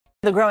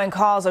The growing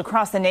calls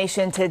across the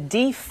nation to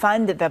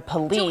defund the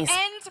police. To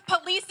end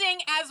policing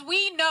as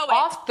we know it.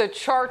 Off the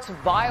charts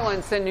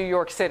violence in New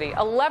York City.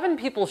 11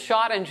 people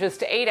shot in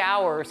just 8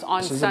 hours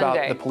on This is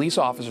Sunday. about the police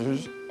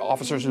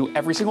officers who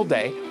every single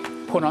day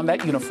put on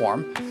that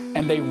uniform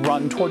and they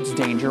run towards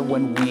danger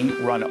when we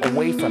run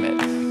away from it.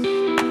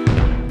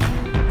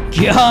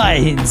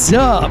 Guys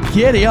up,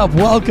 giddy up,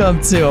 welcome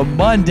to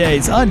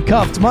Monday's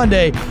Uncuffed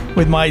Monday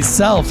with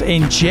myself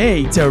and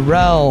Jay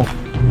Terrell.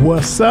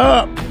 What's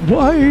up?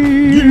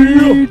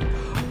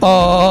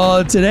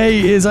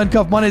 Today is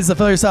Uncuffed Mondays, the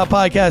Failure Stop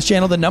podcast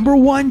channel, the number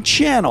one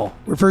channel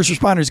where first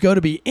responders go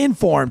to be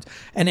informed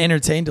and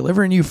entertained,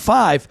 delivering you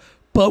 5.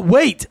 But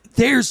wait,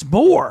 there's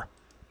more.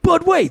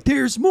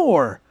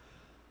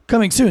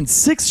 Coming soon,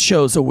 6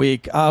 shows a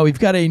week. We've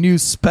got a new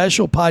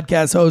special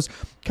podcast host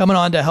coming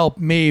on to help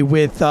me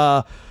with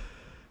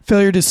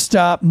Failure to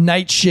Stop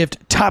Night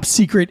Shift Top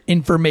Secret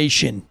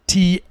Information,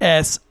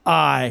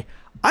 TSI.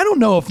 I don't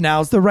know if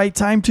now's the right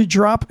time to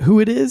drop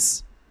who it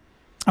is.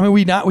 I mean,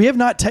 we have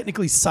not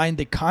technically signed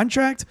the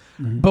contract,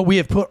 but we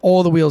have put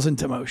all the wheels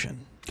into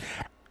motion.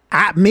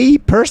 Me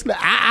personally,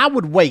 I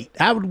would wait.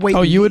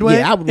 Oh, you would wait?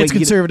 Yeah, I would wait. It's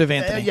conservative,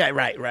 Anthony. Yeah,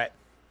 right.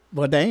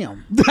 Well,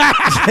 damn.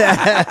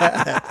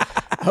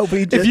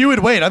 If you would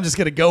wait, I'm just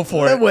going to go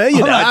for it. Well,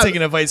 I'm not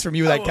taking advice from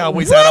you with that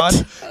Cowboys hat on.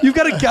 You've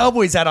got a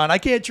Cowboys hat on. I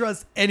can't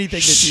trust anything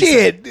that you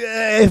say.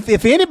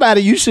 If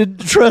anybody, you should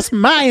trust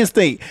my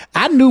instinct.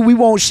 I knew we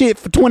won't shit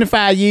for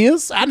 25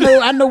 years. I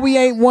know we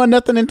ain't won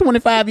nothing in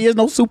 25 years,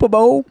 no Super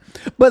Bowl.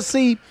 But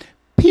see,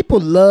 people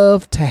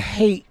love to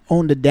hate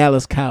on the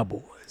Dallas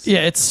Cowboys.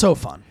 Yeah, it's so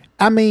fun.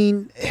 I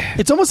mean,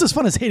 it's almost as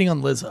fun as hating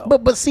on Lizzo.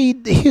 But see,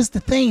 here's the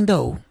thing,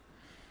 though.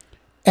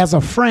 As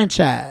a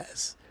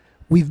franchise,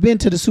 we've been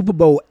to the Super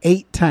Bowl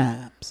 8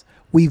 times.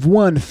 We've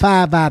won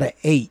 5 out of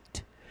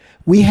 8.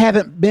 We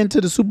haven't been to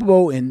the Super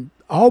Bowl in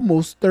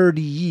almost 30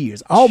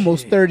 years.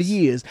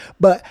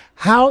 But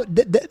how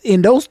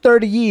in those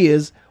 30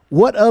 years,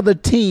 what other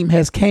team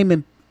has came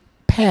in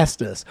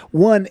past us,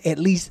 won at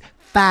least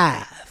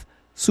 5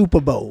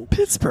 Super Bowls?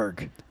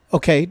 Pittsburgh.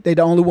 Okay, they're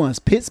the only ones.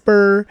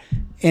 Pittsburgh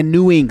and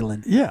New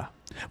England. Yeah.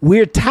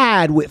 We're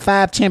tied with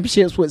 5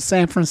 championships with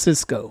San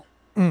Francisco.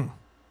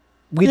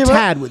 We're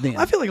tied with them.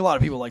 I feel like a lot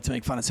of people like to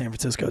make fun of San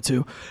Francisco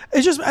too.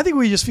 It's just, I think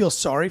we just feel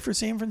sorry for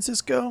San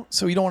Francisco,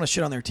 so we don't want to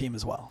shit on their team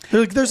as well.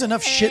 There's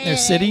enough shit in their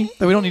city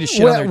that we don't need to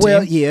shit on their team.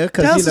 Well, yeah,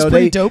 because Dallas is a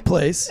pretty dope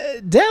place.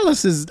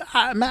 Dallas is.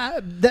 I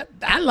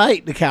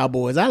like the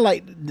Cowboys. I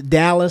like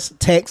Dallas,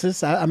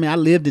 Texas. I mean, I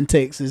lived in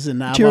Texas, and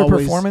Did you ever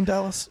perform in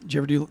Dallas? Did you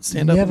ever do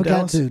stand up in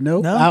Dallas? Never got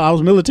to. No? I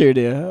was military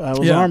there. I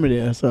was Army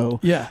there.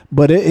 So yeah.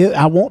 But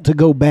I want to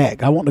go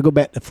back. I want to go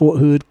back to Fort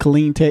Hood,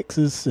 Killeen,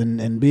 Texas,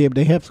 and be able.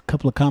 They have a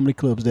couple of comedy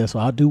clubs there, so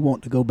I do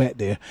want to go back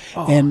there.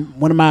 And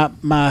one of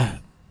my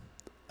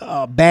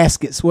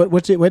baskets,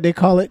 what they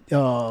call it?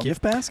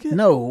 Gift basket?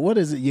 No, what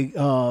is it?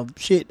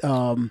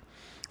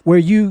 Where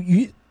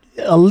you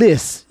a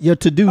list, your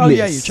to-do list. Oh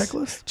yeah, your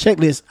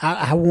checklist.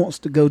 I wants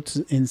to go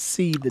to and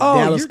see the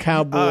Dallas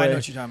Cowboys. I know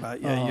what you're talking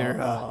about. Yeah,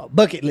 your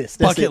bucket list.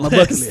 That's bucket my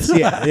bucket list.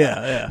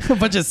 Yeah. A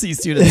bunch of C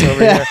students over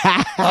here.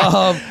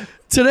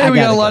 Today we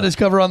got a lot to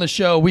cover on the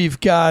show. We've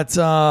got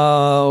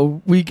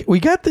we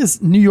got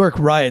this New York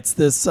riots.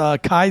 This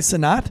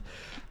Cenant,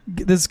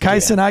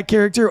 Cenant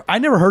character. I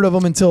never heard of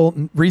him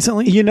until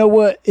recently. You know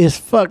what? It's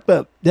fucked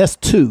up. That's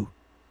 2.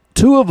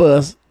 2 of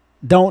us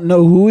don't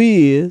know who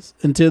he is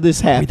until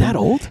this happened. Are we that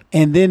old?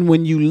 And then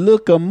when you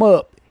look him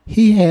up,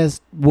 he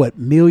has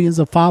millions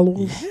of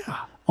followers. Yeah.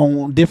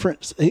 On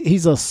different.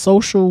 He's a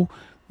social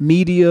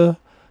media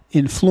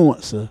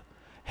influencer.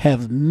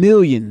 Have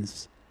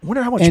millions. I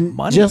wonder how much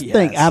money just he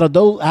think, has.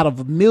 out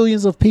of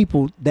millions of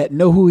people that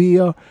know who he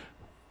are,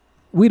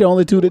 we the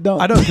only 2 that don't.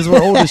 I know, because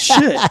we're old as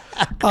shit.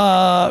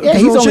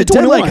 He's only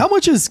 21. Like, how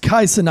much is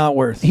Cenant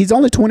worth? He's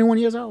only 21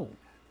 years old.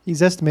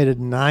 He's estimated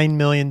 $9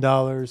 million,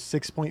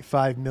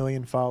 6.5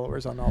 million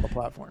followers on all the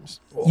platforms.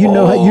 You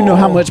know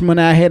how much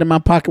money I had in my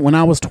pocket when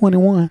I was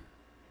 21?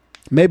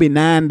 Maybe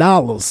 $9.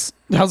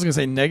 I was gonna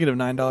say negative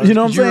 $9. You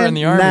know what I'm saying? Were in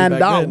the army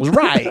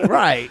 $9.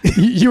 Right.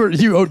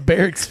 You owed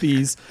barracks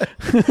fees.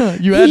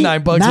 You had $9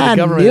 in the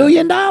government. $9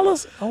 million?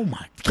 Oh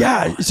my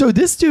god! Yeah. So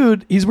this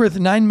dude, he's worth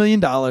 $9 million.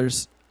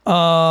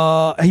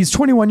 He's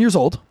 21 years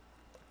old,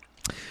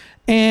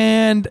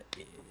 and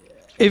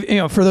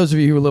if for those of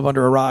you who live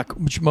under a rock,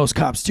 which most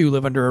cops do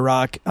live under a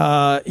rock,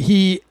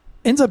 he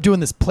ends up doing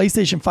this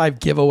PlayStation 5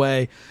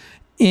 giveaway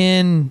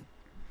in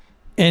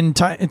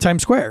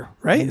Times Square,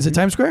 right? Mm-hmm. Is it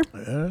Times Square?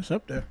 Yeah, it's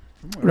up there.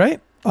 Right?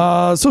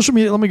 Social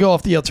media, let me go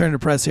off the alternative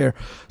press here.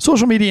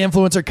 Social media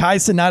influencer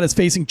Cenant is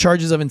facing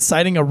charges of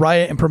inciting a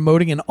riot and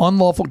promoting an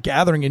unlawful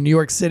gathering in New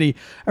York City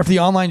after the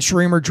online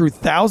streamer drew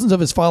thousands of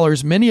his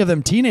followers, many of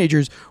them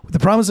teenagers, with the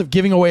promise of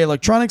giving away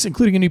electronics,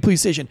 including a new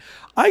police station.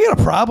 I got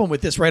a problem with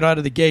this right out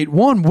of the gate.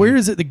 One, where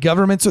is it the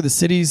government's or the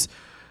city's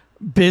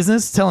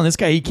business telling this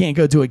guy he can't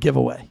go do a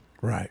giveaway?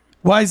 Right.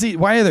 Why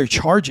are there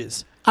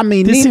charges? I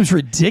mean, this seems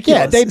ridiculous.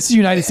 Yeah, this is the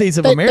United States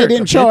of America. They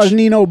didn't charge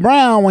Nino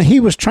Brown when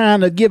he was trying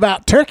to give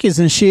out turkeys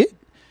and shit.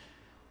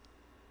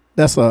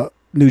 That's a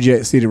New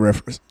Jack City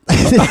reference.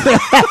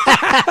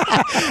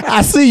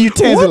 I see you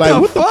tensing like,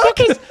 who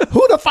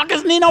the fuck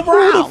is Nino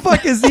Brown? Who the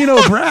fuck is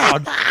Nino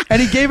Brown?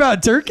 And he gave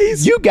out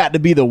turkeys? You got to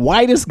be the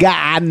whitest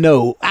guy I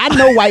know. I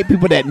know white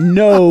people that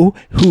know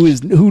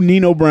who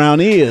Nino Brown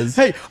is.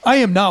 Hey, I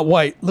am not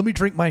white. Let me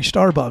drink my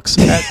Starbucks.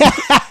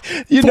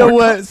 You know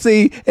what?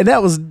 See, and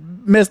that was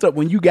messed up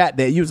when you got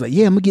that. You was like,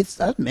 yeah, I'm going to get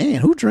stuff. Man,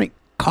 who drink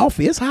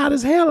coffee? It's hot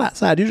as hell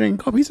outside. You drinking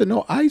coffee? He said,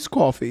 no, iced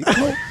coffee.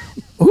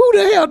 Who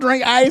the hell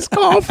drink iced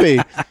coffee?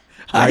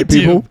 I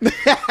do.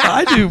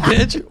 I do,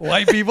 bitch.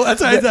 White people. That's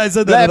why I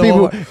said that. Black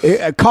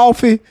people,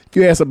 coffee, if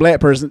you ask a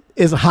black person,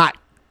 it's hot.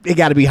 It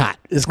got to be hot.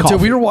 It's coffee. So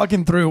we were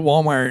walking through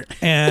Walmart,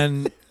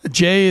 and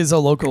Jay is a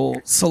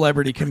local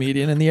celebrity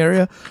comedian in the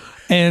area.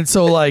 And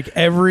so like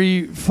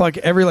every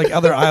like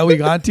other aisle we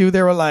got to,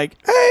 they were like,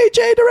 "Hey,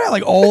 Jay Durant!"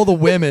 Like all the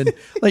women,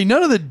 like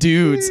none of the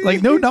dudes,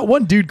 like no, not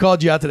one dude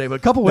called you out today, but a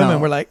couple women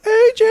were like,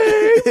 "Hey,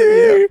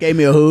 Jay!" Gave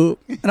me a hug,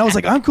 and I was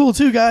like, "I'm cool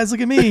too, guys.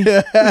 Look at me,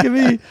 look at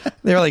me."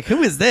 They were like,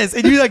 "Who is this?"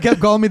 And you like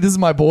kept calling me, "This is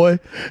my boy.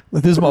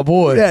 Like, this is my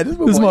boy. Yeah, this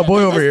is my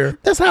boy over here."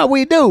 That's how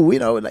we do, you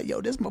know. Like,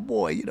 yo, this is my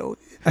boy, you know.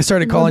 I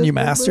started calling you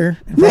master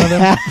in front of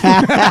them.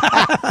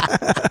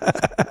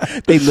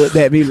 They looked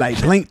at me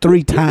like, blink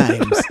 3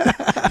 times.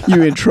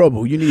 You're in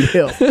trouble. You need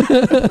help.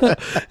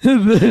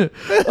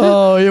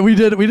 Oh yeah, we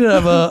did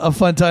have a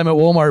fun time at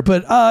Walmart,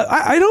 but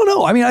I don't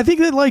know. I mean, I think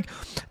that like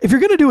if you're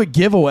gonna do a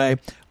giveaway,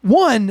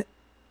 one,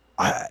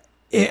 I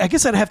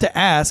guess I'd have to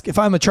ask if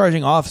I'm a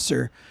charging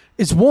officer.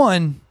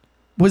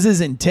 Was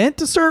his intent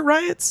to start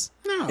riots?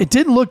 No. It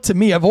didn't look to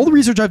me, of all the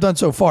research I've done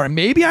so far, and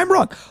maybe I'm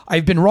wrong.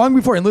 I've been wrong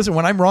before. And listen,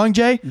 when I'm wrong,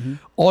 Jay,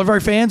 all of our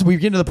fans, we're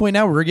getting to the point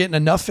now where we're getting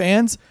enough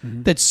fans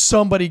that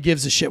somebody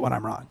gives a shit when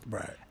I'm wrong.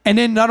 Right. And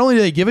then not only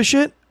do they give a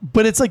shit,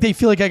 but it's like they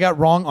feel like I got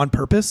wrong on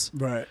purpose.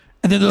 Right.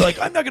 And then they're like,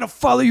 I'm not going to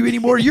follow you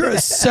anymore. You're a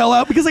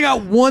sellout because I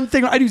got one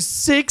thing. I do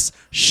 6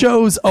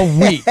 shows a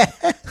week.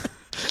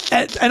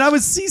 And I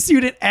was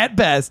C-student at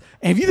best.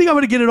 And if you think I'm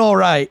going to get it all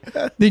right,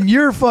 then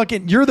you're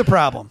the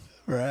problem.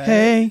 Right.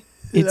 Hey,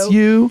 it's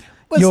you.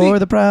 You're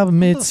the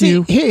problem. It's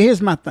you.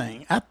 Here's my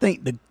thing. I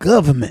think the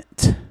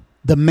government,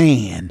 the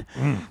man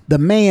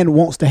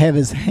wants to have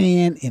his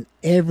hand in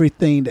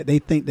everything that they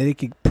think that they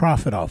can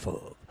profit off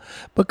of.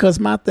 Because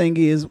my thing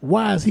is,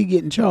 why is he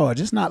getting charged?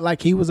 It's not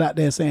like he was out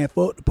there saying,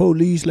 fuck the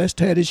police, let's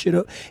tear this shit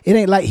up. It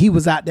ain't like he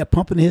was out there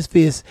pumping his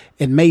fist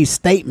and made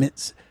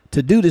statements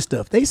to do this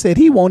stuff. They said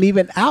he won't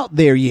even out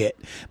there yet.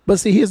 But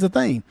see, here's the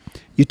thing.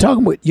 You're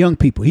talking with young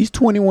people. He's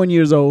 21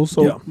 years old,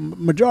 so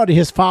majority of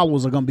his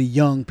followers are going to be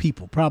young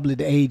people, probably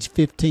the age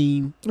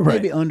 15,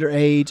 maybe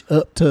underage,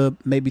 up to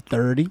maybe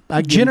 30.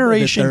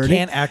 Generation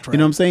can't act right. You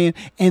know what I'm saying?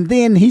 And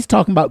then he's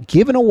talking about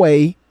giving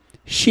away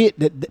shit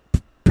that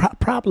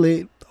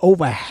probably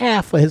over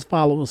half of his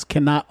followers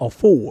cannot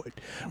afford,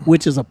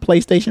 which is a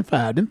PlayStation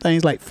 5. Them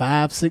things like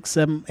 $500,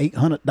 $600,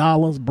 $700,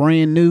 $800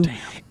 brand new. Damn.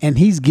 And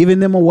he's giving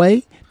them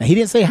away. Now, he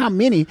didn't say how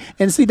many.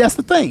 And see, that's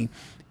the thing.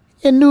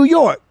 In New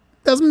York,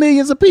 there's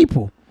millions of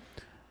people.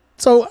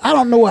 So I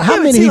don't know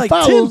how many he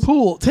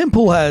follows. Tim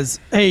Pool has,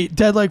 hey,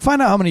 Dead,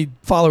 find out how many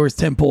followers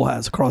Tim Pool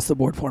has across the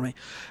board for me.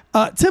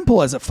 Tim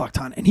Pool has a fuck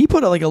ton. And he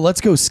put a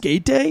Let's Go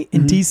Skate Day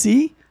in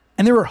D.C.,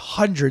 and there were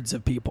hundreds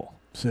of people.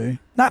 See?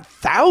 Not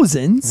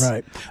thousands.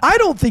 Right. I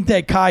don't think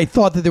that Kai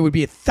thought that there would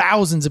be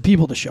thousands of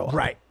people to show up.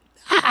 Right.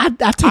 I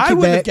take it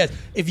would back. have guessed.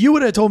 If you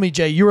would have told me,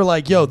 Jay, you were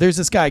like, yo, there's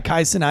this guy,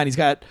 Kai Cenant, he's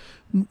got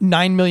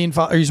 9 million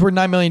followers, he's worth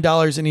 $9 million,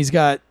 and he's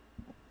got,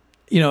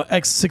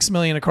 X 6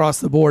 million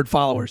across the board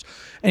followers,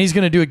 and he's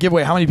going to do a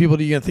giveaway. How many people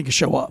do you think will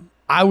show up?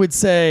 I would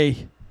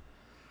say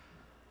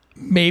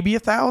maybe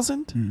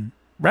 1,000,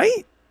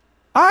 right?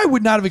 I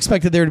would not have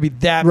expected there to be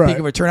that big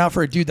of a turnout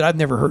for a dude that I've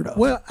never heard of.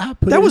 Well,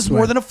 that was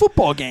more than a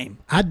football game.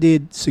 I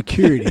did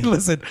security.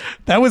 Listen,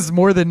 that was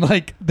more than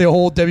the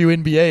whole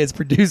WNBA has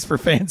produced for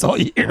fans all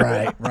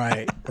year.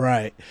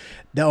 Right.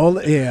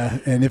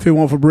 And if it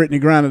weren't for Brittany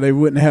Griner, they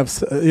wouldn't have,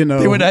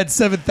 They would have had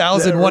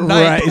 7,000 one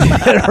night.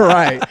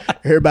 Right.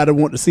 Everybody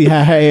wanted to see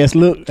how her ass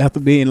looked after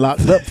being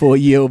locked up for a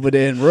year over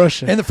there in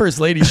Russia. And the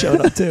First Lady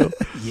showed up, too.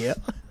 Yeah.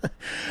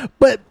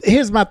 But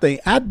here's my thing.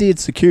 I did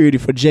security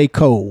for J.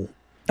 Cole.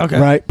 Okay.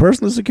 Right.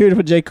 Personal security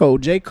for J. Cole.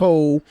 J.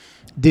 Cole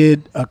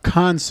did a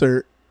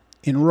concert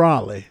in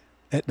Raleigh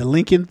at the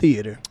Lincoln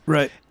Theater.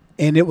 Right.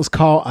 And it was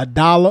called A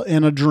Dollar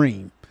and a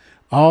Dream.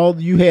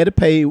 All you had to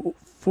pay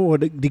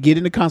to get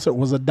in the concert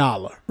was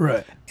 $1.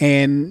 Right.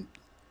 And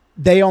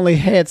they only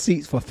had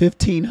seats for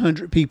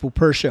 1,500 people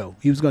per show.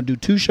 He was going to do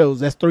 2 shows.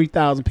 That's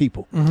 3,000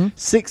 people.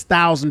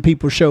 6,000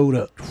 people showed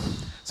up.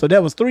 So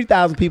that was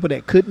 3,000 people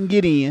that couldn't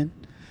get in.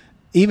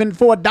 Even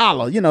for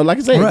 $1, like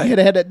I said, you had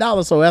to have that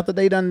 $1. So after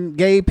they done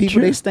gave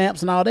people their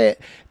stamps and all that,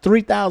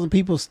 3,000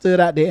 people stood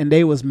out there and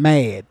they was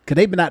mad because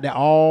they've been out there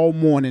all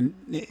morning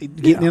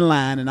getting in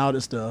line and all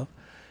this stuff.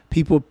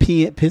 People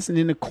pissing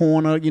in the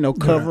corner,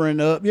 covering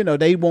up.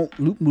 They won't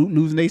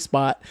losing their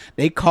spot.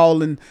 They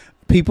calling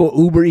people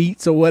Uber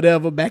Eats or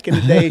whatever back in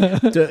the day.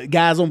 The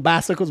guys on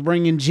bicycles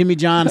bringing Jimmy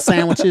John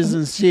sandwiches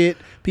and shit.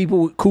 People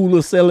with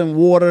coolers selling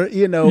water.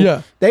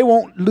 They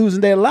won't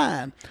losing their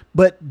line.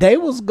 But they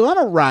was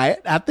gonna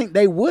riot. I think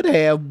they would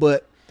have.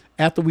 But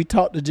after we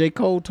talked to J.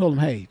 Cole, told him,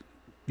 hey,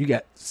 you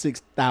got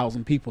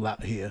 6,000 people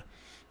out here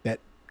that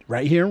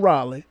right here in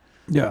Raleigh.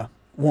 Yeah.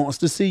 Wants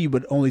to see you,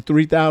 but only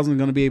 3,000 are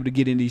going to be able to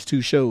get in these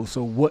 2 shows.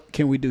 So what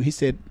can we do? He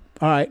said,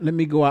 all right, let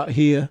me go out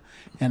here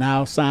and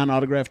I'll sign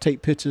autograph,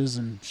 take pictures,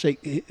 and shake,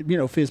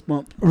 fist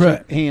bump,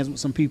 shake hands with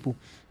some people,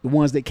 the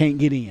ones that can't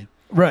get in.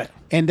 Right.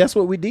 And that's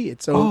what we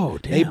did. So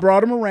they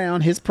brought him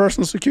around. His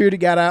personal security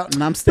got out,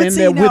 and I'm standing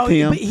there with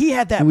him. But he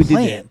had that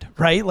planned,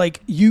 right? Like,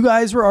 you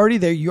guys were already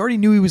there. You already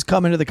knew he was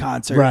coming to the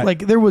concert. Right. Like,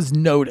 there was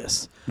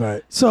notice.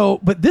 Right. So,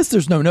 but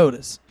there's no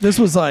notice. This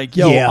was like,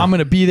 I'm going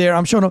to be there.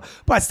 I'm showing up.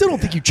 But I still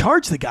don't think you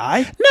charge the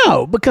guy.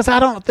 No, because I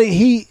don't think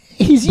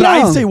he's but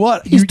young. I'd say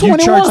what? He's 21.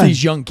 You charge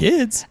these young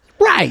kids.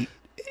 Right.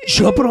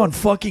 Jumping on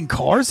fucking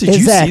cars. Did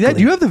you see that?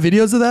 Do you have the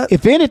videos of that?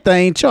 If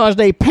anything, charge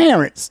their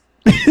parents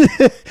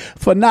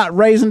for not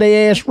raising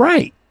their ass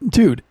right.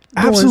 Dude,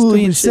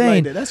 absolutely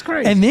insane. Like that's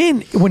crazy. And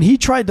then when he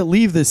tried to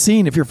leave the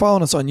scene, if you're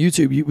following us on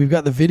YouTube, we've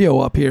got the video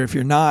up here. If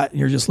you're not,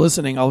 you're just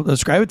listening, I'll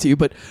describe it to you.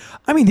 But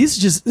I mean,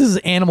 this is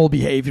animal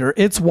behavior.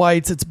 It's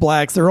whites, it's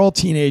blacks. They're all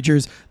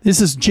teenagers. This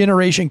is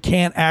generation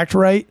can't act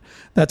right.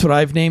 That's what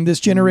I've named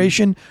this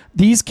generation.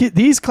 These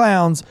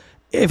clowns.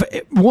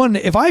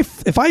 If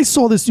I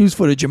saw this news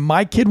footage and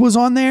my kid was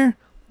on there,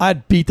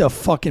 I'd beat the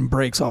fucking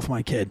brakes off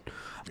my kid.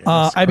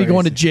 I'd be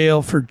going to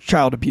jail for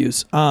child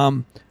abuse.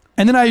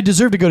 And then I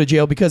deserve to go to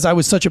jail because I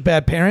was such a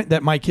bad parent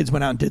that my kids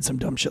went out and did some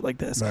dumb shit like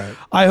this. Right.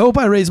 I hope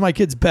I raise my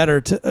kids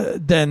better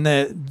than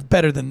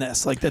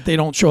this, like that they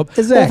don't show up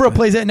over a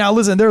place. Now,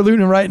 listen, they're looting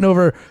and writing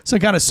over some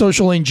kind of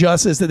social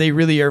injustice that they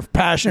really are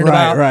passionate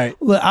about. Right.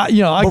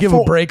 I'll give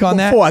a break on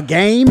that. For a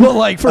game, but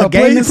like for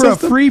a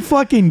free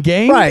fucking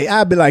game, right?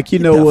 I'd be like, you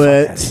know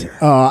what?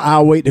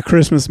 I'll wait till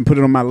Christmas and put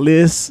it on my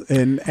list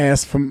and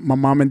ask for my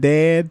mom and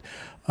dad.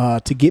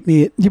 To get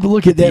me but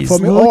look at that these,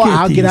 for me, or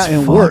I'll get out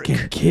and work.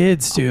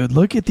 Kids, dude,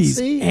 look at these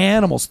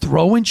animals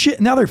throwing shit.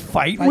 Now they're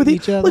fighting with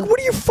each other. Like, what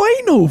are you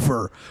fighting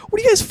over?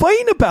 What are you guys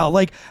fighting about?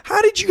 Like,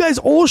 how did you guys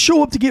all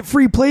show up to get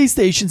free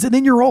PlayStations and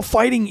then you're all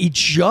fighting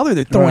each other?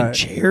 They're throwing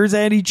chairs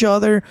at each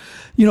other.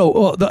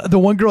 The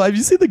one girl. Have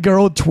you seen the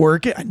girl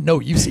twerking? I know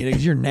you've seen it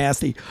because you're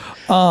nasty.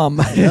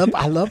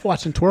 I love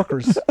watching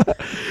twerkers.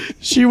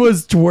 She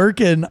was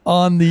twerking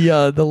on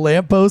the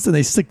lamppost, and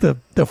they stick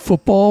the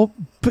football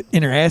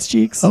in her ass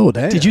cheeks. Oh,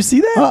 damn. Did you see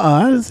that?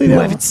 I didn't see that.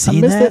 I haven't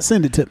seen that.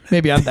 Send it to me.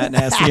 Maybe I'm that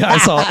nasty. I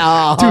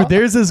saw it. Dude,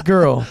 there's this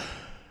girl.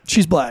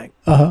 She's black.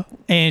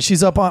 And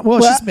she's up on,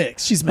 she's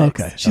mixed. She's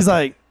mixed. Okay. She's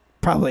like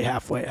probably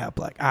half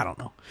black. I don't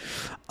know.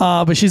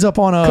 But she's up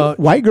on a...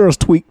 White girls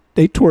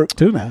they twerk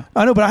too now.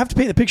 I know, but I have to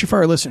paint the picture for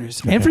our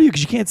listeners and for you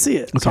because you can't see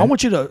it. Okay. So I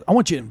want you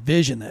to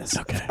envision this.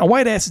 Okay. A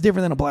white ass is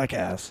different than a black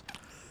ass.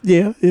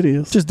 Yeah, it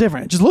is. Just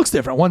different. It just looks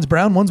different. One's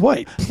brown, one's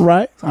white.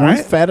 Right.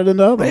 One's fatter than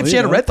the other. If she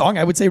had a red thong,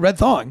 I would say red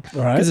thong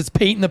because it's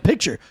painting the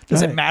picture.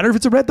 Does it matter if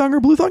it's a red thong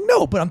or blue thong?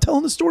 No, but I'm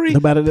telling the story.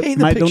 Nobody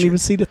don't even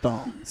see the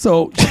thong.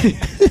 So,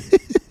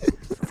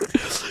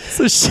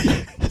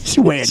 she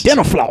wearing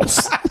dental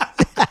floss.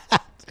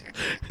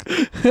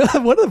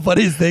 One of the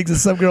funniest things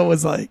is some girl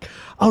was like,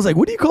 I was like,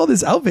 what do you call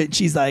this outfit? And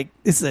she's like,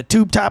 this is a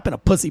tube top and a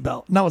pussy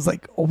belt. And I was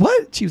like,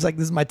 what? She was like,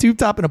 this is my tube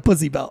top and a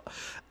pussy belt.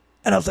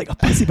 And I was like, a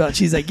pussy belt?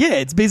 She's like, yeah,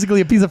 it's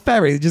basically a piece of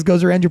fabric. It just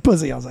goes around your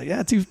pussy. I was like,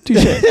 yeah,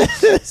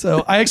 touche.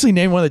 So I actually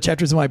named one of the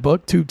chapters in my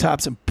book, Tube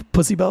Tops and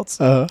Pussy Belts.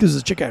 Because there's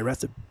a chick I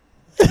arrested.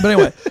 But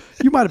anyway,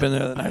 you might have been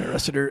there the night I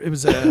arrested her. It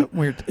was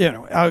weird.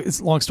 It's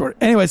a long story.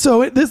 Anyway,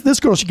 so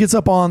this girl, she gets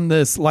up on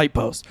this light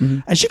post.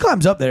 And she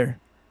climbs up there.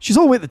 She's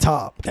all the way at the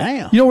top.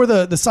 Damn. You know where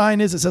the sign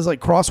is? It says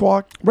like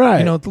crosswalk? Right.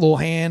 You know, with the little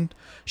hand.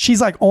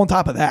 She's like on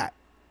top of that.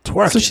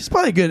 Twerking. So she's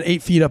probably a good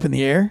 8 feet up in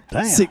the air.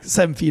 Damn.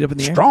 7 feet up in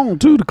the air. Strong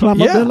too to climb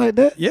up there like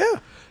that. Yeah.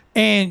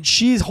 And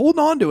she's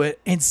holding on to it,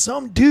 and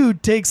some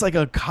dude takes like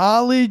a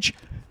college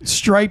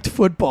striped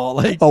football,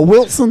 like a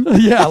Wilson.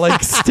 Yeah,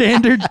 like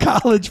standard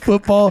college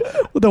football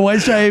with a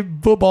white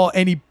striped football,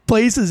 and he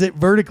places it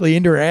vertically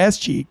into her ass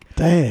cheek.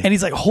 Damn. And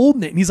he's like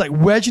holding it, and he's like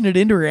wedging it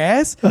into her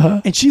ass.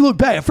 And she looked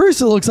back. At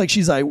first, it looks like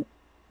she's like,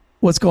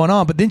 what's going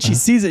on? But then she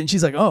sees it, and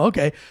she's like, oh,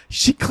 okay.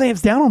 She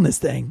clamps down on this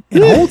thing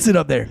and holds it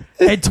up there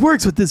and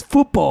twerks with this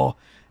football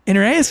in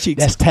her ass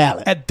cheeks. That's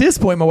talent. At this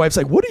point, my wife's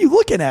like, what are you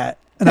looking at?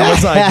 And I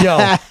was like,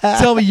 yo,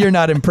 tell me you're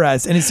not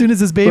impressed. And as soon as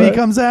this baby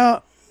comes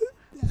out,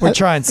 we're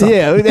trying something.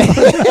 Yeah.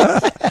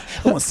 I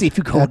want to see if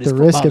you can hold At this the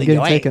risk of getting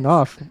taken taken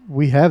off,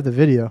 we have the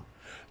video.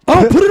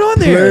 Oh, put it on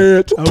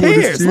there. Who I wanna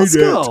cares? see Let's that.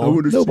 go. I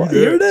wanna see Nobody- that.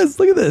 Here it is.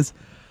 Look at this.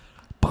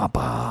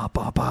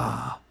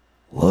 Ba-ba.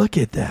 Look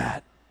at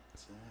that.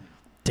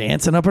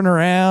 Dancing up and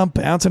around,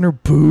 bouncing her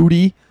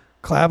booty,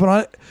 clapping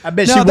on it. I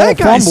bet now, she won't that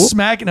guy's fumble.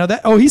 smacking.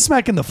 He's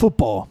smacking the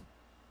football.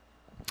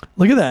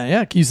 Look at that.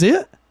 Yeah, can you see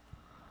it?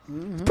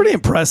 It's pretty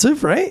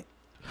impressive, right?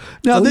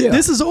 Now,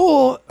 this is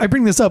all, I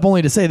bring this up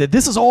only to say that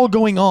this is all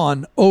going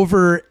on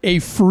over a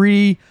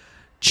free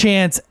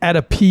chance at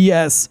a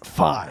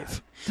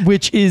PS5,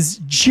 which is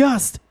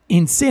just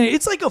insane.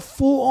 It's like a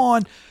full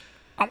on.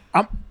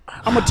 I'm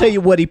gonna tell you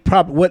what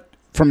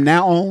from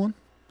now on,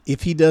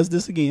 if he does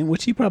this again,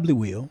 which he probably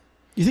will.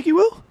 You think he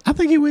will? I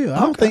think he will. I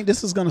don't think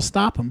this is gonna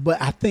stop him,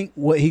 but I think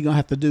what he's gonna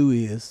have to do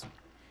is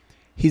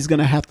he's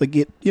gonna have to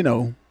get,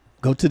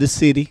 go to the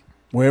city,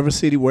 wherever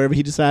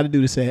he decided to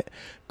do this at,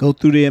 go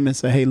through them and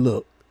say, hey,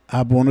 look,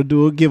 I want to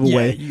do a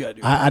giveaway. Yeah, you gotta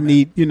do I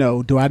need,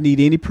 do I need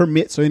any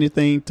permits or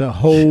anything to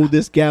hold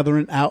this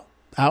gathering out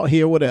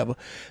here, whatever.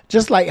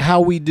 Just like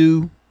how we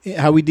did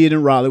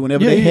in Raleigh,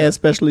 whenever they had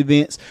special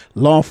events,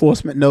 law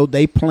enforcement know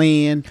they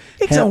plan.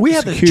 We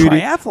had the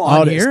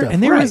triathlon here, stuff.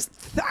 and there was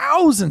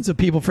thousands of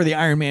people for the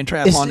Ironman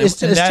triathlon,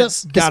 and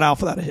that got out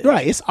without a hitch.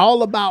 Right. It's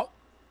all about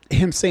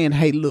him saying,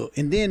 hey, look.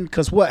 And then,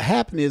 because what's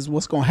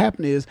going to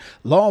happen is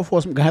law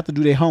enforcement going to have to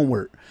do their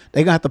homework.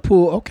 They're going to have to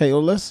pull, okay,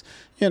 well, let's,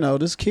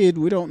 this kid,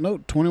 we don't know,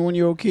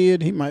 21-year-old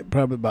kid, he might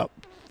probably about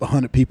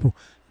 100 people.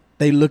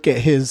 They look at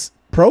his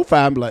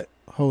profile and be like,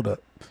 hold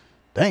up.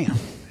 Damn,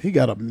 he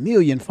got 1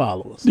 million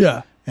followers.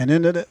 Yeah. And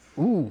then,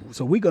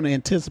 so we're going to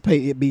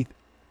anticipate it be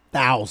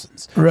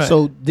thousands. Right.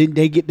 So then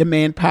they get the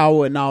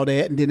manpower and all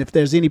that. And then if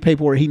there's any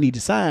paperwork he need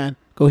to sign,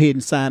 go ahead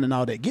and sign and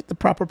all that. Get the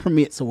proper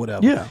permits or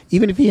whatever. Yeah.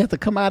 Even if he has to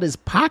come out of his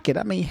pocket.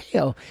 I mean,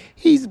 hell,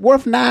 he's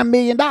worth $9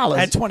 million.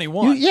 At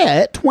 21.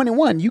 At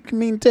 21. You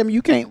can tell me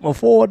you can't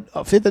afford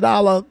a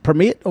 $50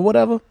 permit or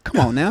whatever? Come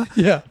on now.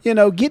 Yeah.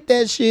 Get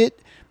that shit.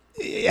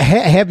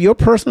 Have your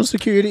personal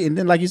security, and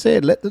then, like you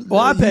said, I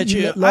bet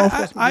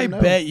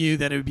you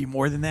that it would be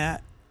more than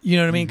that. You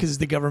know what I mean? Because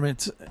the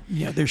government,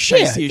 they're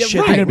shifty as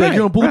shit. They're going to be like, you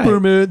don't pull a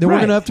permit, then we're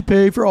going to have to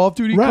pay for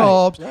off-duty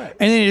cops. Right.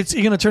 And then it's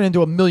going to turn into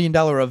 $1 million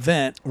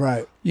event.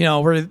 Right.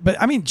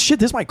 But I mean, shit,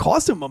 this might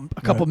cost him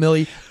a couple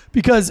million.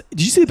 Because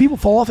did you see the people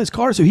fall off his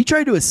car? So he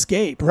tried to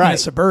escape in a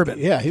Suburban.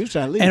 Yeah, he was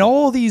trying to leave. And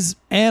all these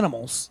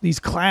animals, these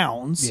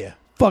clowns,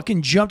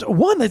 fucking jumped.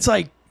 One that's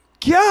like,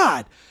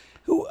 God.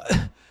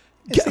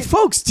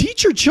 Folks,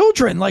 teach your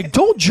children. Like,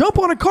 don't jump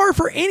on a car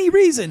for any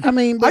reason. I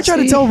mean, I try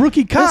to tell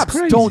rookie cops,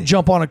 don't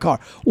jump on a car.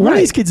 One of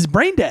these kids is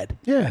brain dead.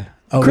 Yeah.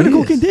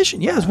 Critical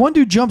condition. Yes. One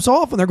dude jumps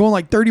off and they're going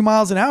like 30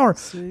 miles an hour,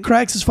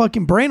 cracks his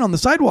fucking brain on the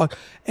sidewalk.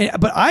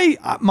 But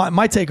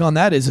my take on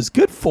that is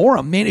good for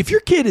him, man. If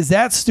your kid is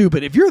that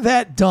stupid, if you're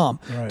that dumb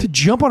to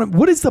jump on it,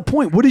 what is the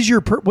point? What is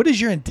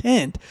your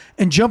intent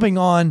in jumping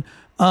on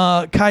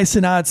Kai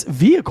Cenant's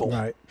vehicle?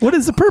 Right. What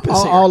is the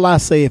purpose here? All I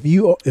say, if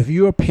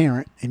you're a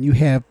parent and you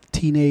have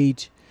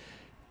teenage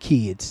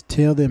kids,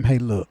 tell them, hey,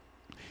 look,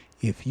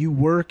 if you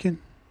working,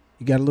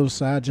 you got a little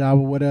side job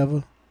or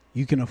whatever,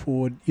 you can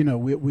afford,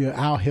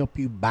 I'll help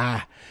you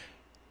buy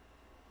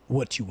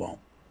what you want.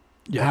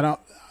 Yeah.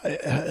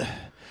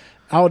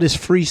 All this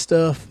free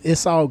stuff,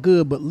 it's all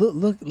good, but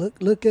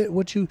look at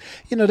what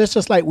that's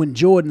just like when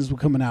Jordans were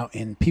coming out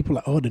and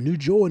people are, the new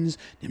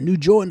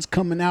Jordans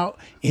coming out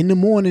in the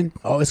morning.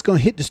 Oh, it's going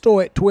to hit the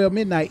store at 12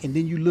 midnight. And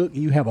then you look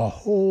and you have a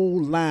whole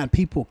line,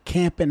 people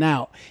camping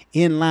out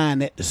in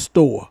line at the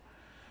store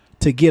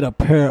to get a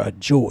pair of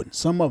Jordans.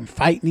 Some of them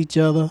fighting each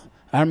other.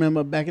 I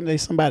remember back in the day,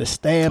 somebody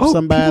stabbed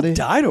somebody.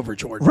 People died over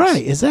Jordans.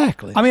 Right,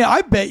 exactly. I mean,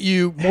 I bet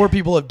you more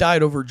people have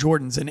died over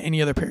Jordans than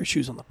any other pair of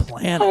shoes on the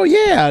planet. Oh,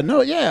 yeah.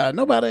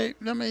 Nobody,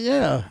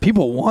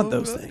 People want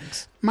those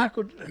things.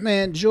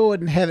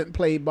 Jordan haven't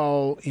played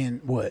ball in,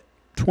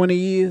 20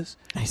 years?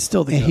 He's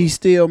still the And goat. he's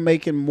still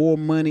making more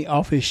money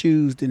off his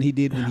shoes than he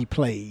did when he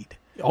played.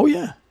 Oh,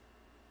 yeah.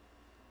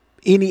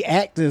 Any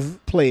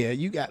active player,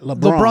 you got LeBron.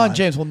 LeBron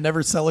James will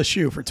never sell a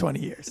shoe for 20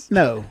 years.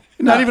 No.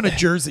 Not even a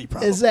jersey,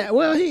 probably. Is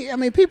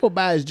that people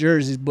buy his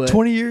jerseys, but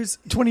 20 years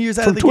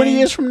out of the 20 game,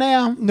 years from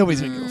now,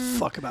 nobody's gonna give a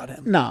fuck about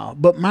him. No,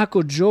 but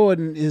Michael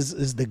Jordan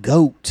is the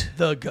GOAT.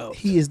 The GOAT.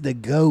 He is the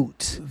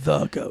GOAT.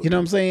 The GOAT. You know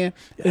what I'm saying?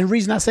 Yeah. And the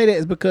reason I say that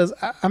is because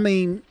I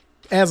mean,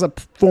 as a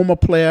former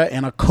player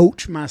and a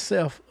coach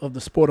myself of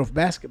the sport of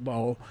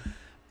basketball,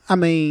 I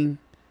mean,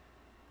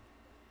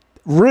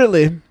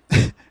 really,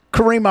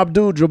 Kareem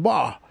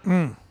Abdul-Jabbar.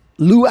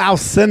 Lou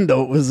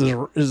Alcindor was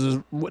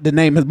the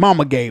name his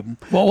mama gave him.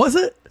 What was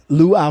it?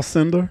 Lou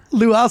Alcindor.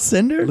 Lou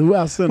Alcindor? Lou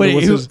Alcindor. Wait,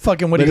 was he was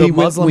fucking, what, did he go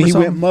Muslim when or he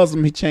something? went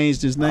Muslim, he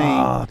changed his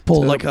name.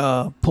 Pulled like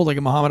a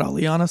Muhammad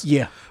Ali on us?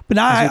 Yeah. But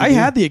now I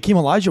had the Akeem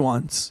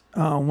Olajuwons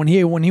when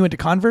he went to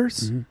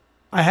Converse. Mm-hmm.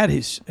 I had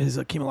his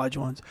Akeem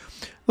Olajuwons.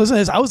 Listen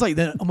to this. I was like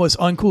the most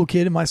uncool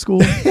kid in my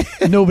school.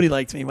 Nobody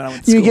liked me when I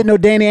went to school. You didn't get no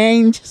Danny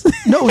Ainge?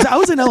 No, I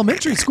was in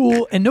elementary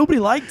school and nobody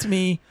liked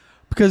me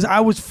because I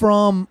was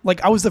from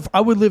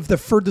I would live the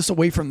furthest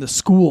away from the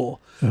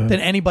school than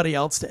anybody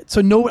else did.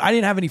 So I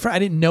didn't have any friends. I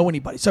didn't know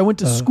anybody. So I went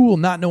to school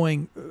not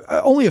knowing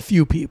only a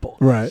few people.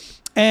 Right.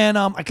 And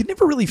I could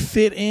never really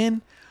fit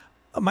in.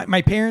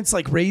 My parents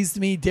raised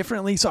me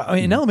differently. So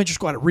in elementary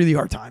school, I had a really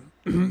hard time.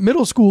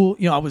 Middle school,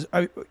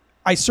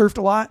 I surfed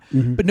a lot,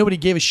 but nobody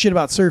gave a shit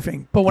about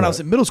surfing. But when I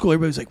was in middle school,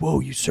 everybody was like, "Whoa,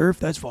 you surf?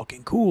 That's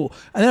fucking cool."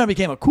 And then I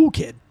became a cool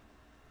kid.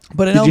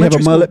 But in Did you have a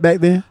mullet back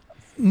then?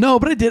 No,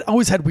 but I did. I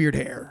always had weird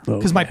hair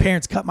because my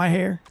parents cut my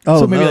hair. Oh,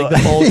 so maybe no. like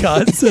the bowl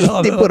cuts. And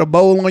all They that. put a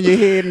bowl on your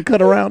head and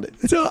cut around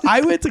it. So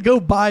I went to go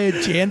buy a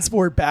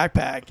JanSport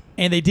backpack,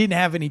 and they didn't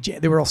have any.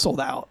 They were all sold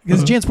out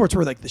because JanSports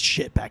were like the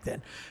shit back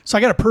then. So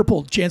I got a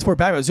purple JanSport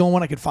backpack. It was the only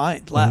one I could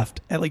find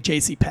left at like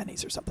J.C.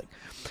 Penney's or something.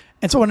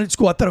 And so I went to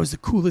school. I thought I was the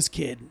coolest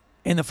kid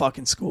in the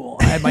fucking school.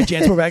 I had my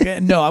JanSport backpack.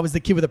 And no, I was the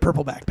kid with a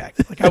purple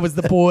backpack. Like I was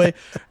the boy,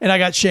 and I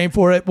got shamed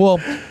for it. Well,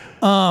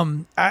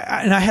 I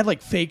had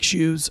like fake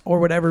shoes or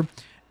whatever.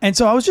 And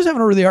so I was just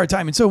having a really hard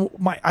time. And so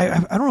I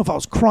don't know if I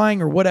was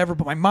crying or whatever,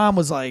 but my mom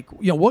was like,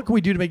 what can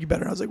we do to make you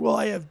better? And I was like, well,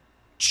 I have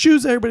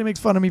shoes that everybody makes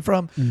fun of me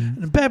from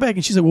and a backpack.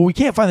 And she's like, well, we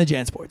can't find the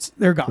JanSports.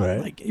 They're gone. Right.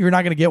 Like you're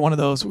not going to get one of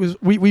those.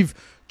 We've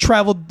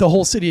traveled the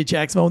whole city of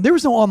Jacksonville. And there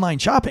was no online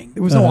shopping.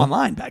 There was no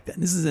online back then.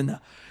 This is in the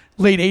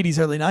late 80s,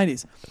 early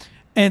 90s.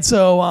 And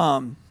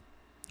so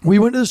we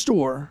went to the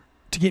store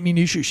to get me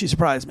new shoes. She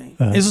surprised me.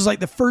 This was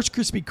like the first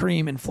Krispy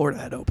Kreme in Florida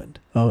had opened.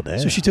 Oh, damn.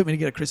 So she took me to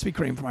get a Krispy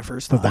Kreme for my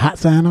first With time. the hot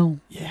sign on?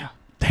 Yeah.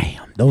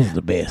 Damn, those are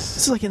the This best.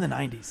 is like in the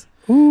 90s.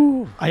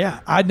 Ooh. Yeah,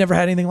 I'd never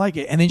had anything like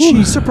it. And then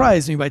she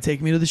surprised me by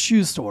taking me to the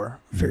shoe store.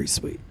 Very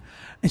sweet.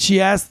 And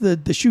she asked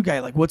the shoe guy,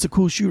 like, what's a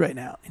cool shoe right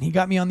now? And he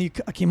got me on the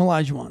Akeem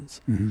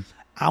Olajuwons.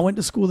 I went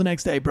to school the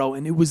next day, bro,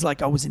 and it was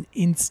like I was an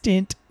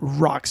instant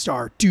rock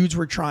star. Dudes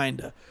were trying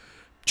to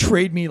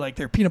trade me like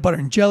their peanut butter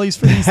and jellies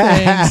for these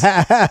things.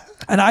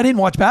 And I didn't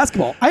watch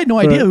basketball. I had no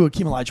idea who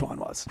Akeem Olajuwon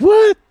was.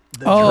 What?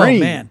 The dream.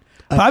 Man.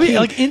 Probably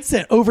like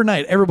instant,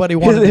 overnight, everybody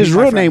wanted His to be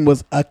my real friend. name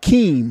was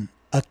Akeem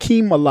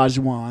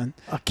Olajuwon.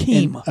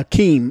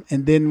 Akeem.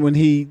 And then when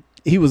he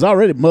was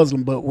already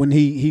Muslim, but when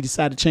he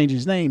decided to change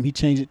his name, he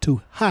changed it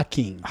to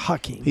Hakeem.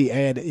 He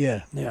added,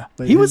 yeah.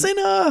 But he was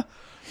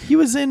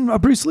in a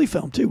Bruce Lee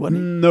film too, wasn't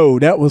he? No,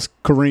 that was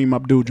Kareem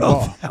Abdul-Jabbar.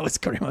 Oh, that was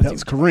Kareem. That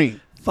was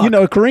Kareem. Fuck. You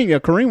know,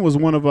 Kareem was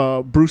one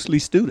of Bruce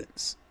Lee's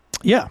students.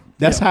 Yeah.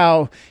 That's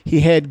how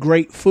he had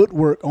great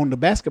footwork on the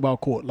basketball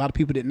court. A lot of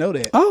people didn't know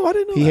that. Oh, I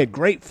didn't know He that. had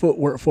great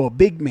footwork for a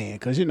big man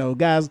because,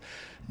 guys,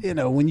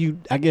 when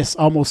you, I guess,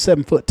 almost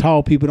 7 foot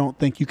tall, people don't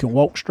think you can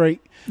walk straight.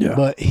 Yeah.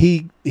 But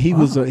he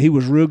was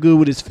real good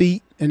with his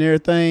feet and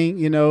everything,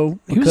 He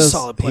was a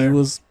solid player.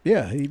 Those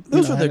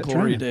were the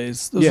glory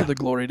days. Those are the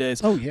glory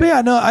days. Oh, yeah. But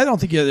yeah, no, I don't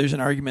think there's an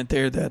argument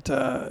there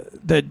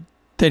that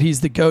he's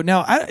the GOAT.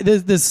 Now,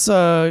 this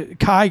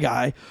Kai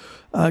guy,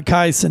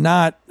 Kai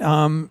Cenant,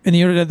 in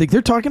the internet,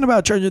 they're talking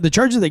about the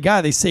charges they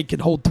got. They say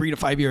could hold 3 to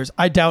 5 years.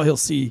 I doubt he'll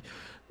see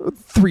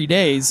 3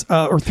 days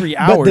or 3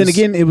 hours. But then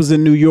again, it was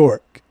in New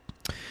York.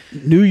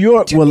 New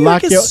York Dude, will New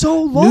lock York your is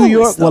so New lawless,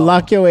 York will though.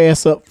 lock your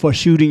ass up for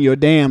shooting your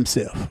damn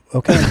self.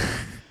 Okay,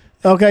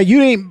 okay.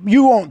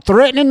 You won't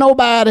threatening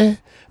nobody.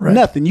 Right.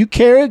 Nothing. You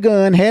carry a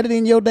gun, had it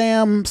in your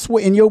damn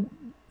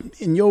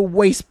in your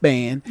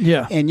waistband.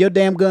 Yeah. And your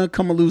damn gun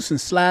come loose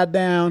and slide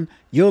down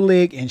your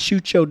leg and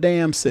shoot your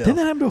damn self. Didn't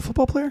that happen to a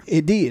football player?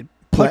 It did.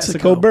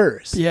 Plaxico Plaxico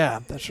Burress. Yeah,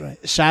 that's right.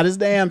 Shot his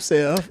damn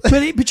self.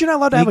 But you're not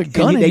allowed to have a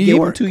gun in They New gave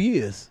him York. 2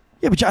 years.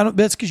 Yeah, but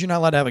that's because you're not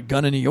allowed to have a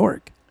gun in New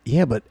York.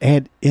 Yeah, but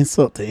add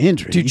insult to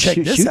injury. Dude, You check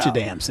shoot this your out.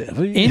 damn self.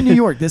 In New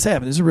York, this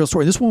happened. This is a real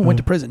story. This woman went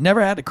to prison, never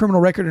had a criminal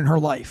record in her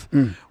life,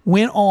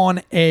 went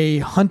on a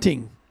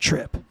hunting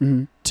trip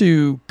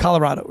to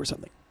Colorado or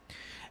something,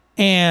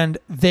 and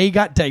they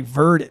got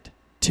diverted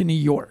to New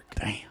York.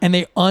 Damn. And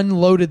they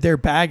unloaded their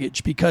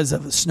baggage because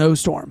of a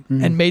snowstorm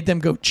and made them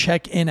go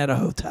check in at a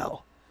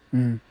hotel.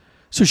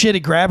 So she had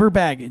to grab her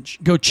baggage,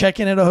 go check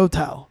in at a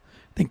hotel,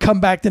 then come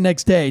back the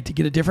next day to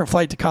get a different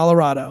flight to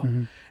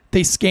Colorado.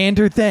 They scanned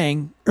her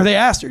thing, or they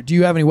asked her, do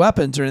you have any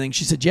weapons or anything?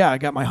 She said, yeah, I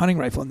got my hunting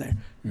rifle in there.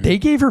 They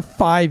gave her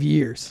 5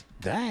 years.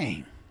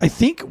 Dang. I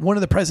think one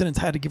of the presidents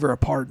had to give her a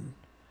pardon.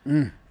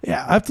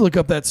 Yeah, I have to look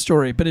up that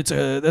story, but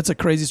that's a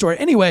crazy story.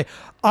 Anyway,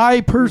 I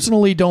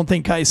personally don't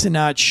think Kai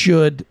Cenant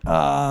should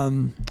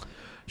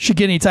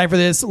get any time for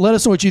this. Let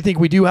us know what you think.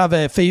 We do have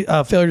a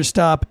Failure to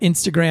Stop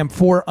Instagram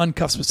for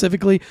Uncuffed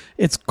specifically.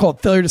 It's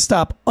called Failure to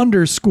Stop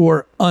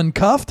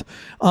 _Uncuffed.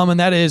 And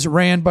that is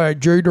ran by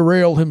Jerry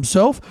Durrell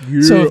himself.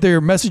 Yeah. So if they're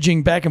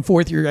messaging back and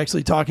forth, you're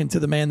actually talking to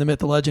the man, the myth,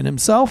 the legend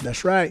himself.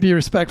 That's right. Be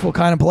respectful,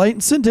 kind, and polite,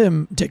 and send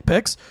him dick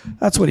pics.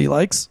 That's what he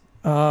likes.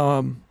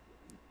 Only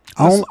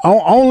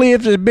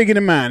if it's bigger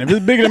than mine. If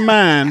it's bigger than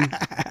mine,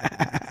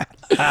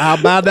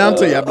 I'll bow down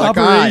to you. I'll be like,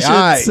 Operation all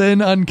right.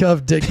 Send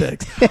Uncuffed dick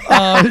pics.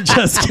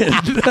 Just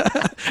kidding.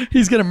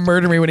 He's going to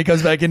murder me when he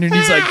comes back in and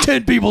he's like,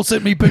 10 people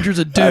sent me pictures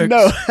of dicks.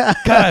 know. God,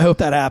 I hope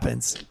that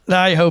happens.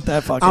 I hope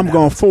that fucking I'm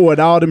going to forward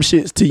all them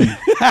shits to you.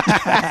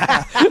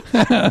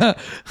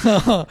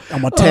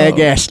 I'm going to tag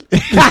Ashley.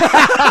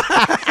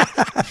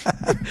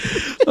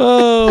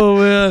 Oh,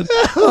 man.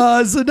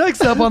 So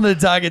next up on the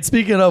docket,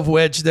 speaking of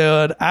which,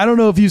 dude, I don't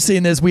know if you've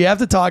seen this. We have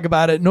to talk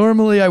about it.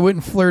 Normally, I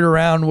wouldn't flirt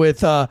around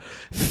with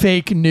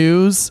fake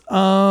news,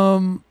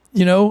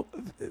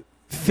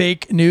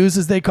 fake news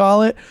as they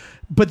call it.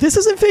 But this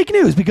isn't fake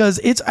news because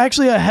it's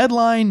actually a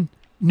headline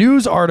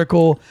news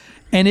article,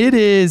 and it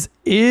is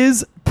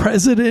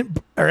President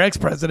or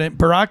ex-president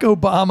Barack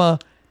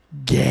Obama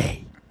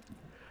gay?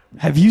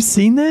 Have you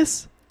seen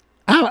this?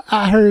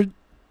 I heard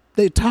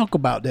they talk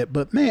about that,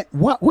 but man,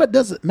 what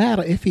does it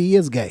matter if he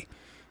is gay?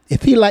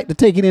 If he like to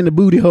take it in the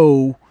booty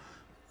hole,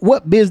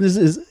 what business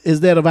is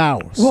that of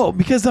ours? Well,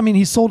 because I mean,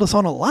 he sold us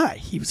on a lie.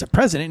 He was a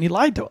president and he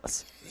lied to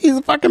us. He's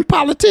a fucking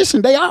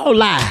politician. They all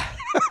lie.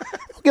 I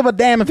don't give a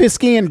damn if his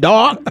skin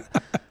dark.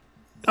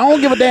 I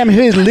don't give a damn if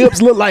his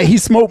lips look like he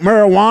smoked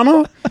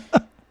marijuana.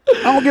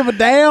 I don't give a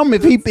damn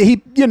if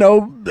he you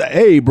know,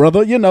 hey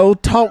brother, you know,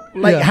 talk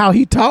like how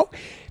he talk.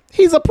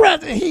 He's a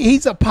president.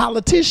 He's a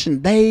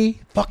politician. They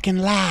fucking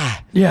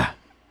lie. Yeah.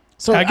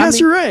 So I guess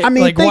you're right. I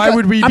mean, like, why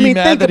would we be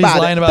mad that he's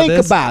lying about this?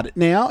 Think about it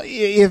now.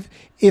 If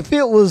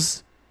it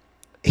was,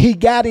 he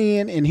got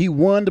in and he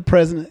won the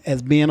president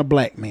as being a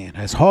black man,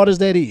 as hard as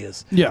that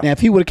is. Yeah. Now, if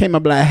he would have came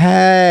up like,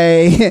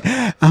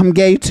 hey, I'm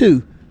gay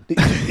too.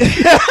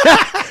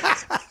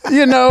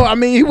 You know, I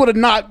mean, he would have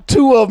knocked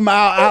two of them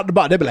out the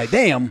box. They'd be like,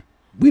 damn,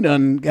 we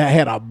done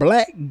had a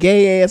black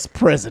gay ass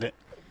president.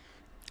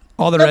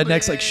 All the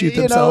rednecks like shoot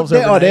themselves.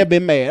 They've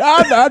been mad.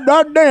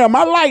 Damn,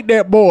 I like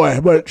that boy,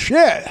 but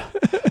shit.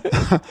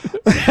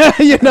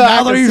 You know,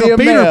 now that he's a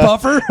Peter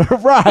puffer,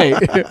 right?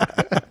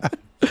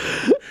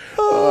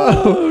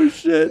 Oh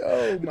shit!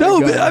 Oh,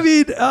 no, but, I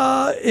mean,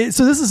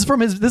 so this is from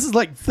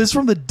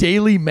the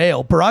Daily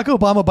Mail. Barack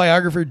Obama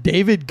biographer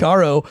David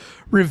Garrow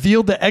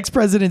revealed the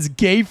ex-president's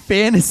gay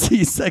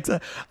fantasy sex. I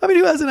mean,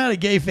 who hasn't had a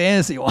gay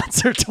fantasy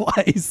once or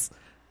twice?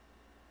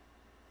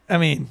 I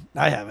mean,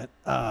 I haven't.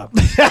 I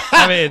was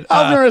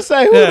gonna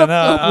say,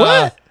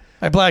 what?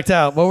 I blacked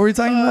out. What were we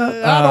talking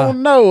about? I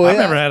don't know. I've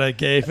never had a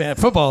gay fan.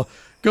 Football.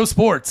 Go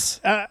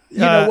sports. You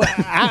know what?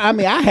 I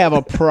mean, I have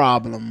a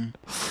problem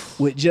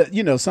with just,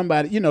 you know,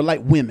 somebody, you know, like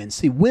women.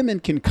 See, women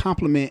can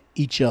compliment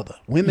each other.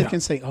 Women can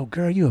say, oh,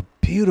 girl, you're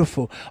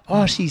beautiful.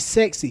 Oh, she's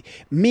sexy.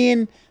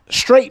 Men,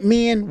 straight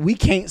men, we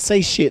can't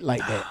say shit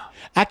like that.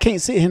 I can't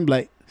sit here and be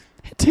like,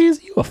 hey,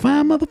 Tansy, you a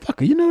fine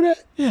motherfucker. You know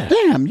that? Yeah.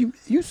 Damn,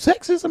 you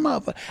sexy as a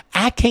motherfucker.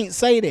 I can't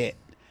say that.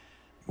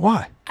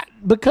 Why?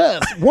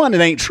 Because one, it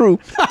ain't true.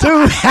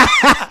 Two,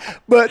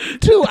 but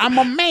two, I'm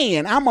a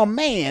man. I'd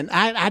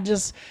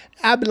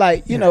be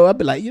like, you know,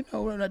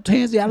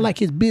 Tansy, I like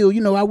his build.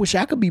 You know, I wish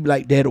I could be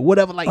like that or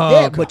whatever like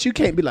that. Okay. But you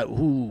can't be like,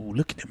 ooh,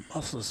 look at the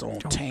muscles on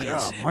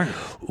Tansy.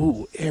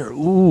 Ooh.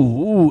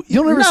 You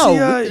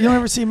don't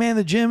ever see a man in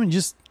the gym and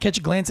just catch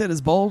a glance at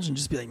his bulge and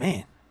just be like,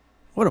 man,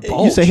 what a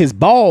bulge. You say his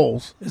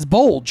balls. His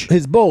bulge.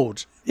 His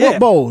bulge. Yeah. What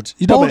bulge?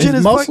 You bulge talking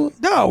about his muscle?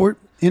 No, we're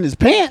in his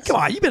pants? Come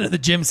on, you been at the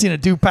gym seeing a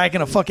dude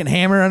packing a fucking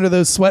hammer under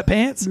those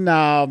sweatpants?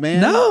 No,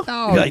 man. No?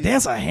 You'd be like,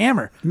 that's a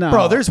hammer. No.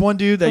 Bro, there's one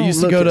dude that Don't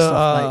used to look go at to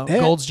stuff like that.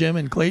 Gold's Gym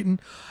in Clayton.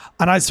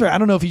 And I swear, I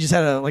don't know if he just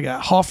had a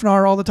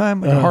Hoffnar all the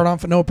time, like a hard on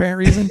for no apparent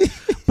reason.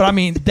 But I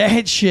mean,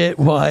 that shit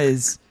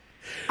was,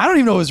 I don't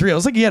even know it was real. It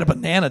was like he had a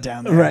banana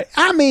down there. Right.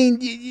 I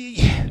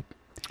mean,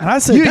 and I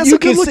said, that's a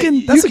good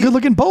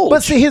looking bulge.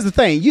 But see, here's the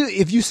thing.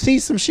 If you see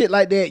some shit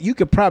like that, you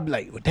could probably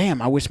like, well,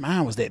 damn, I wish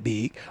mine was that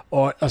big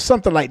or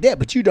something like that.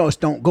 But you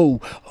just don't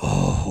go,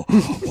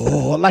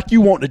 oh, like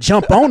you want to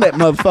jump on that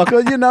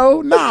motherfucker, you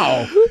know?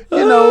 No.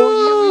 You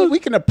know, we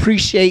can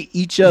appreciate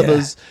each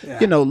other's,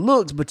 you know,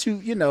 looks, but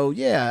you know,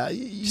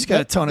 you just got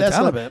to tone it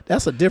down a bit.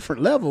 That's a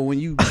different level when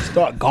you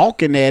start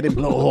gawking at it,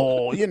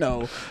 you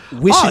know,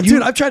 wishing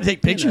dude, I've tried to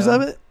take pictures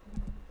of it.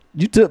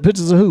 You took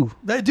pictures of who?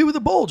 That dude with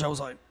the bulge. I was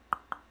like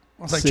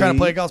trying to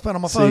play a golf spin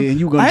on my phone. And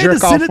you were going to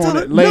jerk off on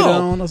it later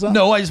on or something?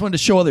 No, I just wanted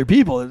to show other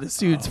people. This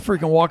dude's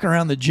freaking walking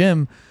around the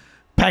gym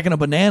packing a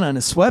banana in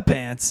his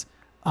sweatpants.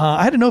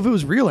 I had to know if it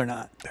was real or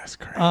not. That's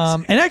crazy.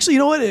 And actually, you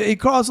know what? It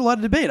caused a lot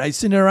of debate. I was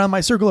sitting around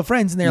my circle of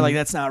friends, and they're like,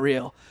 that's not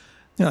real.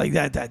 They're like,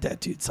 that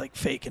dude's like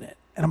faking it.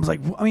 And I was like,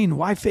 I mean,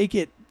 why fake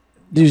it?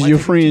 These your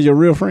friends, your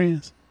real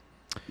friends?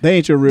 They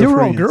ain't your real friends. They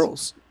were all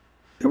girls.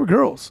 They were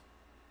girls.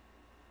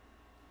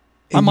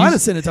 I might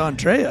have sent it to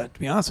Andrea, to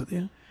be honest with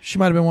you. She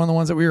might have been one of the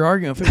ones that we were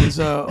arguing if it was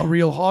a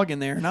real hog in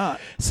there or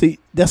not. See,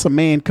 that's a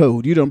man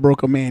code. You done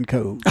broke a man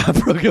code. I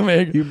broke a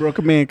man code. You broke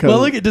a man code. Well,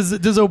 look at does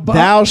Obama.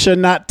 Thou shall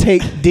not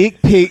take dick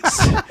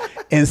pics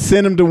and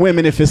send them to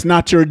women if it's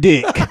not your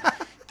dick.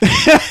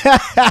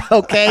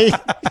 Okay.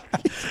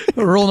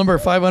 Rule number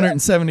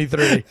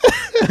 573.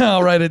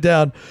 I'll write it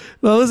down.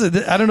 Well,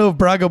 listen, I don't know if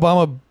Barack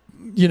Obama,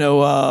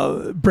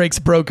 breaks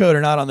bro code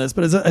or not on this,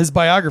 but his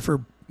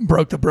biographer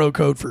broke the bro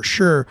code for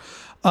sure.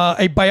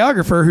 A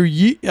biographer who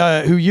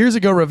years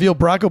ago revealed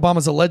Barack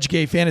Obama's alleged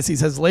gay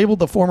fantasies has labeled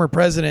the former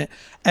president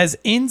as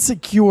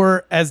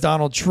insecure as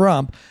Donald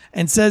Trump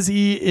and says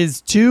he is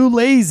too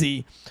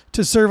lazy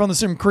to serve on the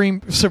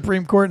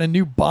Supreme Court in a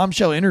new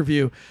bombshell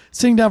interview.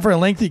 Sitting down for a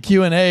lengthy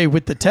Q&A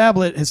with the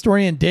tablet,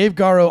 historian Dave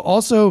Garrow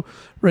also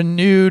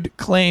renewed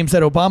claims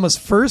that Obama's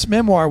first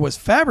memoir was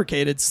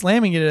fabricated,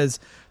 slamming it as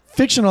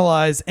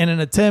fictionalized and an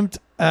attempt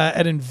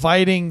at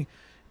inviting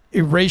a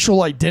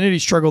racial identity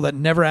struggle that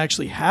never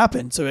actually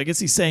happened. So I guess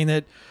he's saying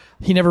that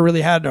he never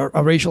really had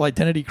a racial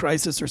identity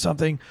crisis or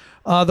something.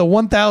 The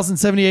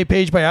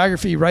 1,078-page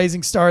biography,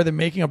 Rising Star, The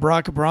Making of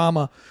Barack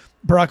Obama,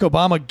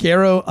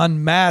 Garrow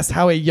unmasked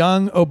how a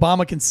young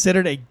Obama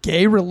considered a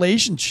gay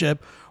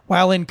relationship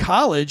while in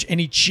college, and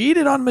he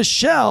cheated on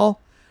Michelle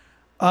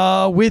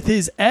with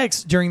his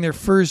ex during their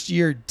first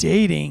year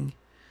dating.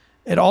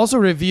 It also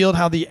revealed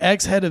how the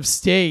ex-head of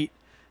state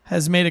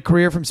has made a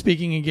career from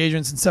speaking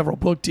engagements in several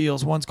book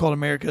deals. One's called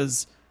America,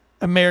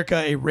 a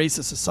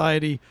Racist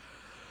Society.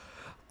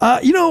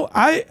 I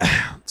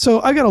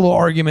got a little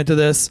argument to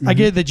this. I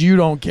get that you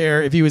don't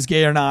care if he was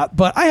gay or not,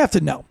 but I have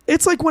to know.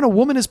 It's like when a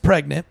woman is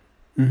pregnant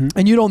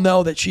and you don't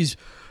know that she's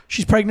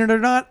pregnant or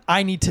not.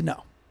 I need to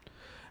know.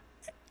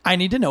 I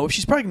need to know if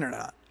she's pregnant or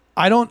not.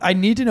 I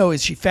need to know,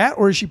 is she fat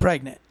or is she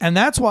pregnant? And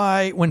that's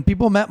why when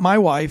people met my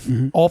wife,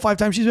 all 5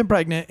 times she's been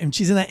pregnant and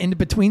she's in that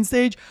in-between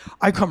stage,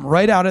 I come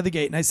right out of the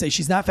gate and I say,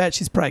 she's not fat,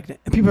 she's pregnant.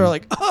 And people are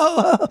like,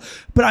 oh,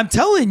 but I'm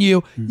telling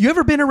you, you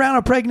ever been around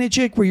a pregnant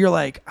chick where you're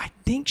like, I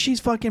think she's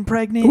fucking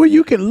pregnant? Well,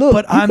 you can look.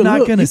 But I'm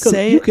not going to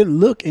say it. You can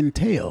look and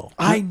tell.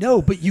 I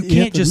know, but you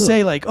can't just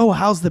say like, oh,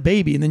 how's the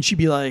baby? And then she'd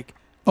be like,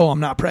 oh,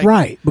 I'm not pregnant.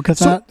 Right.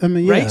 Because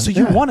right? So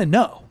you yeah. want to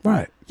know.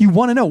 Right. You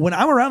want to know. When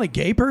I'm around a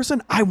gay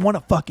person, I want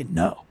to fucking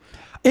know.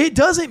 It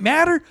doesn't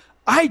matter.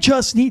 I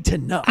just need to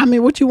know. I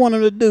mean, what you want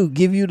them to do?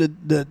 Give you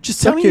the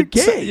just tell me you're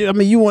gay. I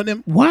mean, you want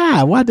them.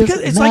 Why? Why does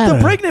because it it's matter? like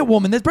the pregnant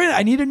woman that's pregnant.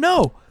 I need to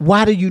know.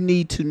 Why do you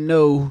need to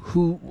know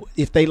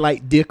if they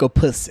like dick or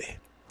pussy?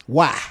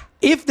 Why?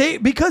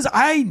 Because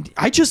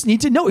I just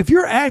need to know if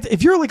you're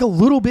like a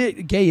little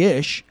bit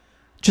gay-ish,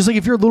 just like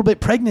if you're a little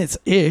bit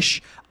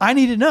pregnant-ish, I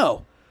need to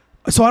know.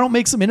 So I don't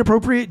make some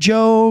inappropriate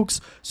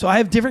jokes. So I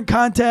have different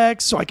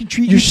contexts. So I can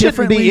treat you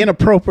differently. You shouldn't be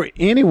inappropriate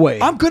anyway.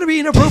 I'm going to be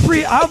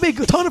inappropriate. I'll make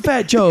a ton of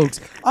fat jokes.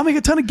 I'll make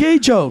a ton of gay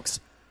jokes.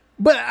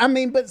 But I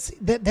mean, see,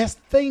 that's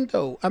the thing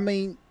though. I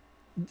mean,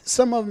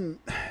 some of them,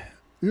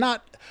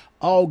 not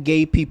all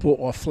gay people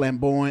are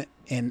flamboyant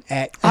and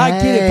act. I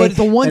get it, but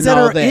the ones that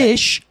are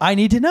ish, I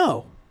need to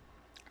know.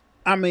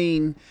 I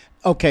mean,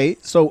 okay,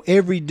 so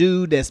every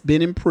dude that's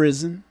been in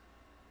prison.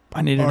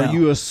 I need to know. Are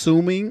you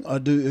assuming, or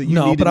do you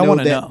no, need to but I know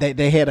want to that know.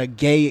 they had a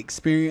gay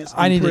experience?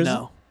 I need prison? to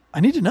know. I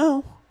need to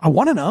know. I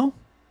want to know.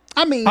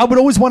 I mean, I would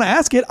always want to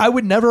ask it. I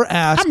would never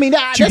ask. I mean, to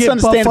that's get butt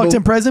understandable. fucked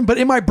in prison, but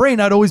in my brain,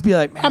 I'd always be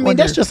like, man, I mean,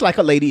 that's just like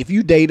a lady. If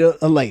you date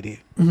a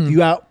lady,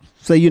 you out,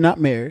 say you're not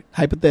married,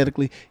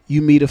 hypothetically,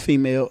 you meet a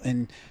female,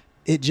 and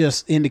it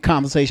just in the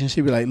conversation,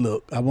 she'd be like,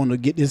 "Look, I want to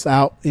get this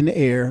out in the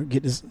air,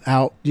 get this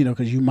out,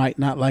 because you might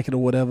not like it or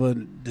whatever.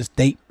 This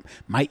date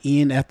might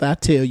end after I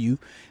tell you,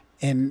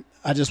 and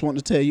I just want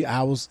to tell you,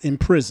 I was in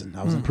prison.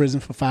 I was in prison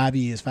for 10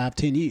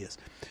 years.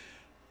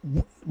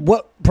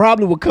 What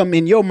probably would come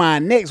in your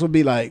mind next would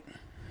be like,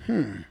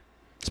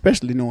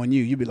 especially knowing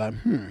you, you'd be like,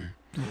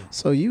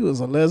 so you was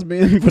a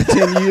lesbian for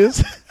 10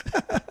 years?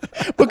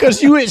 Because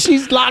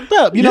she's locked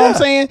up. You know what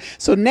I'm saying?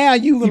 So now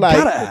you like,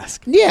 gotta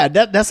ask. Yeah,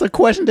 that's a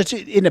question that you,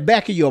 in the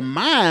back of your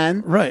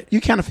mind, right?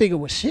 You kind of figure,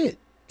 well, shit.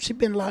 She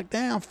been locked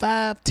down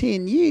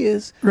 5-10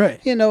 years,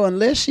 right?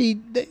 Unless she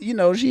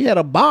had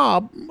a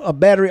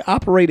battery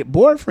operated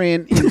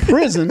boyfriend in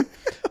prison,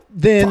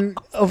 then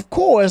of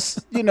course,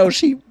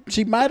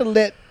 she might have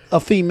let her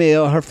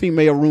female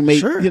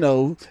roommate,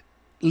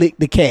 lick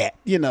the cat.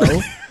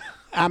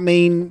 I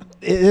mean,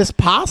 it's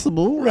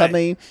possible. Right. I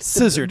mean,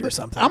 scissored or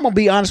something. I'm gonna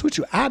be honest with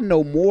you. I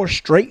know more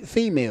straight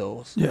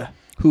females,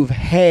 who've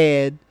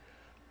had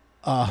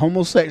a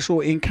homosexual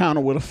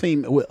encounter with a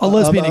female, with a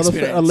lesbian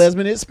experience, a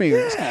lesbian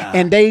experience,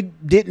 and they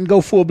didn't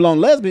go full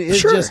blown lesbian.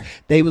 It's just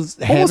they was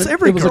having,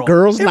 it was a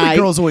girls' night. Every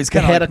girl's always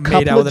kind of had a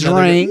couple of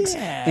drinks,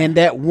 and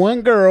that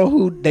one girl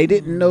who they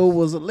didn't know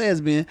was a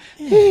lesbian,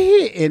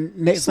 and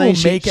next thing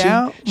she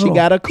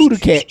got a cootie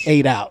cat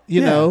ate out.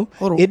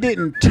 It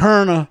didn't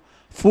turn her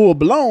full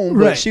blown,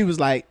 but she was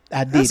like,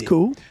 I did. That's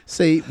cool.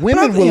 See,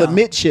 women will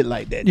admit shit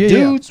like that.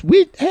 Dudes,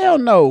 hell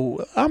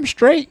no, I'm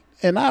straight.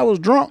 And I was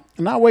drunk,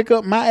 and I wake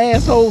up, my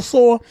asshole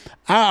sore.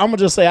 I'm going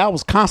to just say I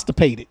was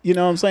constipated. You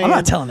know what I'm saying? I'm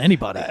not telling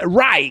anybody.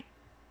 Right.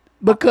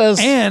 Because.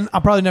 And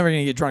I'm probably never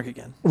going to get drunk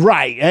again.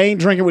 Right. I ain't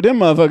drinking with them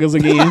motherfuckers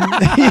again.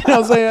 You know what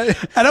I'm saying?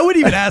 And I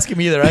wouldn't even ask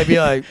him either. I'd be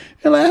like,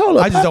 hold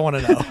up. I just don't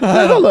want to know.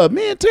 Hold up.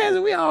 Me and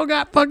Tansy, we all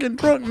got fucking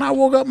drunk, and I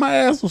woke up, my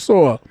ass was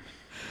sore.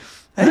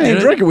 I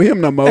ain't drinking with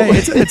him no more. Hey,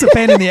 it's a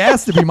pain in the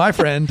ass to be my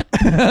friend.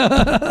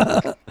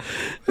 A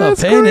pain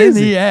crazy. In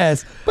the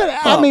ass. But,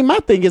 I mean, my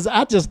thing is,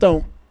 I just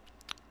don't.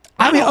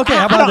 I mean, okay,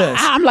 how about this?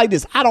 I'm like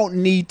this. I don't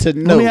need to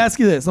know. Let me ask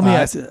you this.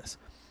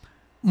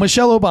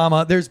 Michelle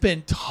Obama, there's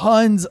been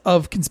tons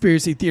of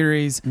conspiracy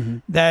theories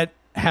that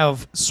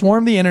have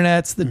swarmed the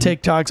internets, the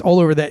TikToks,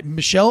 all over that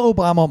Michelle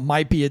Obama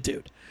might be a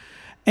dude.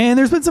 And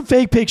there's been some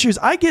fake pictures.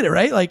 I get it,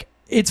 right? Like,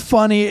 it's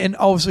funny, and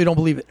obviously don't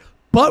believe it.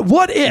 But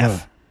what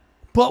if?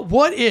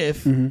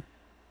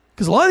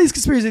 Because a lot of these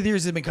conspiracy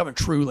theories have been coming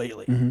true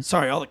lately.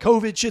 Sorry, all the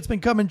COVID shit's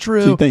been coming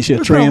true. So you think she's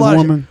a trans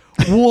woman?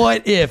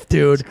 What if,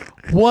 dude?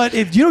 What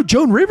if?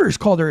 Joan Rivers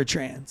called her a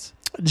trans.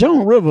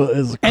 Joan Rivers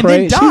is crazy. And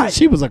then died.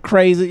 She was a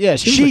crazy. Yeah,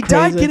 she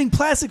died getting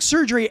plastic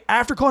surgery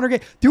after calling her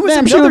gay. There was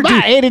she was another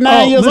about dude.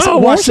 89 years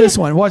old. Watch this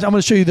one. I'm going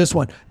to show you this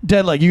one.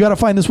 Deadleg, you got to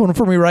find this one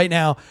for me right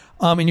now.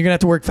 And you're going to have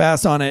to work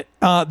fast on it.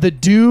 The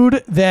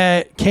dude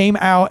that came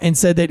out and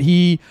said that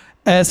he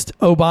S'd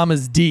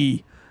Obama's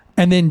D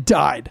and then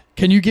died.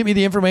 Can you get me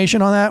the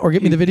information on that or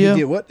get me the video?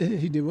 He did what?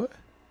 He did what?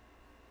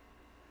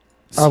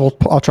 I'll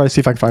try to see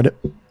if I can find it.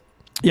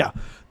 Yeah.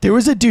 There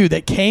was a dude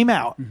that came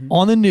out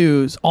on the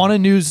news, on a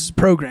news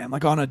program,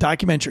 like on a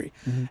documentary,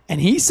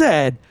 and he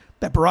said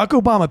that Barack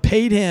Obama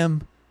paid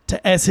him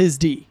to S his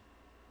D.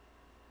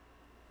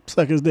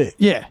 Suck his dick.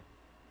 Yeah.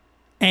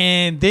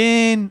 And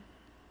then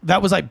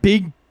that was like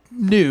big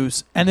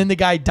news, and then the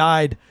guy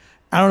died.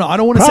 I don't know. I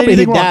don't want to say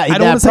anything wrong. I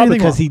don't want to say anything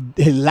because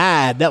he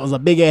lied. That was a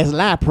big ass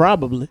lie,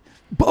 probably.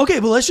 But okay,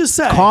 but let's just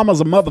say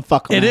karma's a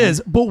motherfucker. It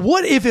is. But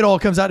what if it all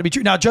comes out to be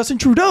true? Now, Justin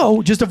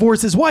Trudeau just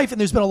divorced his wife,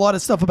 and there's been a lot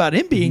of stuff about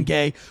him being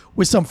gay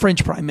with some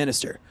French prime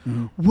minister.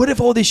 What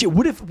if all this shit?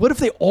 What if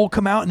they all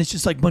come out and it's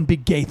just like one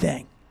big gay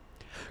thing?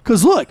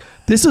 Because look,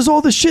 this is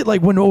all the shit.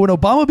 Like when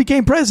Obama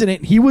became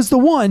president, he was the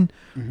one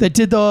that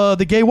did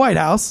the gay White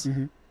House,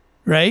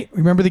 right?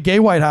 Remember the gay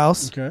White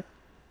House? Okay.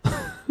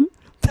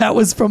 That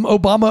was from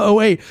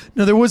Obama 08.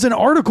 Now, there was an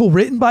article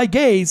written by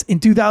gays in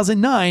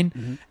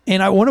 2009,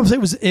 and I want to say it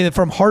was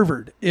from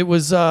Harvard. It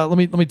was,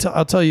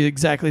 I'll tell you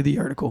exactly the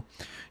article.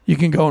 You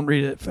can go and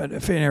read it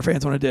if any of our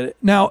fans want to do it.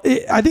 Now,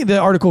 I think the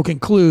article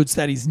concludes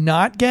that he's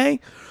not gay,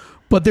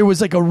 but there was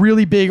like a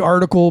really big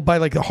article by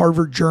like the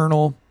Harvard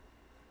Journal.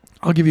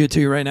 I'll give you it to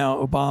you right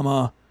now.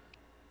 Obama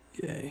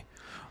gay.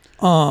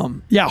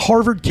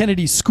 Harvard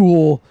Kennedy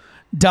School.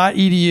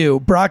 .edu.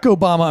 Barack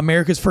Obama,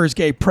 America's first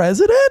gay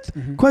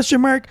president?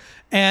 Question mark.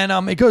 And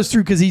it goes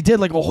through because he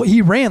did like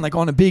he ran like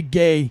on a big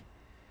gay,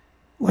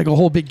 like a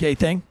whole big gay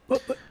thing.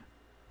 But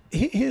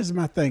here's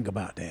my thing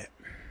about that.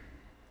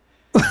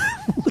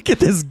 Look at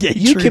this gay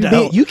You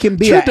Trudeau. can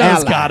be Trudeau's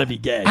an ally. gotta be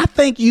gay. I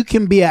think you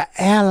can be an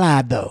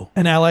ally though.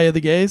 An ally of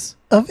the gays?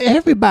 Of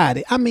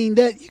everybody. I mean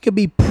that you could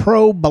be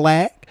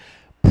pro-black,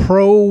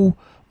 pro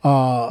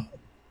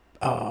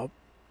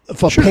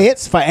for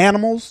pets, for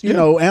animals, you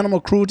know, animal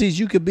cruelties.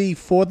 You could be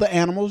for the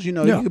animals, you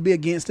know, you could be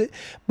against it.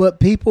 But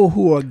people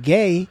who are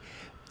gay,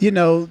 you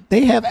know,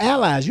 they have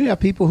allies. You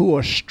have people who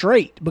are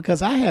straight,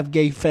 because I have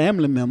gay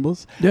family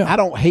members. Yeah. I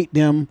don't hate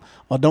them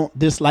or don't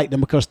dislike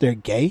them because they're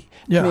gay.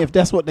 Yeah. I mean, if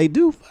that's what they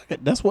do, fuck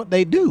it, that's what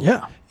they do.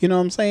 Yeah. You know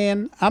what I'm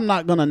saying? I'm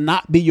not going to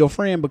not be your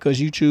friend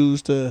because you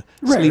choose to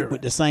sleep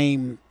with the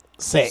same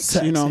sex.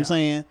 You know what I'm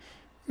saying?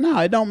 No,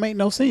 it don't make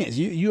no sense.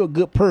 You're a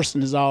good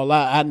person is all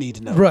I need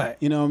to know. Right.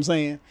 You know what I'm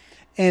saying?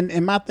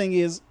 And my thing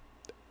is,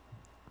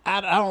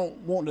 I don't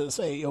want to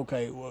say,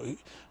 okay, well,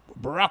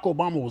 Barack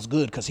Obama was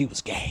good because he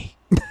was gay.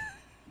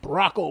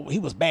 He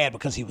was bad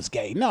because he was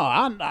gay. No,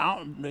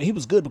 he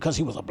was good because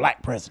he was a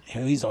black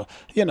president. He's a,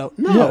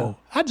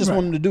 I just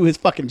want him to do his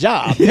fucking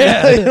job.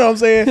 Yeah. You know what I'm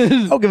saying?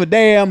 I don't give a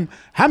damn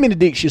how many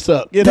dicks you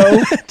suck, you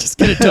know? Just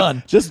get it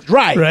done. Just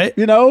right.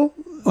 You know?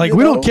 Like,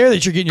 we don't care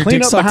that you're getting your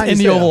dick sucked in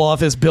the Oval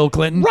Office, Bill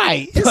Clinton.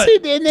 Right. Do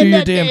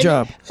your damn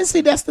job. And see,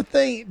 that's the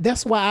thing.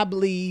 That's why I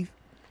believe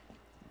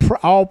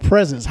all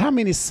presidents. How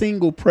many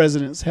single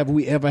presidents have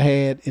we ever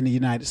had in the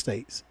United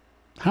States?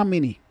 How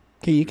many?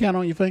 Can you count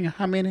on your finger?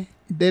 How many?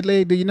 Dead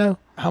leg, do you know?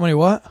 How many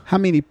what? How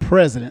many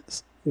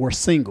presidents were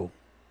single?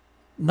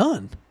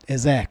 None.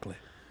 Exactly.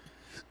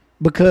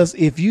 Because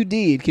if you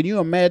did, can you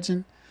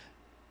imagine?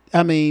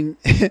 I mean,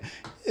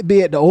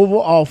 be at the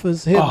Oval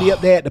Office, he'll be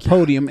up there at the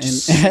podium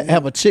and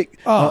have a chick,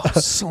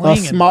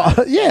 slinging.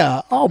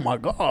 Yeah. Oh my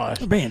gosh,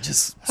 man,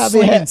 just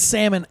slinging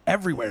salmon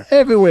everywhere.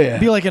 Everywhere.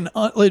 It'd be like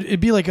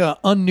a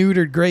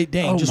unneutered Great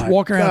Dane, just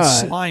walking around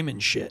slime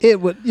and shit.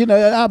 It would,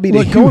 I'll be.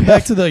 Look, going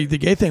back to the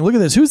gay thing. Look at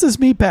this. Who's this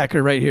meat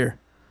packer right here?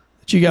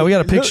 We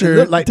got a picture.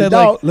 Look like the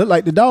dog. Look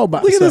like the dog.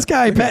 Look at this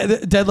guy.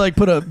 Deadleg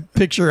put a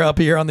picture up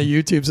here on the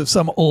YouTubes of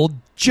some old,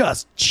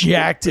 just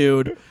jacked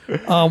dude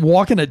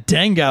walking a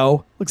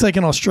dingo. Looks like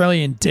an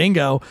Australian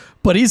dingo,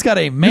 but he's got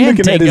a man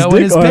dingo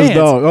in his pants.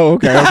 Dog. Oh,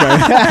 okay.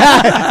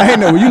 I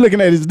didn't know. Were you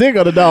looking at his dick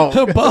or the dog?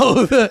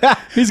 Both.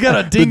 He's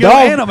got a dingo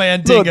and a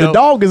man dingo. Look, the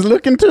dog is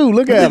looking too.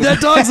 Look at him.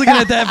 That dog's looking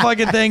at that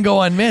fucking thing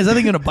going, man, is that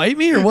thing going to bite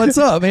me or what's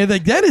up? Man,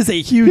 like, that is a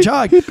huge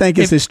hog. He think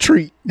it's his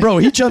treat. Bro,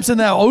 he jumps in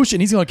that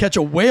ocean. He's going to catch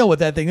a whale with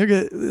that thing. Look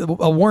at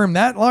a worm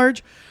that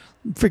large.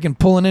 Freaking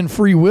pulling in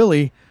Free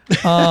Willy.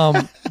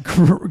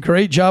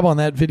 Great job on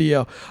that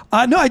video.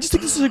 No, I just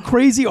think this is a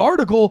crazy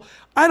article.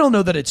 I don't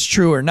know that it's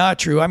true or not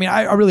true. I mean,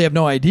 I really have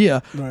no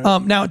idea.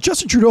 Right. Now,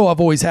 Justin Trudeau,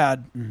 I've always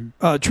had.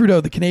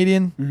 Trudeau, the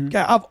Canadian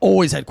guy, I've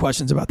always had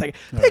questions about that.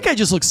 Right. That guy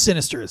just looks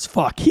sinister as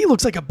fuck. He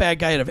looks like a bad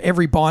guy out of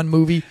every Bond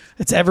movie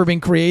that's ever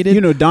been created.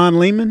 You know Don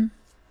Lemon?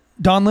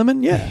 Don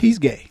Lemon? Yeah. He's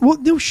gay. Well,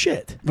 no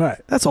shit. Right.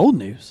 That's old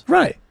news.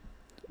 Right.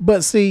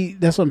 But see,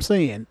 that's what I'm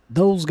saying.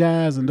 Those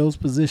guys in those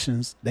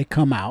positions, they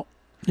come out.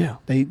 Yeah.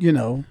 They,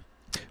 But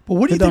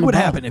what do you think would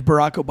happen if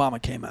Barack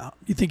Obama came out?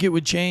 You think it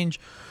would change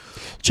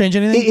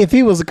anything? If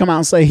he was to come out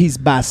and say he's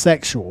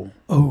bisexual,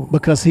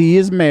 because he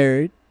is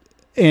married,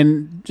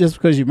 and just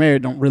because you're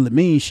married don't really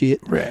mean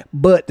shit. Right.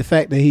 But the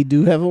fact that he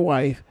do have a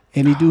wife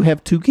and he do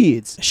have 2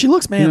 kids. She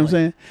looks manly. You know what I'm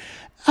saying?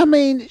 I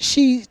mean,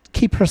 she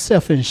keep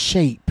herself in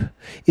shape.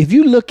 If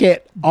you look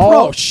at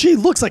Bro, she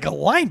looks like a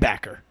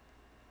linebacker.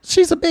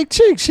 She's a big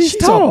chick. She's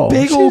tall. A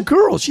big old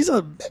girl. She's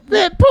a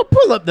man.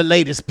 Pull up the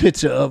latest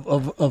picture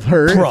of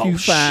her. Bro, if you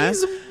find.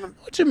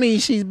 What you mean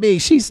she's big?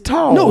 She's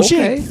tall. No, she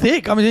okay. ain't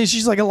thick. I mean,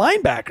 she's like a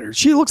linebacker.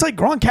 She looks like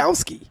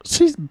Gronkowski.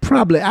 She's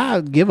probably,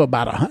 I'll give her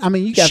about 100. I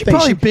mean, you got to She think.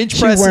 probably bench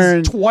presses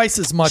wearing, twice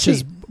as much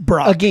as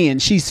Brock. Again,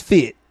 she's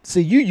fit.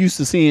 See, you used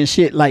to seeing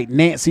shit like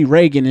Nancy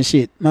Reagan and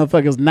shit.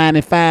 Motherfuckers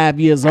 95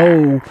 years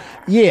old.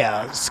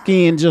 Yeah,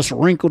 skin just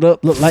wrinkled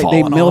up, looked like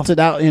they Falling melted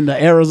out in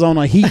the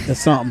Arizona heat or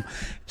something.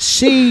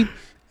 She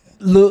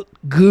looked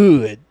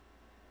good.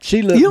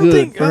 She looked good. You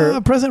don't for her.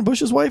 think President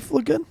Bush's wife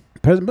looked good?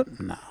 President?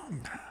 No.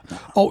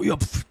 Oh, yeah,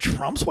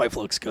 Trump's wife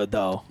looks good,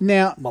 though.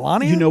 Now,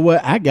 Melania? you know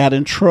what? I got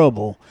in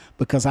trouble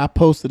because I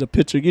posted a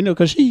picture,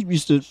 because she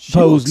used to She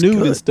pose looks nude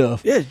good. and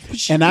stuff. Yeah,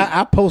 And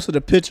I posted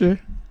a picture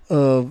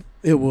of,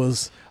 it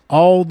was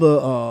all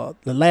the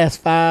last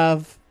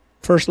 5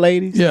 first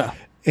ladies. Yeah.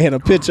 And a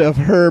picture of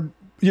her,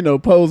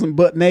 posing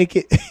butt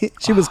naked.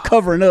 She was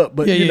covering up,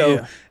 but,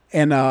 Yeah.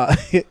 and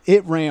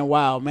it ran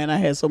wild, man. I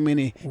had so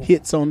many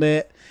hits on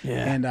that.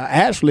 Yeah. And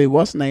actually,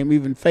 what's the name?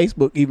 Even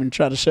Facebook even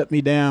tried to shut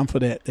me down for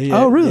that.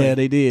 Oh, really? Yeah,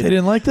 they did. They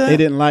didn't like that? They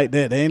didn't like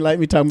that. They ain't like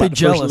me talking They about the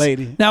jealous. first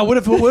lady. Now, what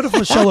if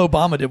Michelle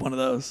Obama did one of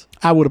those?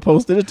 I would have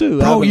posted it too.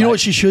 Bro, you know what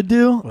she should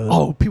do?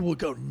 Oh, people would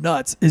go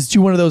nuts. Is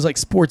do one of those like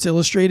Sports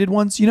Illustrated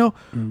ones,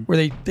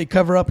 where they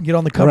cover up and get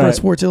on the cover of Right.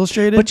 Sports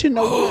Illustrated. But you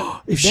know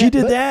what? if she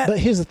did that, But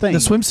here's the thing. the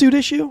swimsuit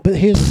issue, But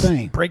here's the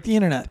thing. break the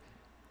internet.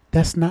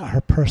 That's not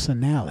her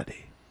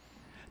personality.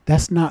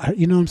 That's not her.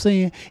 You know what I'm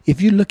saying?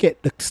 If you look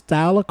at the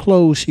style of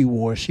clothes she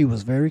wore, she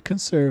was very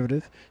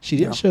conservative. She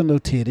didn't show no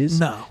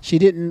titties. No. She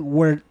didn't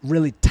wear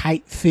really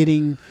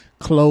tight-fitting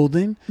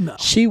clothing. No.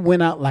 She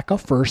went out like a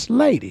first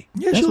lady.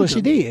 Yeah, That's what looked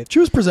she good. did. She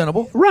was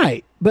presentable.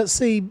 Right. But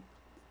see,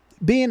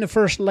 being the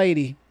first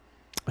lady,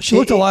 She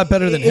looked a lot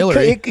better than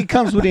Hillary. It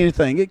comes with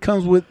anything. It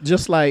comes with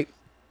just like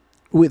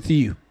with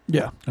you.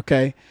 Yeah.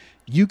 Okay.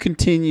 You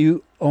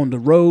continue on the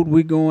road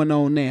we're going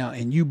on now,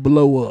 and you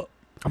blow up.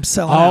 I'm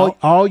selling out.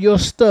 All your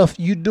stuff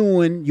you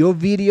doing, your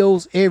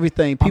videos,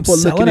 everything. People are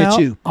I'm looking selling at out.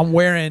 you. I'm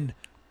wearing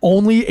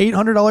only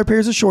 $800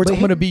 pairs of shorts. But I'm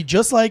going to be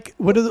just like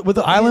with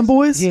the Island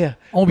Boys. Yeah.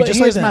 I'm going to be But just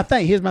here's like my that.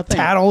 thing. Here's my thing.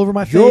 Tat all over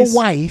my Your face.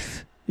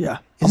 wife. Yeah.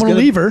 I'm going to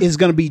leave her. Is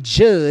going to be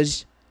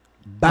judged.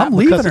 I'm because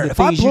leaving of her. the If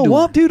I things you blow do.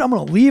 up, dude, I'm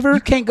going to leave her. You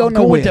can't go I'm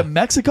nowhere. going to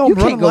Mexico. You I'm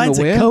running can't go lines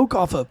nowhere. of coke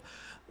off of,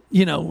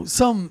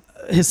 some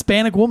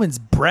Hispanic woman's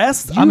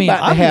breast. You I mean, about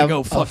to I'm going to have go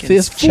a fucking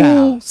 5th full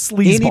child.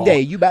 sleazeball. Any day,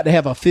 you about to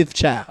have a 5th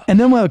child. And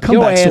then we'll have a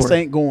Your comeback ass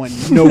story. ain't going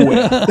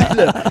nowhere.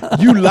 Look,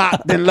 you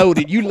locked and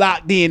loaded. You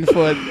locked in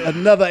for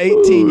another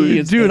 18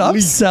 years. Dude, at I'm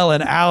least.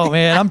 selling out,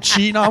 man. I'm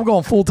cheating. I'm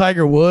going full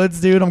Tiger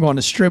Woods, dude. I'm going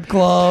to strip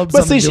clubs.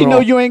 But I'm see, she doing know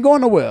all- you ain't going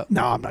nowhere.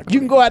 No, I'm not. You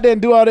can go out there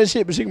and do all that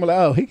shit, but she can be like,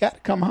 oh, he got to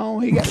come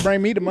home. He got to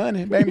bring me the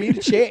money, bring me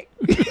the check.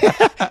 He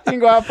can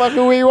go out fuck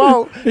who he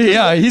want.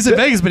 Yeah, he's in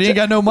Vegas, but he ain't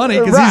got no money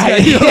because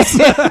Right. he's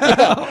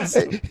got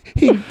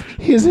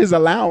Here's his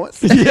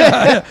allowance.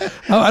 yeah.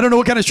 I don't know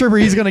what kind of stripper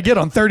he's going to get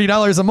on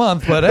 $30 a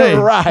month, but hey,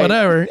 Right.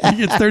 whatever. He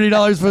gets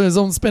 $30 for his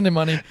own spending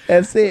money.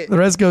 That's it. The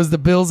rest goes to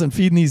bills and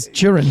feeding these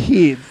children.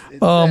 Kids.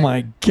 Oh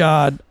my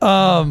God.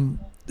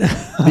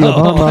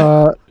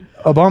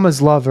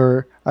 Obama's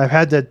lover.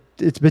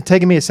 It's been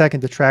taking me a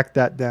second to track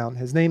that down.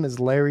 His name is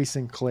Larry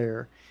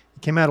Sinclair. He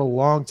came out a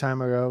long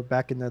time ago,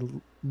 back in the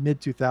mid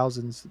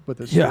 2000s,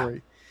 with a Yeah.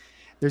 story.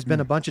 There's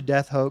been a bunch of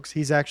death hoax.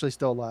 He's actually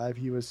still alive.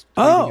 He was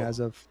Oh. tweeting as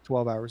of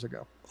 12 hours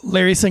ago.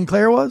 Larry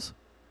Sinclair was?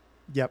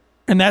 Yep.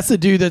 And that's the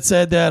dude that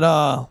said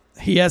that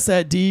he asked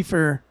that D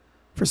for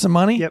some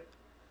money? Yep.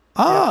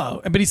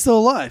 Oh, but he's still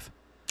alive.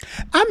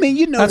 I mean,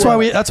 you know That's what?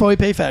 why we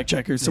pay fact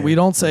checkers, so we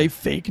don't say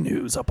fake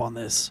news up on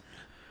this.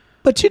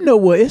 But you know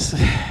what? It's,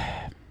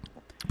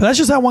 But that's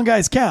just how one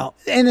guy's count.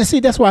 and see,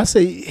 that's why I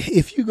say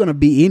if you're going to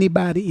be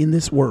anybody in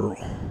this world,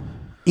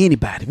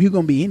 anybody, if you're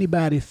going to be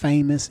anybody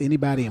famous,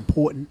 anybody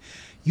important,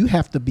 you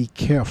have to be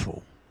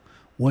careful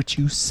what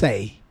you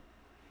say,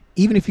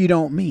 even if you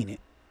don't mean it.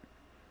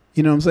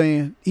 You know what I'm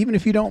saying? Even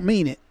if you don't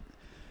mean it,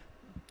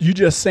 you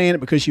just saying it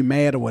because you're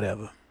mad or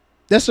whatever.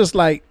 That's just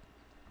like,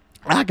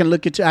 I can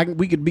look at you,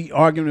 we could be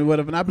arguing or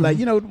whatever, and I'd be like,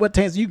 you know what,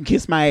 Tansy, you can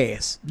kiss my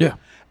ass. Yeah.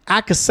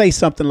 I could say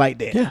something like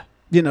that. Yeah.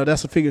 You know,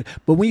 that's a figure.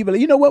 But when you be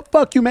like, you know what,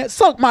 fuck you, man,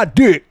 suck my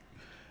dick.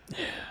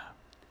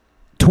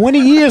 20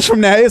 years from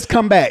now, it's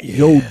come back.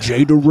 Yo,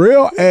 Jay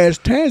Darrell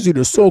asked Tansy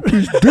to suck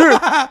his dick.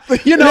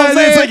 You know what I'm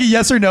saying? It's like a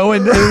yes or no.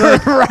 And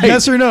Right.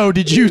 yes or no,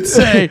 did you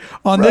say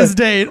on this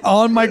date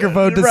on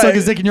microphone to suck Right.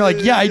 his dick? And you're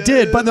like, yeah, I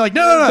did. But they're like,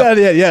 no.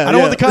 Yeah, I don't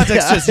want the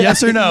context, just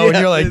yes or no. And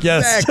you're like,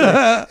 yes.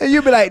 Exactly. And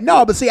you'd be like,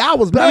 no, but see, I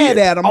was mad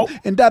at him.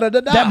 And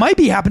da-da-da-da. That might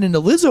be happening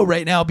to Lizzo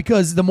right now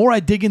because the more I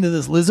dig into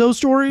this Lizzo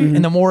story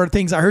and the more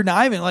things I heard, now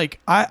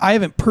I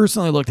haven't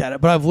personally looked at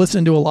it, but I've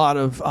listened to a lot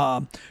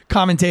of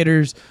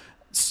commentators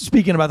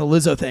speaking about the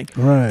Lizzo thing.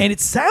 Right. And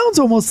it sounds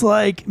almost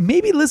like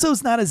maybe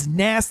Lizzo's not as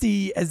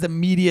nasty as the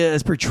media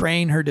is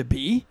portraying her to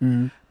be.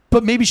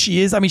 But maybe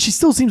she is. I mean, she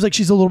still seems like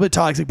she's a little bit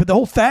toxic, but the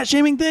whole fat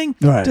shaming thing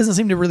doesn't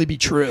seem to really be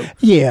true.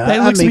 Yeah,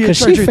 That I looks to mean, be a because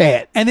she's truth.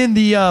 fat. And then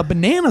the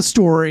banana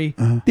story,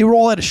 they were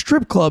all at a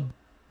strip club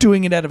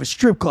doing it out of a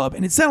strip club.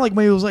 And it sounded like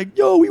maybe it was like,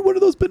 yo, eat one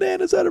of those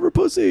bananas out of her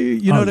pussy.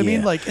 You know what I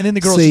mean? Like, and then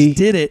the girls just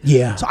did it.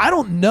 Yeah. So I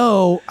don't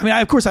know. I mean,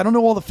 of course, I don't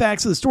know all the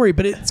facts of the story,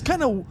 but it's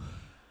kind of,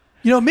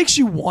 it makes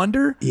you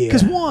wonder.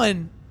 Because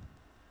one,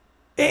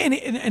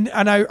 and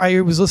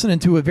I was listening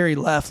to a very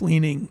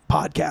left-leaning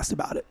podcast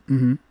about it.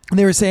 Mm-hmm. And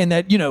they were saying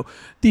that,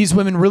 these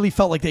women really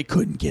felt like they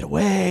couldn't get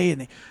away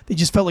and they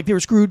just felt like they were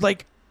screwed.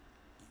 Like,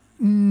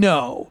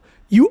 no.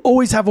 You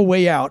always have a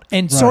way out.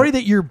 And sorry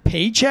that your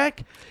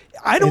paycheck,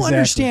 I don't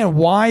understand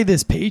why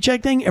this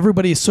paycheck thing,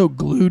 everybody is so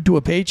glued to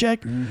a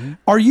paycheck. Mm-hmm.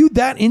 Are you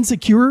that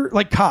insecure?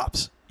 Like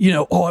cops,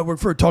 I work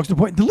for a talks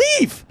department.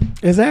 Leave.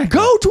 Exactly.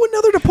 Go to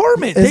another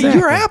department. Exactly.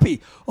 You're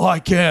happy. Oh, I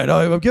can't.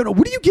 I'm giving.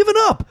 What are you giving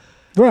up?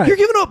 Right. You're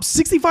giving up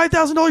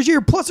 $65,000 a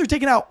year, plus they're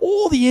taking out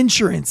all the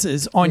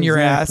insurances on your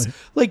ass.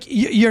 Like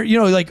you're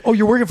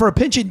you're working for a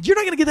pension. You're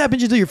not going to get that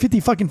pension until you're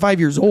 55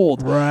 years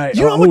old. Right.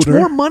 You know how much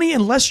more money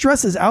and less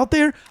stress is out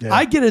there? Yeah.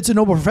 I get it. It's a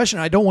noble profession.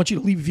 I don't want you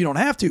to leave if you don't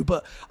have to,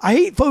 but I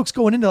hate folks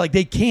going into like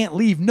they can't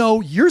leave.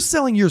 No, you're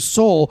selling your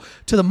soul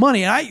to the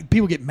money. And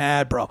people get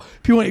mad, bro.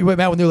 People get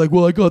mad when they're like,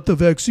 well, I got the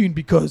vaccine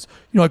because,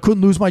 I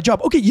couldn't lose my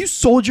job. Okay, you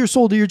sold your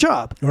soul to your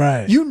job.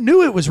 Right. You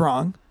knew it was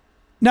wrong.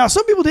 Now,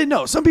 some people didn't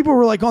know. Some people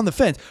were like on the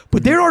fence.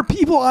 But there are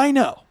people I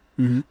know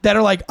that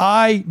are like,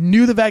 I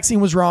knew the vaccine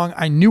was wrong.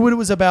 I knew what it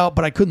was about,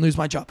 but I couldn't lose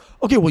my job.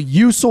 Okay, well,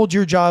 you sold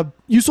your job.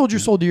 You sold your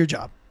soul to your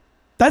job.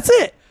 That's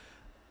it.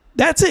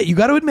 That's it. You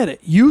got to admit it.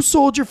 You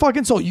sold your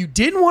fucking soul. You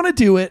didn't want to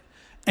do it,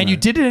 and you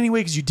did it anyway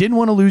because you didn't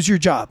want to lose your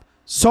job.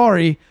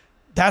 Sorry,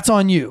 that's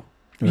on you.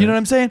 You know what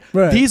I'm saying?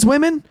 Right. These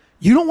women,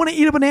 you don't want to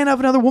eat a banana of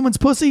another woman's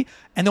pussy,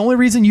 and the only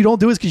reason you don't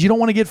do it is because you don't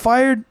want to get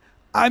fired.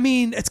 I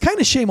mean, it's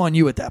kind of shame on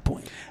you at that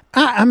point.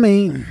 I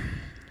mean,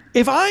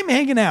 if I'm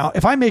hanging out,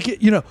 if I make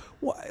it,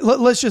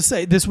 let's just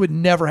say this would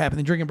never happen.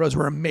 The Drinking Bros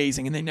were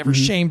amazing, and they never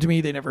shamed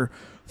me. They never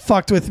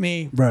fucked with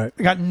me. Right.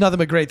 I got nothing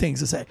but great things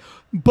to say.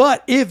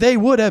 But if they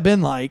would have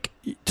been like,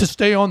 to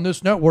stay on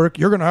this network,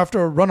 you're going to have to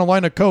run a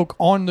line of coke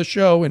on the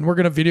show, and we're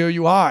going to video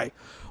you high.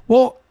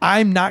 Well,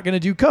 I'm not going to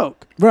do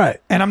coke. Right.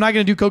 And I'm not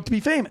going to do coke to be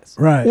famous.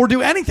 Right. Or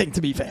do anything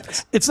to be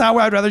famous. It's not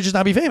where I'd rather just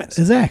not be famous.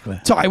 Exactly.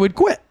 So I would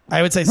quit.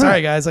 I would say,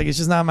 sorry, guys, like it's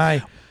just not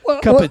my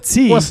cup of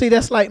tea. Well, see,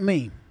 that's like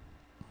me.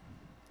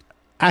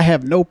 I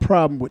have no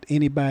problem with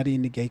anybody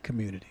in the gay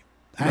community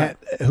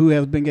who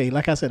has been gay.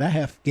 Like I said, I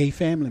have gay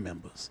family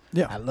members.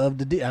 Yeah, I love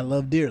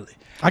dearly.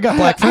 I got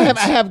black friends.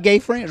 I have gay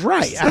friends.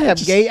 Right. I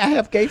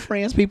have gay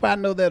friends. People I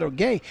know that are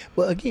gay.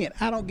 But again,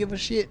 I don't give a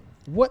shit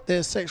what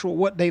their sexual,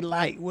 what they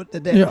like,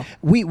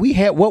 we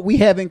have what we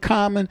have in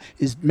common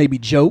is maybe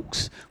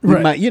jokes. We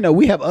might,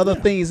 we have other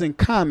things in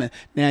common.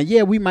 Now,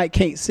 we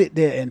can't sit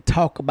there and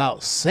talk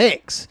about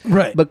sex,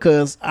 right?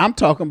 Because I'm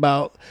talking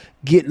about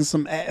getting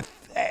some,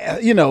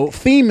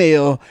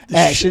 female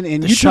action,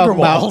 and you talk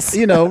about,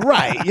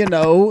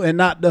 and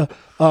not the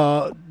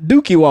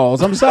dookie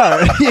walls. I'm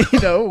sorry,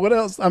 what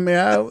else? I mean,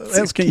 how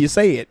else can you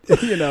say it?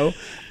 The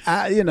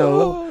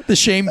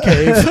shame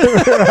cave.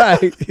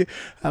 Right.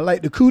 I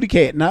like the cootie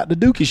cat, not the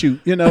dookie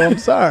shoot. I'm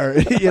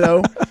sorry.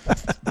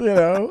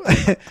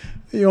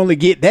 You only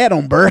get that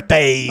on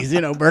birthdays.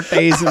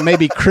 Birthdays and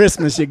maybe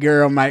Christmas. Your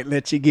girl might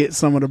let you get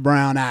some of the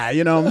brown eye.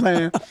 You know what I'm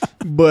saying?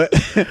 But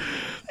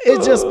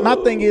it's just my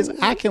thing is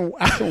I can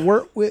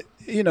work with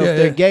if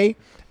they're gay.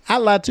 I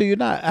lie to you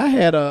not. I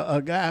had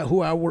a guy who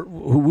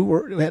we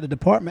worked at the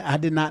department. I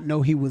did not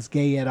know he was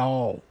gay at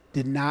all.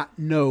 Did not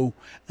know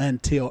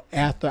until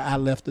after I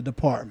left the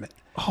department.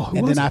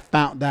 And then I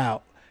found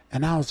out,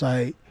 and I was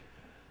like,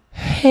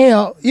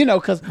 hell,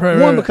 because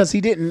because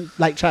he didn't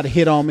try to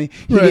hit on me.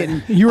 He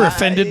didn't. You were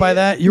offended by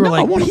that? You were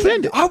I wasn't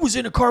offended. I was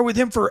in a car with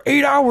him for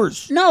 8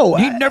 hours. No.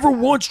 He never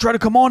once tried to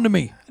come on to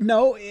me.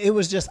 No, it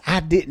was just I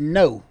didn't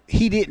know.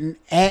 He didn't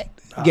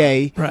act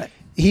gay. Right.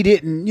 He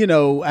didn't,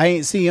 I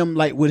ain't see him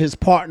with his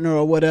partner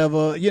or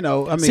whatever, I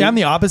mean. See, I'm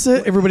the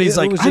opposite. Everybody's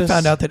like, I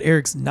found out that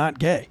Eric's not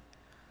gay.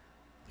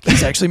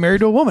 He's actually married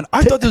to a woman.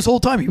 I thought this whole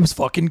time he was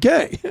fucking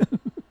gay.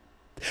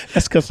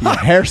 That's because of your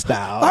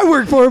hairstyle. I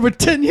worked for him for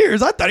 10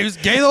 years. I thought he was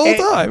gay the whole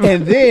time.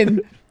 And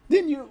then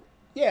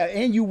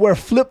you wear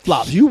flip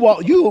flops.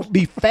 You'll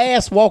be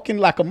fast walking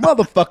like a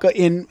motherfucker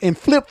in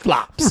flip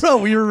flops. Bro,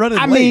 we were running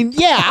late. Mean,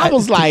 I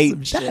was like,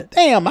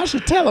 damn, I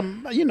should tell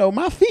him,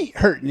 my feet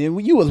hurting.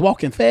 And you was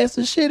walking fast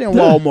as shit in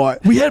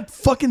Walmart. We had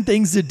fucking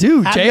things to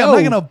do, Jay.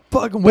 I'm not gonna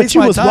fucking waste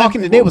my time. But you was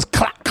walking and they was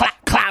clap,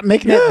 clap, clap,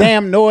 making that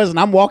damn noise, and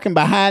I'm walking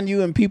behind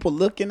you and people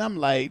looking. I'm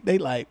like, they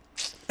like.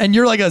 And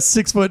you're like a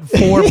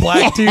 6'4"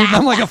 black dude. And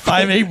I'm like a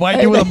 5'8"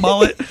 white dude with a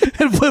mullet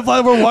and flip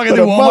flop. We're walking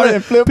through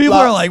Walmart. People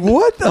are like,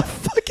 "What the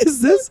fuck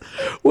is this?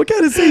 What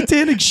kind of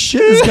satanic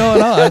shit is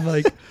going on?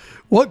 Like,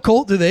 what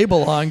cult do they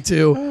belong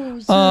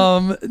to?"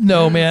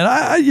 No, man.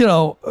 I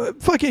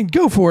fucking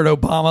go for it,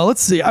 Obama.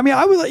 Let's see. I mean,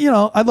 I would,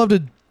 I'd love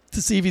to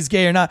see if he's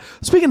gay or not.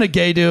 Speaking of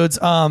gay dudes,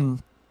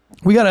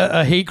 we got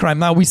a hate crime.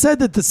 Now, we said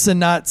that the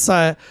Cenant,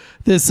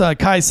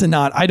 Kai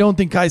Cenant, I don't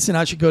think Kai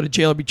Cenant should go to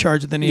jail or be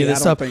charged with any of this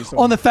stuff so.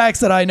 On the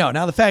facts that I know.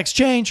 Now, the facts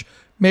change.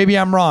 Maybe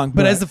I'm wrong.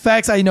 But as the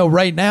facts I know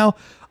right now,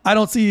 I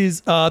don't see these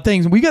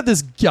things. We got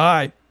this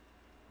guy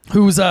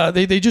who's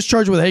they just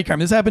charged with a hate crime.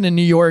 This happened in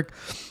New York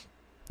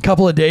a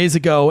couple of days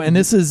ago, and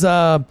this is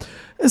a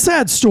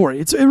sad story.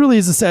 It really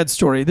is a sad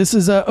story. This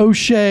is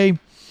O'Shea,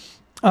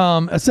 a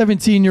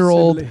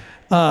 17-year-old.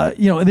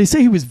 And they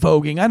say he was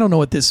voguing. I don't know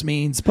what this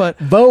means, but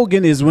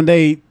voguing is when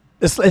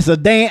it's a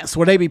dance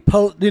where they be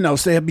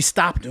say it'll be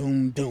stopped,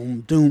 doom,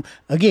 doom, doom.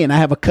 Again, I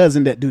have a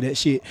cousin that do that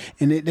shit,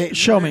 and they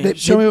show me what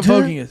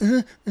voguing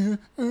is.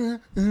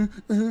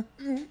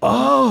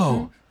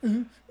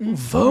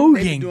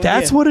 Voguing.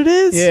 That's what it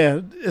is?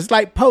 Yeah. It's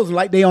like posing,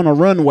 like they on a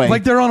runway.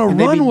 Like they're on a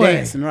runway. They be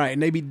dancing, right.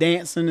 And they be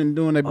dancing and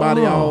doing their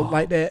body all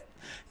like that.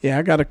 Yeah,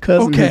 I got a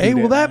cousin. Okay,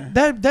 well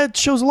that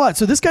shows a lot.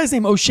 So this guy's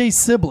named O'Shea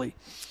Sibley,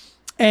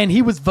 and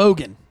he was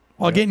voguing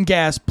while getting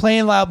gas,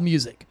 playing loud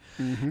music.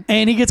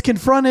 And he gets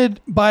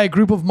confronted by a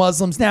group of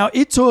Muslims. Now,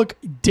 it took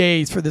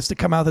days for this to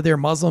come out that they're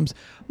Muslims.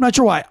 I'm not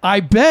sure why. I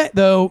bet,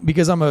 though,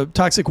 because I'm a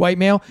toxic white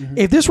male,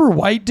 if this were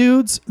white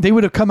dudes, they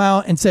would have come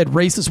out and said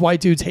racist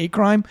white dudes hate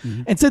crime.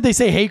 Instead, they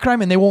say hate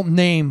crime, and they won't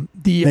name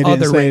the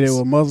other race. They didn't say they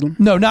were Muslim?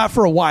 No, not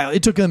for a while.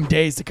 It took them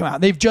days to come out.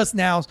 They've just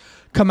now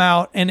come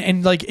out, and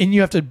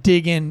you have to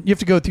dig in. You have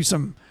to go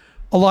through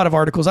a lot of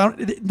articles.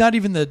 Not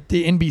even the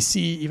NBC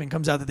even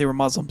comes out that they were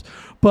Muslims.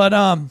 But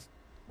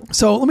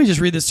so let me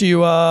just read this to you.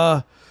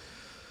 So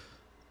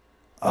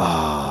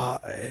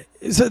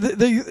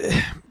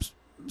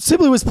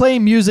Sibley was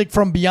playing music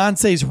from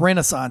Beyonce's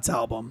Renaissance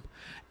album,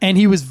 and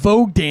he was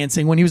Vogue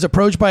dancing when he was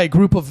approached by a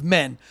group of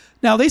men.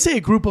 Now, they say a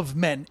group of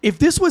men. If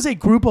this was a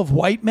group of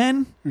white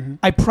men,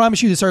 I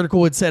promise you this article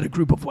would said a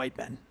group of white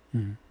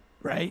men,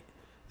 right?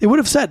 They would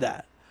have said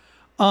that.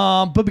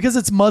 But because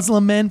it's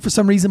Muslim men, for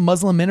some reason,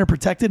 Muslim men are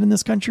protected in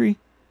this country.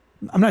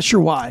 I'm not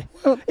sure why.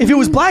 If it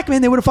was black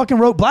men, they would have fucking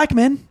wrote black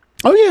men.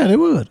 Oh, yeah, they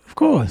would, of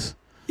course.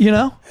 You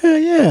know?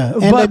 Yeah.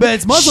 But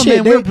it's Muslim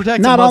men. We're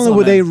protecting not Muslim only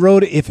would men. they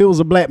wrote it, if it was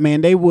a black man,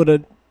 they would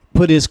have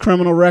put his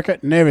criminal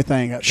record and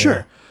everything up Sure.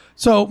 there.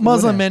 So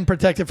Muslim men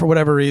protected for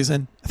whatever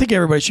reason. I think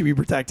everybody should be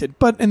protected.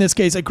 But in this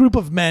case, a group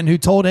of men who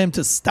told him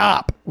to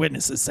stop,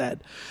 witnesses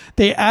said.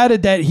 They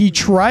added that he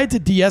tried to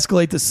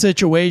de-escalate the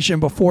situation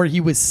before he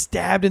was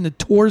stabbed in the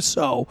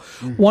torso.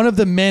 One of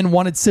the men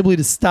wanted Sibley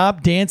to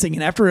stop dancing,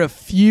 and after a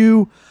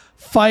few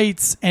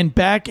fights and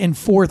back and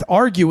forth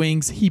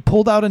arguings, he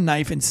pulled out a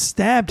knife and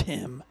stabbed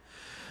him.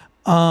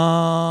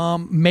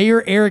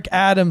 Mayor Eric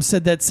Adams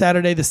said that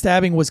Saturday the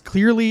stabbing was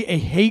clearly a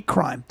hate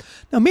crime.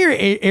 Now, Mayor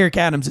Eric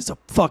Adams is a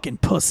fucking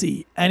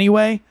pussy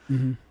anyway.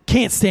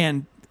 Can't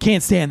stand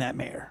that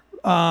mayor.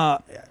 I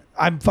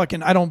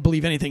don't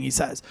believe anything he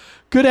says.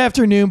 Good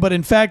afternoon, but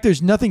in fact,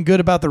 there's nothing good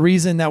about the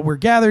reason that we're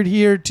gathered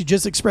here to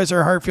just express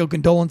our heartfelt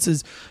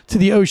condolences to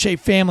the O'Shea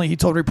family. He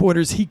told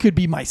reporters he could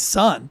be my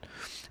son.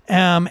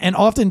 And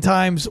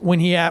oftentimes when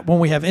we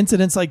have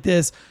incidents like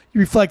this, you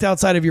reflect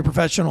outside of your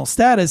professional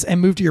status and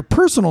move to your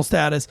personal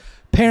status.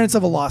 Parents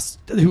who've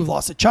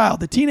lost a child.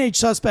 The teenage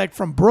suspect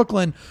from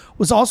Brooklyn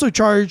was also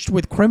charged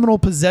with criminal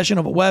possession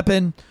of a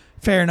weapon.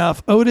 Fair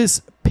enough.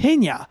 Otis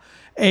Pena,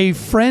 a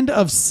friend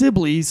of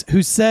Sibley's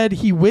who said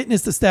he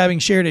witnessed the stabbing,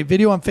 shared a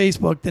video on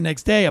Facebook the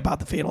next day about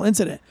the fatal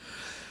incident.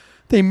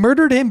 They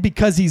murdered him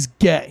because he's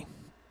gay,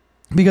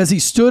 because he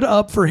stood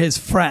up for his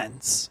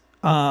friends.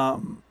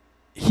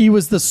 He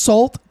was the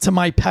salt to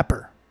my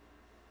pepper.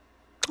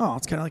 Oh,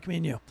 it's kind of like me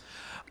and you.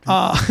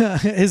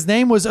 His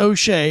name was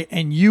O'Shea,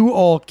 and you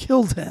all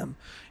killed him.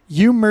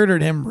 You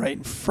murdered him right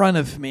in front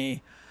of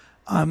me.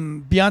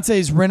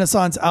 Beyonce's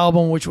Renaissance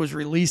album, which was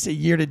released a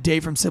year to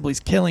date from Sibley's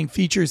killing,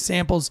 features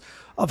samples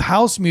of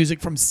house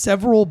music from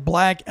several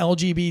black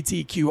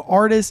LGBTQ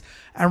artists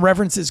and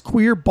references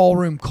queer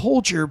ballroom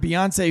culture.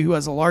 Beyonce, who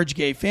has a large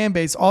gay fan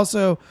base,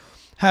 also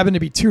happened to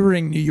be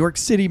touring New York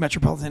City,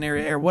 metropolitan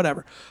area, or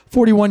whatever.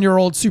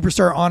 41-year-old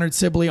superstar honored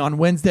Sibley on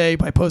Wednesday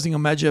by posting a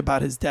message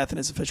about his death on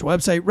his official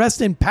website.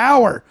 Rest in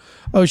power,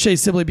 O'Shea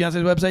Sibley,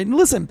 Beyonce's website. And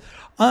listen,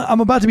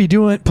 I'm about to be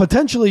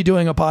potentially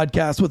doing a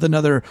podcast with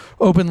another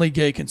openly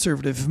gay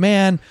conservative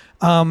man.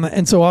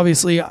 And so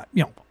obviously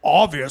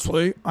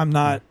I'm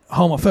not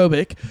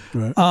homophobic.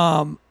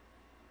 Right.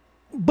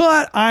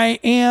 But I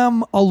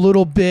am a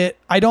little bit,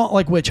 I don't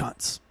like witch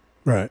hunts.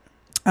 Right.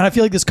 And I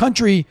feel like this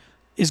country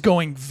is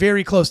going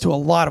very close to a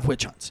lot of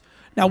witch hunts.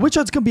 Now, witch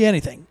hunts can be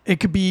anything.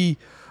 It could be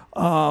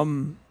a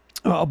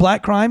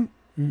black crime,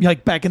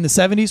 like back in the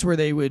 70s where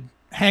they would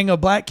hang a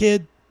black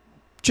kid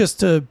just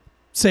to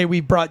say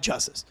we brought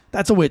justice.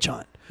 That's a witch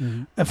hunt.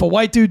 If a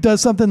white dude does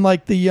something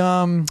like the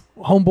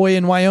homeboy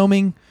in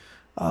Wyoming,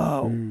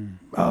 Kyle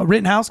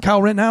Rittenhouse,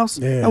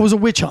 that was a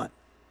witch hunt.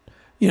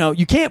 You know,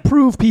 you can't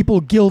prove people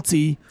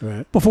guilty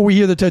before we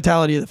hear the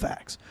totality of the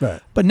facts.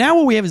 Right. But now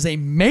what we have is a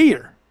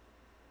mayor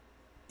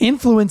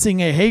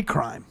influencing a hate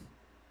crime.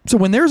 So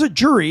when there's a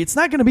jury, it's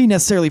not going to be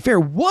necessarily fair.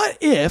 What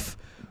if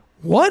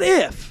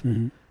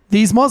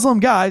these Muslim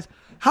guys,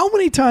 how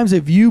many times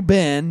have you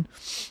been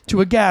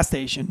to a gas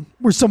station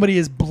where somebody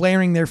is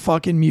blaring their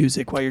fucking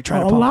music while you're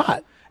trying to pump? A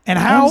lot. And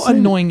how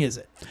annoying is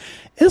it?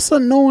 It's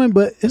annoying,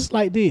 but it's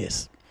like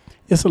this.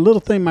 It's a little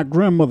thing my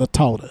grandmother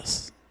taught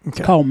us. It's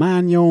called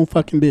mind your own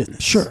fucking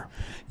business. Sure.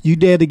 You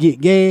dare to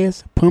get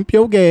gas, pump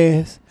your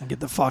gas, get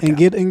the fuck and out.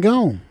 get and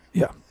gone.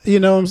 Yeah. You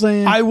know what I'm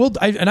saying? I will,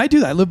 and I do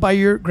that. I live by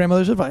your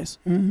grandmother's advice.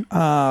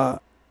 Mm-hmm.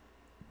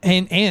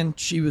 And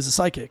she was a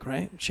psychic,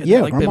 right? She had yeah,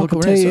 that, like, Grandma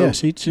biblical could tell you.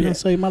 range, Yeah, she done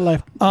saved my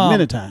life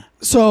many times.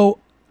 So,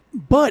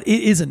 but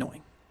it is annoying.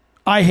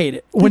 I hate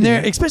it when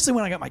they're, especially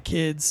when I got my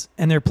kids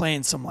and they're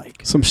playing some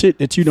like some shit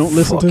that you don't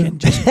listen to. fucking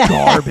just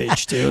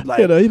garbage, dude. Like,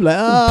 You know, you be like,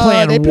 oh,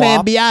 playing they playing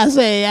WAP.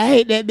 Beyonce. I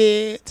hate that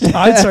bitch.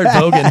 I'd start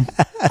voguing.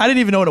 I didn't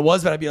even know what it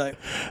was, but I'd be like,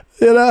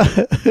 You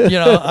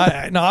know,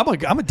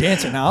 I'm a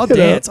dancer now. I'll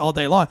dance all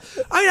day long.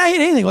 I mean, I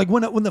hate anything. Like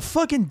when the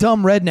fucking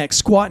dumb redneck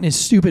squatting his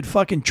stupid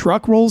fucking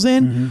truck rolls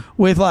in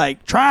with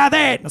like, try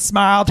that in a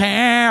small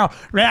town,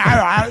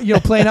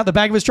 playing out the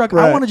back of his truck. I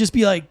Right. want to just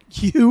be like,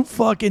 you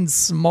fucking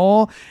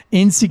small,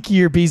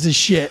 insecure piece of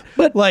shit.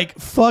 But- like,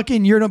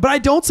 fucking, but I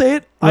don't say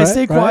it. I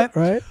stay quiet.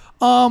 Right.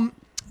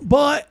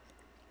 But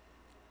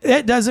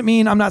that doesn't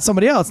mean I'm not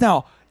somebody else.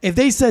 Now, if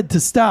they said to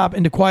stop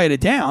and to quiet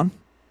it down,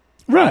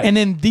 Right. and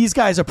then these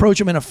guys approach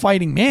him in a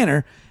fighting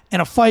manner,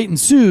 and a fight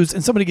ensues,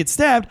 and somebody gets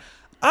stabbed,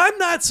 I'm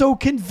not so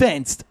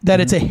convinced that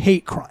it's a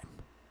hate crime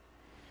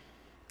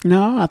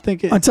no, I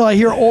think it. until I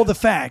hear all the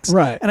facts.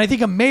 Right. And I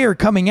think a mayor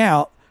coming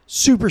out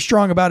super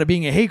strong about it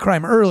being a hate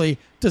crime early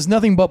does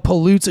nothing but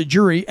pollutes a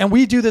jury. And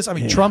we do this. I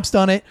mean, Trump's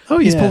done it. Oh,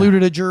 He's yeah.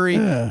 polluted a jury.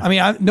 Yeah. I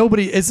mean,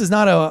 this is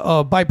not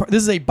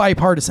this is a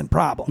bipartisan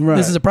problem. Right.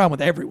 This is a problem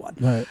with everyone.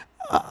 Right.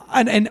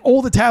 And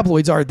all the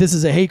tabloids are, this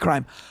is a hate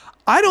crime.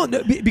 I don't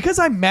know, because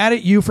I'm mad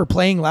at you for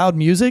playing loud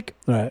music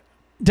Right.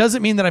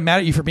 doesn't mean that I'm mad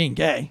at you for being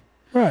gay.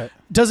 Right.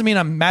 Doesn't mean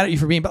I'm mad at you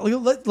for being, but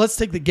let's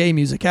take the gay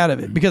music out of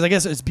it, because I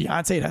guess it's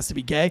Beyonce, it has to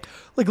be gay.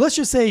 Like, let's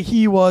just say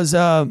he was,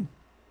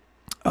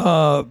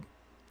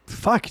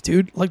 fuck,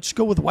 dude, like, just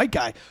go with a white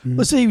guy.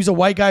 Let's say he was a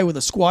white guy with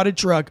a squatted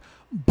truck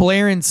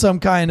blaring some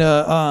kind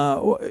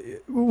of,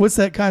 what's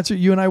that concert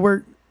you and I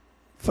were?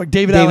 Fuck,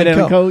 David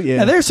Allen Coe.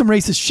 Yeah. And there's some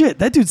racist shit.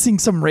 That dude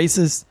sings some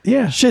racist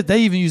shit.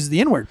 They even use the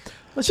N-word.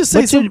 Let's just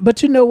say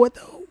But you know what,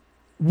 though?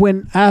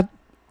 When I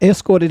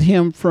escorted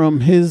him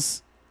from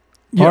his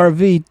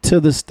RV to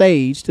the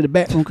stage, to the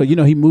back room, because,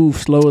 he moved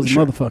slow as a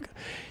motherfucker.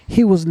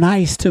 He was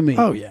nice to me.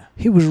 Oh, yeah.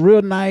 He was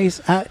real nice.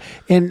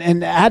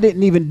 And I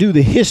didn't even do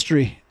the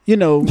history,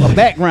 a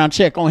background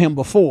check on him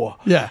before.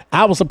 Yeah.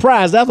 I was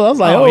surprised. I was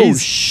like,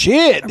 he's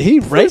shit. He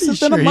racist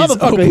than a sure he's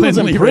motherfucker. He was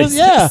in openly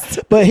prison. racist.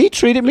 Yeah. But he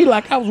treated me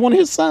like I was one of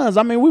his sons.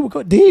 I mean,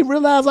 did he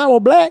realize I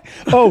was black?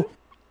 Oh,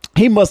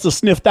 he must have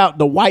sniffed out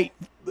the white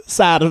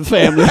side of the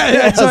family.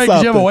 That's right,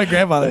 'cause you have a white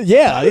grandfather.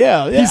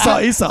 Yeah. He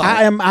saw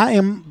I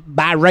am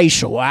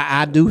biracial.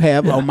 I do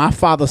have on my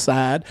father's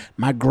side,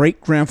 my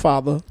great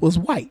grandfather was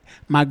white.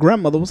 My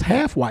grandmother was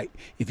half white.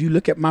 If you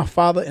look at my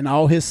father and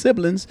all his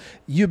siblings,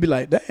 you'd be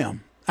like,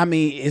 damn. I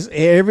mean, it's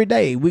every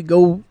day. We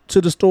go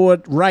to the store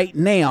right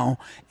now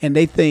and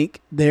they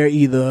think they're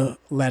either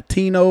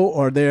Latino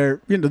or they're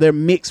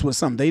mixed with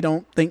something. They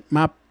don't think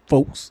my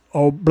folks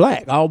are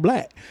black, all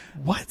black.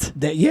 What?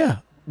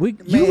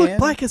 You look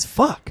black as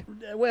fuck.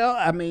 Well,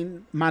 I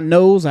mean, my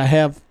nose, I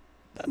have.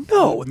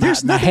 No,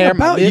 there's my nothing hair,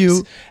 my about lips.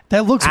 you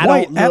that looks I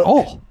white don't at look-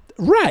 all.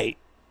 Right.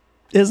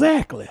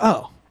 Exactly.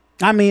 Oh.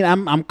 I mean,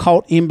 I'm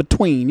caught in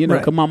between, Right.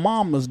 because my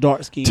mom was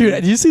dark skinned. Dude,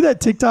 did you see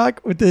that TikTok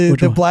with the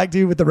Which one? black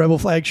dude with the rebel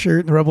flag shirt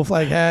and the rebel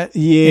flag hat?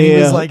 Yeah. And he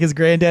was like, his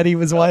granddaddy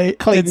was white.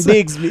 Clayton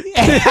It's- Bigsby.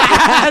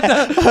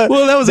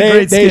 Well, that was a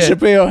great Dave skit.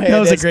 Chappelle had That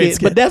was a great skit.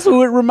 skit. But that's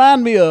who it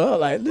reminded me of.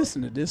 Like,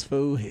 listen to this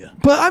fool here.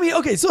 But I mean,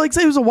 okay, so like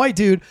say it was a white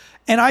dude,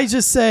 and I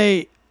just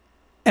say,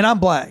 and I'm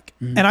black,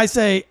 and I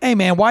say, hey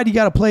man, why do you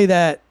got to play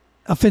that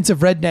offensive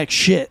redneck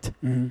shit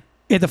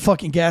at the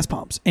fucking gas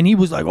pumps? And he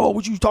was like, oh,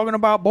 what you talking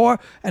about, boy?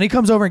 And he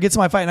comes over and gets in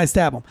my fight, and I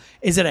stab him.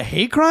 Is it a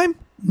hate crime?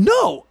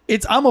 No,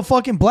 I'm a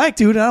fucking black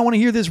dude, and I don't want to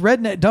hear this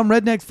dumb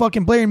redneck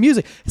fucking blaring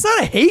music. It's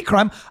not a hate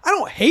crime. I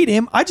don't hate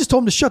him. I just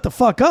told him to shut the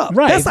fuck up.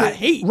 Right. That's not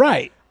hate.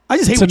 Right. I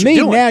just hate to what me,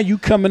 you're doing. now you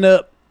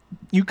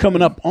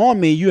coming up on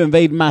me, you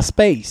invade my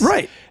space.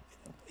 Right.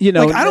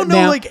 Like, I don't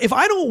know, like, if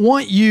I don't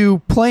want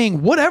you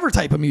playing whatever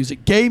type of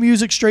music, gay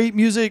music, straight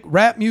music,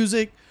 rap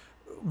music,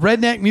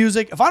 redneck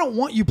music, if I don't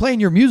want you playing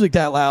your music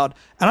that loud,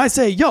 and I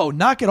say, yo,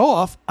 knock it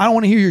off, I don't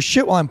want to hear your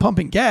shit while I'm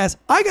pumping gas,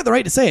 I got the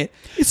right to say it.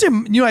 It's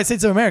in the United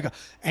States of America,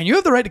 and you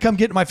have the right to come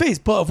get in my face.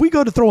 But if we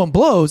go to throwing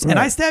blows and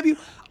I stab you,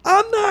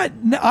 I'm not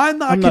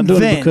convinced.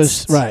 doing it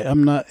because, right,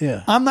 I'm not,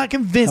 yeah. I'm not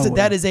convinced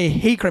that is a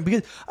hate crime,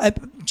 because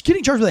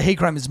getting charged with a hate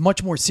crime is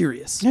much more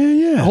serious.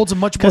 Yeah. It holds a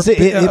much more... Because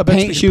it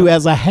paints you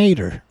as a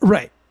hater.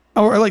 Right.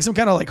 Or like some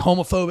kind of like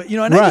homophobic,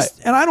 and Right.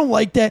 I don't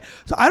like that.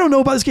 So I don't know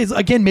about this case.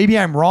 Again, maybe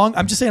I'm wrong.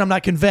 I'm just saying I'm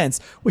not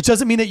convinced, which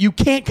doesn't mean that you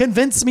can't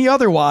convince me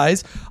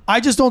otherwise.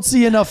 I just don't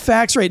see enough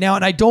facts right now,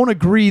 and I don't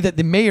agree that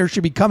the mayor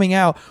should be coming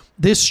out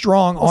this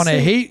strong on a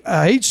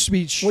hate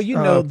speech.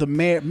 Well, the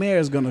mayor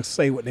is going to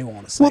say what they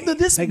want to say. Well,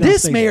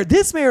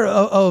 this mayor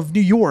of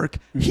New York,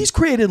 he's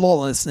created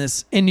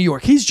lawlessness in New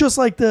York. He's just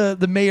like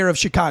the mayor of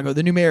Chicago,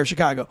 the new mayor of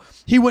Chicago.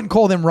 He wouldn't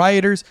call them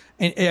rioters.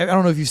 And I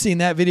don't know if you've seen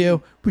that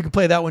video. We can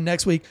play that one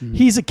next week.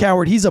 He's a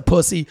coward. He's a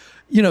pussy.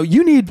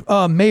 You need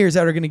mayors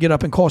that are going to get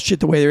up and call shit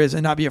the way there is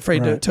and not be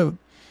afraid to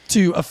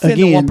to offend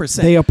the again,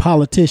 1%. they are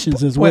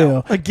politicians as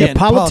well. Again, they're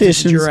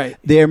politicians. you're right.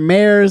 They're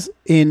mayors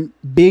in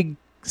big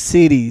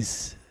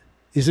cities.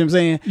 You see what I'm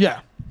saying? Yeah.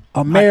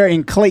 A mayor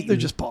in Clayton. They're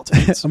just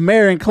politicians. A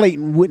mayor in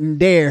Clayton wouldn't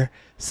dare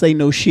say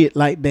no shit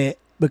like that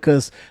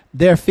because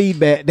their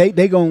feedback,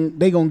 they gonna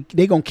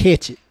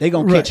catch it. They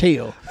gonna catch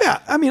hell. Yeah,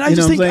 I mean,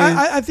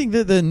 I think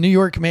that the New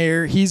York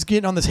mayor, he's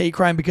getting on this hate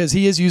crime because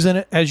he is using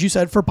it, as you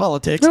said, for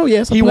politics. Oh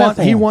yes, he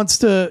wants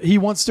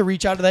to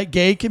reach out to that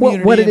gay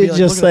community. What did it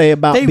just say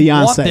about they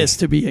Beyonce? Want this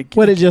to be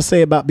what did it just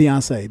say about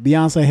Beyonce?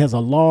 Beyonce has a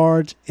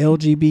large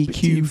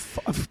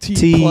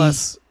LGBTQ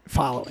plus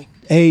following.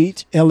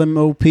 Age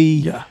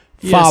LMOP. Yeah.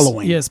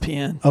 Following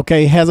ESPN,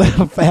 okay, has a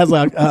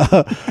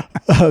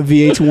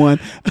VH1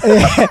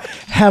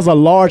 has a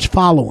large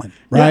following,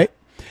 right?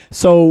 Yeah.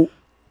 So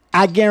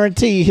I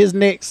guarantee his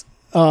next.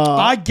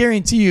 I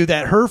guarantee you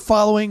that her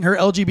following, her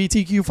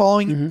LGBTQ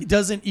following,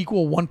 doesn't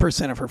equal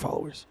 1% of her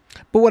followers.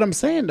 But what I'm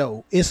saying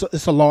though, it's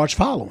a large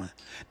following.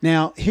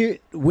 Now here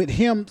with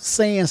him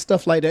saying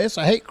stuff like that, it's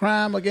a hate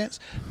crime against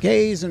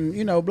gays and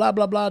blah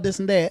blah blah this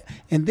and that.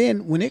 And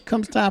then when it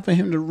comes time for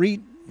him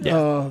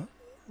to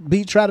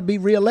try to be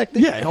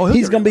reelected,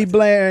 he's gonna be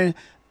blaring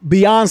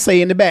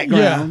Beyonce in the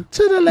background.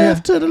 To the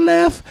left, to the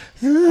left.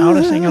 All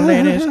the single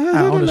ladies.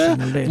 All the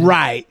single ladies.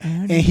 Right.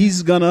 And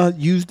he's gonna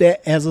use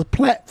that as a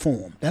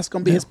platform. That's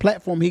gonna be his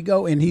platform.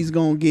 He's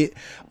gonna get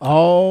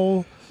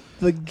all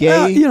the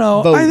gay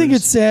voters. I think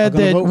it's sad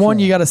that one,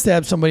 you gotta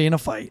stab somebody in a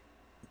fight.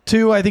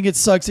 Two, I think it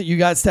sucks that you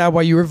got stabbed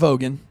while you were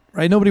voguing.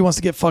 Right? Nobody wants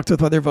to get fucked with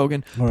while they're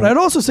voguing. Right. But I'd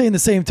also say in the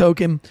same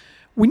token,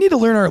 we need to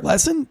learn our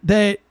lesson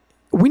that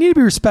we need to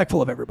be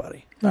respectful of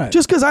everybody. Right.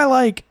 Just because I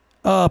like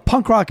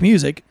punk rock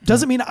music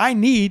doesn't mean I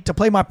need to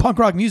play my punk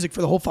rock music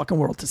for the whole fucking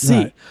world to see.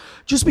 Right.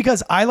 Just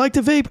because I like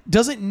to vape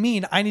doesn't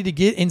mean I need to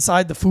get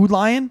inside the Food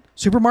Lion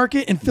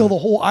supermarket and fill the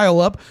whole aisle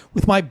up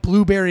with my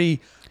blueberry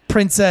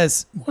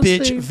princess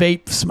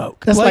vape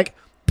smoke. That's like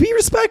be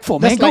respectful,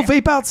 man. Go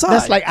vape outside.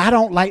 That's like I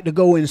don't like to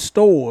go in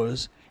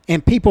stores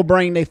and people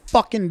bring their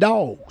fucking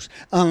dogs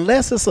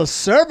unless it's a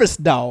service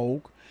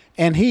dog.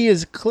 And he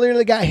has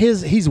clearly got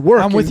he's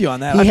working. I'm with you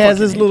on that. He has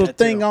his little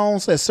thing on,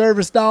 says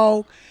service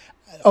dog.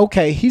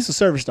 Okay, he's a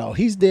service dog.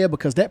 He's there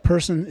because that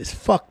person is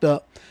fucked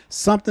up.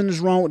 Something is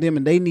wrong with them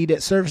and they need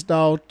that service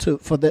dog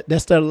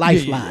that's their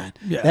lifeline.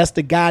 Yeah. That's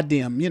the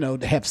goddamn,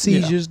 they have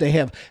seizures, they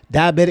have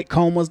diabetic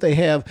comas, they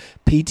have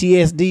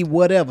PTSD,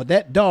 whatever.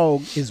 That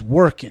dog is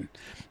working.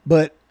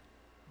 But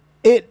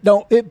it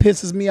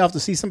pisses me off to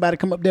see somebody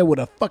come up there with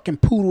a fucking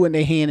poodle in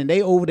their hand and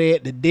they over there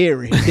at the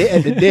dairy.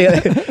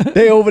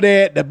 They over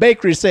there at the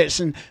bakery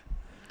section,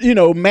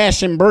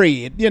 mashing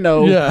bread,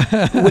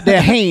 with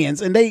their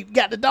hands, and they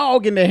got the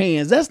dog in their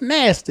hands. That's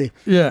nasty.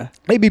 Yeah.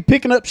 They be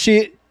picking up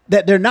shit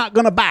that they're not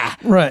gonna buy.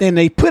 Right. Then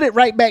they put it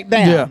right back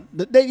down.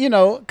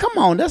 Yeah. Come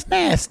on, that's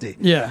nasty.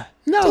 Yeah.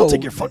 No. Don't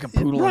take your fucking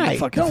poodle in the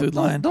fucking Food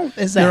Lion. Don't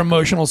exactly. Your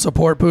emotional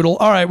support poodle.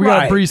 All right, we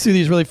got to breeze through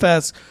these really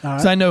fast.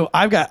 Because I know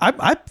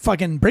I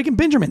fucking Breaking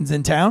Benjamin's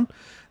in town.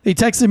 They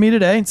texted me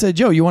today and said,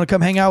 Joe, you want to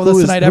come hang out with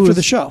us tonight after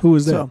the show? Who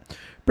is that? So,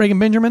 Breaking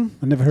Benjamin.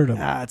 I never heard of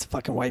it. It's a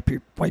fucking white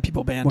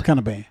people band. What kind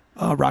of band?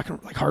 Rock,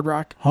 like hard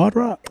rock. Hard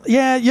rock?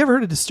 Yeah, you ever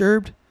heard of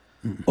Disturbed?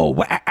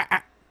 Oh,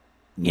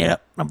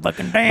 yep, I'm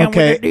fucking down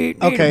with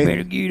it.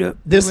 Okay.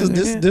 This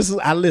is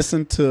I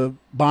listen to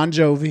Bon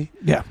Jovi.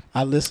 Yeah.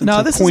 I listen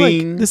to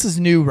Queen. This is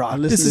new rock.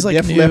 This is like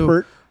Def new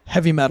Leppard.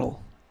 Heavy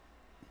metal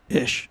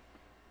ish.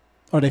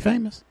 Are they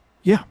famous?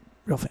 Yeah,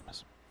 real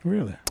famous.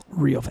 Really?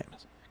 Real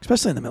famous.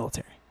 Especially in the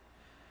military.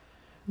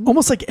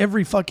 Almost like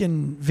every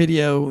fucking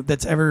video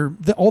that's ever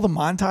all the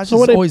montages. So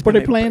were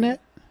they playing at?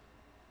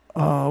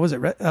 Was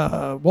it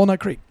Walnut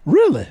Creek?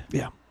 Really?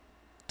 Yeah.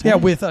 Yeah,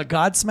 with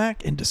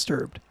Godsmack and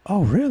Disturbed.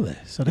 Oh, really?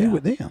 So they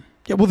with them?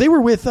 Yeah. Well, they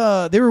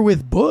were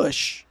with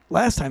Bush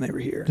last time they were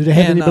here. Do they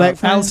have any black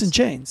friends? Alice in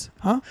Chains,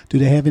 huh? Do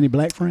they have any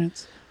black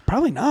friends?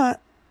 Probably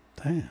not.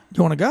 Damn.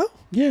 You want to go?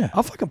 Yeah.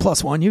 I'll fucking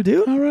 +1 you,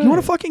 dude. All right. You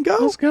want to fucking go?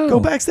 Let's go. Go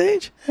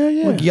backstage? Hell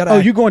yeah. Look,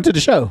 you going to the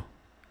show?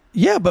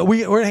 Yeah, but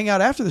we're gonna hang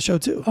out after the show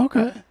too.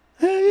 Okay.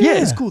 Hell yeah.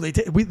 Yeah, it's cool.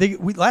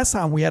 We last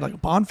time we had like a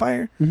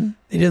bonfire. Mm-hmm.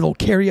 They did a little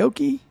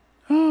karaoke.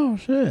 Oh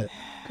shit.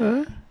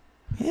 Okay.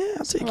 Yeah,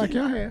 I'll take you.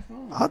 Y'all have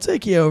fun. I'll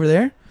take you over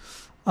there.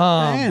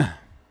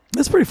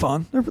 It's pretty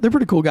fun. They're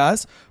pretty cool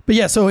guys. But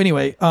yeah, so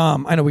anyway,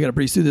 I know we got to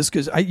breeze through this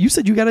because you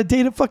said you got a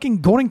date at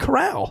fucking Golden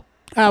Corral.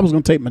 I was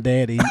gonna take my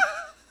dad to eat.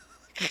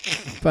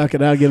 Fuck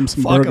it, I'll get him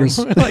some burgers.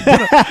 I'll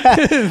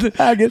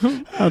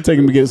take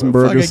him to get some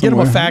burgers. Get him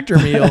a Factor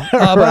meal.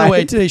 By the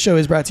way, today's show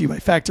is brought to you by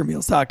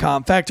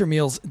factormeals.com.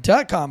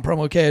 Factormeals.com,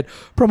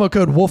 promo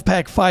code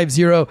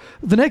Wolfpack50.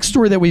 The next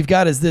story that we've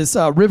got is this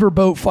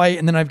riverboat fight,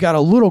 and then I've got a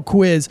little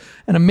quiz,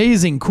 an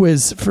amazing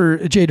quiz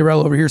for Jay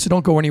Durrell over here, so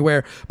don't go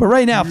anywhere. But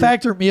right now,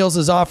 Factor Meals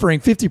is offering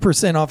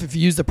 50% off if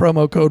you use the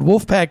promo code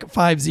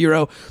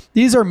Wolfpack50.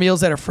 These are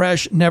meals that are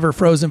fresh, never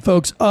frozen,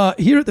 folks.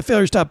 Here at the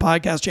Failure Stop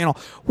podcast channel,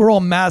 we're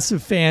all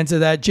massive fans of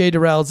that. Jay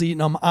Durrell's eating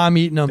them. I'm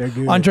eating them.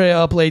 Andrea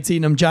Uplate's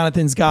eating them.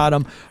 Jonathan's got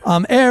them.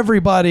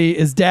 Everybody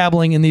is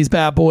dabbling in these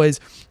bad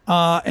boys.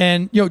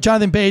 And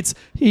Jonathan Bates,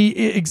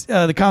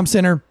 the comm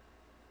center,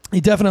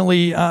 he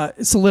definitely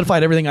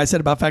solidified everything I said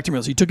about factory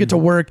meals. He took it to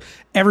work.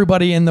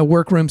 Everybody in the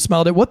workroom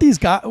smelled it. What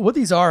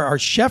these are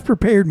chef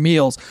prepared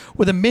meals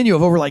with a menu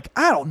of over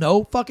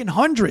fucking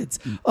hundreds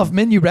of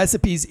menu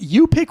recipes.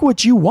 You pick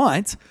what you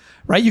want,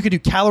 right? You can do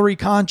calorie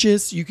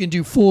conscious. You can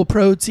do full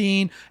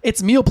protein.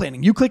 It's meal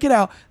planning. You click it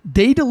out.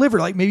 They deliver,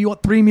 like maybe you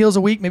want 3 meals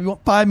a week, maybe you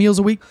want 5 meals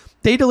a week.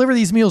 They deliver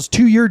these meals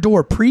to your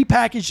door,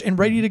 pre-packaged and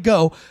ready to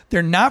go.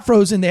 They're not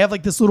frozen. They have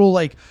like this little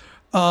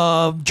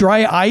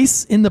dry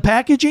ice in the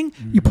packaging.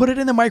 You put it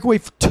in the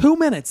microwave for 2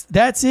 minutes.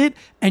 That's it.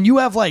 And you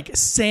have like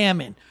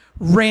salmon,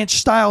 ranch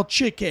style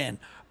chicken,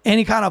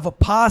 any kind of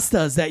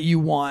pastas that you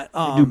want.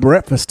 They do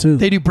breakfast too.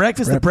 They do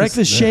breakfast. The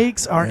breakfast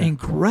shakes are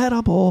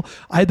incredible.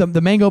 The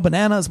mango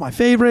banana is my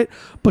favorite.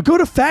 But go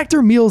to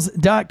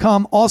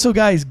factormeals.com. Also,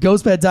 guys,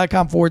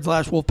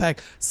 ghostbed.com/Wolfpack.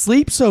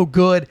 Sleep so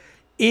good.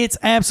 It's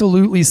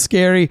absolutely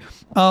scary.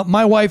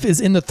 My wife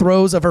is in the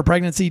throes of her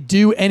pregnancy,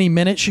 due any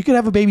minute. She could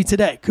have a baby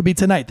today. Could be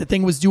tonight. The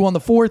thing was due on the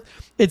 4th.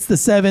 It's the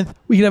 7th.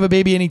 We could have a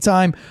baby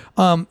anytime.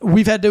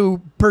 We've had to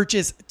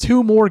purchase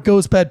 2 more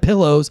ghost bed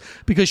pillows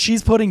because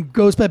she's putting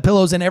ghost bed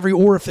pillows in every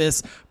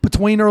orifice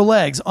between her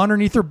legs,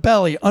 underneath her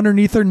belly,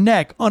 underneath her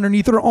neck,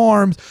 underneath her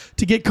arms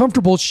to get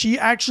comfortable. She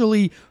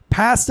actually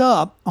passed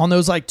up on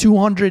those like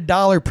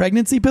 $200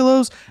 pregnancy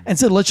pillows and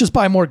said, let's just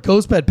buy more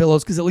ghost bed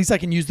pillows because at least I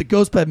can use the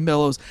ghost bed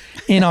pillows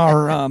in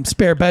our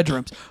spare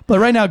bedrooms. But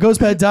right now,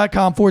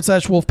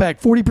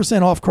 ghostbed.com/Wolfpack,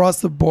 40% off across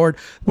the board.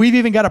 We've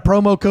even got a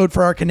promo code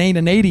for our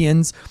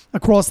Canadians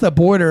across the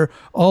border.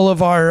 All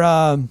of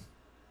our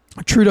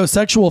Trudeau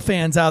sexual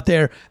fans out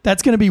there,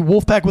 that's going to be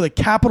Wolfpack with a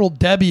capital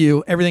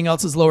W. Everything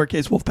else is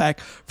lowercase Wolfpack.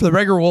 For the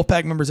regular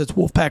Wolfpack members, it's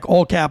Wolfpack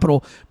all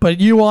capital. But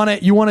you want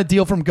it, you want a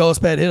deal from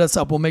GhostBed, hit us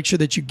up. We'll make sure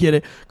that you get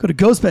it. Go to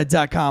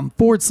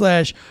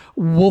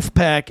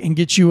ghostbed.com/Wolfpack and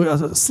get you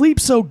a sleep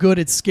so good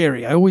it's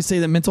scary. I always say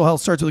that mental health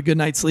starts with a good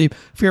night's sleep.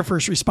 If you're a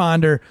first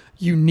responder,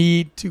 you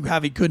need to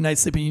have a good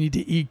night's sleep and you need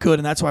to eat good.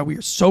 And that's why we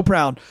are so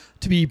proud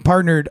to be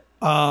partnered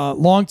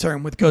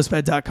long-term with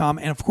ghostbed.com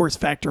and of course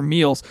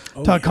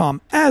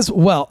factormeals.com as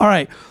well. All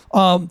right.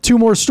 2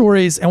 more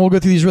stories and we'll go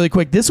through these really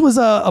quick. This was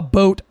a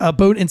boat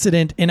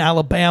incident in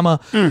Alabama.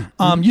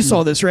 You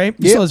saw this, right?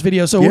 You saw this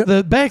video. So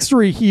the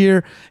backstory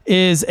here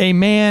is a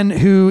man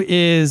who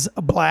is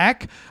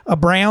black, a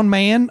brown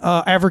man,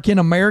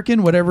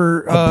 African-American,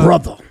 whatever.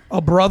 A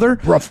brother,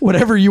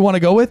 whatever you want to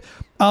go with.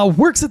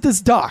 Works at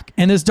this dock,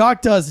 and this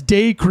dock does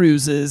day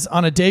cruises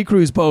on a day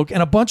cruise boat,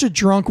 and a bunch of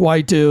drunk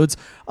white dudes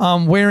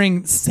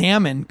wearing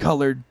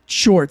salmon-colored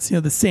shorts,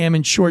 the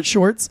salmon short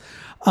shorts.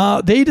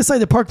 They decide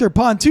to park their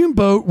pontoon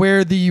boat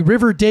where the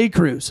River Day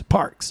Cruise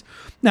parks.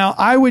 Now,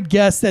 I would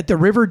guess that the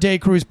River Day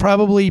Cruise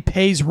probably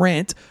pays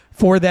rent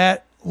for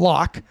that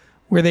lock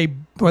where they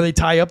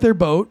tie up their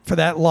boat for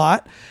that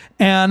lot.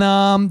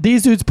 And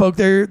these dudes park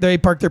their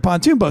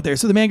pontoon boat there.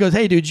 So the man goes,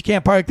 hey, dude, you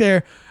can't park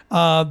there.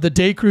 The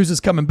day cruise is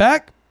coming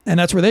back, and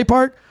that's where they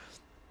park.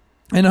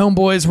 And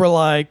homeboys were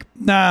like,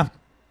 nah,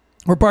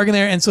 we're parking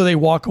there. And so they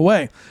walk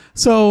away.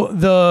 So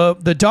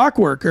the dock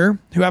worker,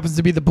 who happens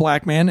to be the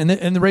black man,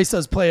 and the race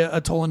does play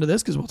a toll into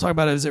this because we'll talk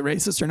about it, is it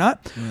racist or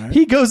not? Right.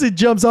 He goes and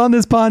jumps on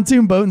this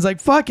pontoon boat and is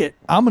like, fuck it,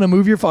 I'm going to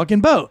move your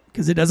fucking boat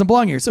because it doesn't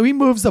belong here. So he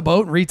moves the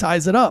boat and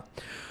reties it up.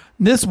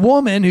 This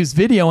woman who's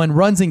videoing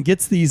runs and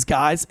gets these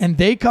guys, and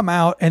they come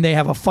out and they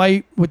have a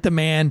fight with the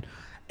man,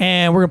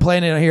 and we're going to play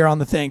it here on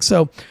the thing.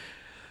 So,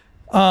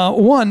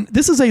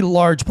 this is a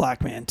large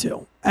black man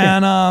too.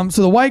 And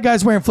so the white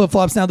guy's wearing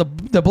flip-flops. Now the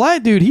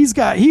black dude, he's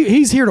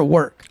here to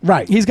work.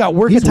 Right. He's got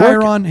work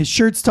attire on, his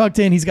shirt's tucked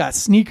in, he's got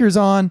sneakers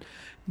on.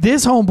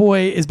 This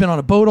homeboy has been on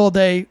a boat all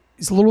day.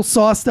 He's a little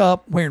sauced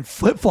up, wearing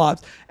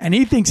flip-flops, and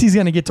he thinks he's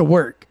going to get to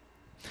work.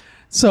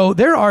 So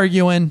they're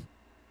arguing.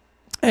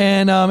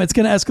 And it's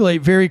going to escalate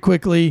very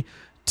quickly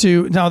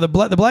to now the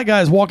black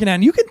guy is walking out.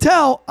 And you can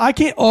tell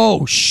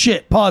oh,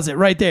 shit. Pause it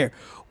right there.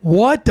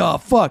 What the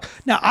fuck?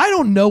 Now, I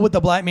don't know what the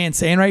black man's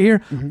saying right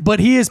here, but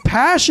he is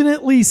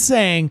passionately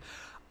saying,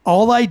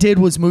 all I did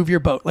was move your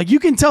boat. Like, you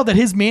can tell that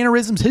his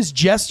mannerisms, his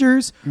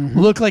gestures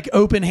look like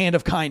open hand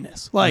of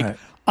kindness. Like,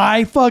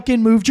 I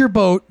fucking moved your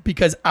boat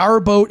because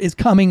our boat is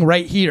coming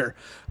right here.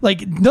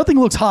 Like, nothing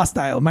looks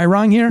hostile. Am I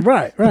wrong here?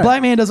 Right. The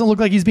black man doesn't look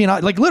like he's being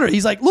like, literally,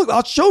 he's like, look,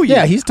 I'll show you.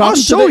 Yeah, he's talking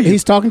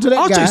He's talking to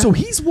that guy. So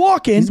he's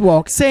walking,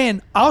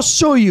 saying, I'll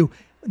show you.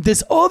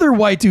 This other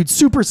white dude,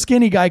 super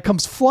skinny guy,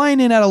 comes flying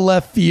in out of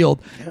left field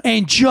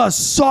and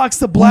just socks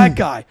the black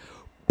guy.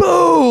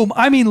 Boom!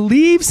 I mean,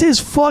 leaves his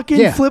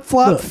fucking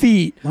flip-flop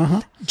feet.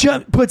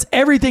 Puts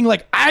everything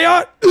like,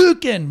 Ayat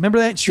Uken. Remember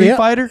that in Street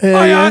Fighter?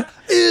 Ayat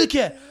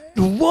Uken.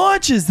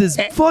 Launches this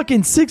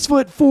fucking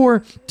 6'4",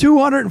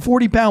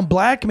 240-pound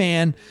black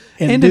man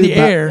into the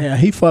air. Yeah,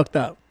 he fucked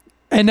up.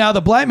 And now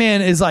the black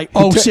man is like,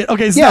 oh shit.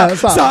 Okay,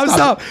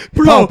 stop.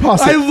 Bro,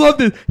 I love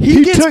this.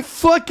 He gets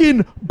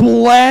fucking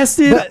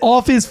blasted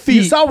off his feet.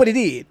 You saw what he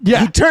did. Yeah.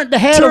 He turned the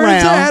hat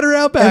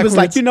around backwards. And was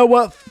like, you know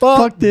what?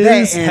 Fuck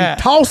this hat. And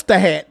tossed the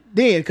hat.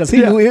 Did because he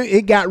knew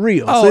it got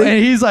real. Oh,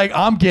 and he's like,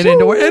 I'm getting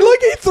to work. And look,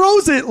 he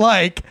throws it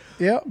like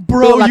Yep.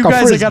 Bro, Like you a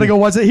guys frisbee. got to go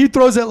watch it. He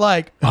throws it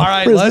like, all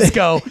right, frisbee. let's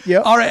go.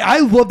 Yep. All right, I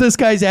love this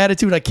guy's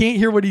attitude. I can't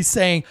hear what he's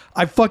saying.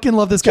 I fucking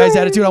love this guy's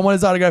attitude. I want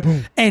his autograph.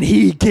 And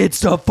he gets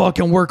to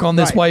fucking work on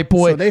this Right. white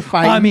boy. So they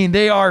fighting. I mean,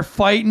 they are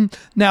fighting.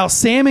 Now,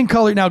 salmon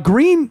color. Now,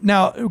 green.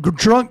 Now,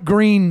 drunk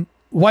green.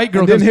 White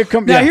girl And then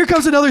comes. here Here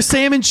comes another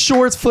salmon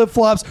shorts, flip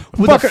flops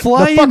with Fucker, a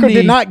flying the fucker knee.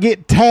 did not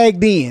get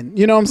tagged in.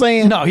 You know what I'm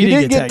saying? No, he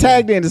didn't get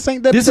tagged in. This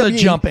ain't This is a WWE.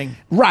 jumping.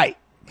 Right.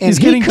 And He's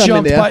he getting come in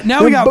jumped there, by. Now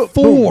we boom, got boom,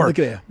 four boom. Look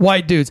at that.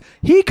 white dudes.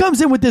 He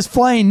comes in with this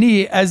flying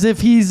knee as if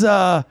he's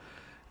oh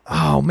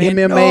man,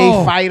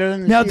 MMA fighter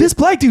and Now shit. this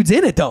black dude's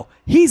in it though.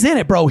 He's in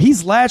it, bro.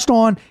 He's latched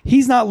on.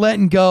 He's not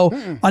letting go.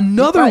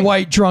 Another Right.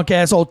 white drunk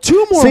asshole.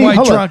 Two more See, white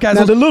hold on. drunk Now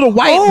assholes. the little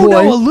white oh, boy,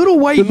 no, a little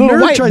white the little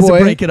nerd white tries boy,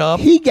 to break it up.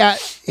 He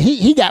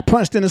got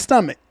punched in the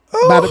stomach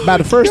by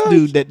the first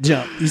dude that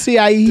jumped. You see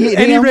how he hit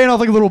and he him? ran off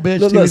like a little bitch.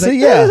 Look, too. look, He's see, like,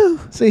 yeah.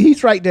 See,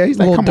 he's right there. He's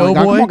like, little come on, guy.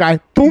 doughboy. Come on, guy.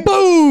 Boom.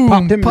 Boom!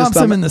 Popped him in the Pumps him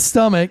stomach. in the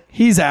stomach.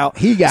 He's out.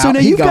 He got- So now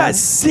he you've gone. got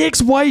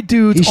 6 white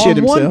dudes He shit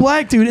on one himself.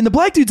 black dude, and the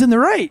black dude's in the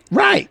right.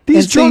 Right.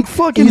 These And drunk see,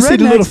 fucking you see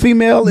the little rednecks.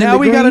 female in Now the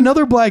we got green?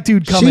 another black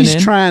dude coming She's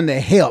in. trying to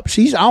help.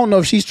 I don't know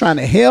if she's trying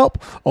to help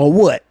or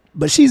what,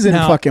 but she's in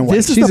Now, the fucking way.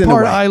 this is She's the in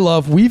part way. I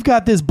love. We've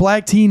got this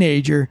black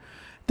teenager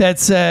that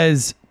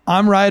says,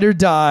 "I'm ride or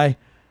die.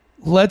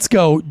 Let's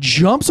go."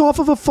 Jumps off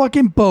of a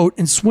fucking boat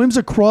and swims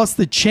across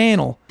the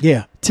channel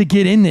Yeah. to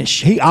get in this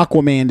shit. He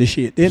Aquaman this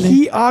shit, didn't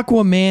he? He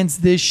Aquamans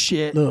this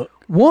shit. Look.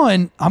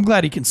 One, I'm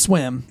glad he can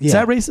swim. Is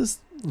Yeah. that racist?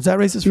 Is that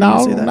racist for you No,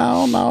 to say that?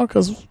 no,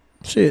 because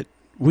shit,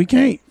 we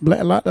can't.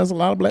 There's a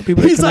lot of black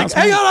people. that He's cannot like,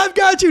 swim. hang on, I've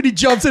got you. And he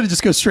jumps in and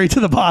just goes straight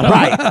to the bottom.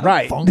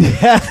 Right. Funk.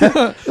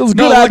 It was a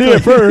No, good idea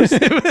at luckily- first.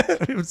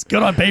 It was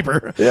good on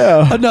paper.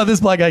 Yeah. No, this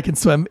black guy can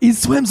swim. He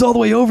swims all the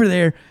way over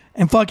there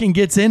and fucking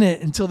gets in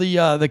it until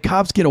the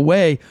cops get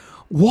away.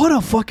 What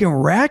a fucking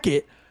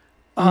racket.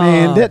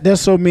 Man,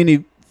 there's so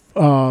many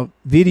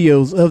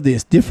videos of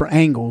this, different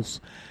angles.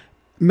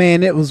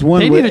 Man, it was one.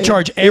 They where need to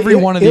charge every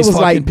one of these It was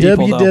like fucking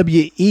people, though.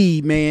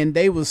 WWE, man.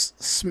 They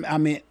was. I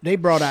mean, they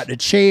brought out the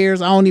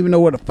chairs. I don't even know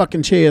where the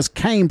fucking chairs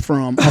came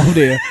from over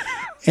there.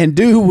 And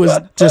dude was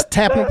just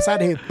tapping upside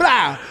the head,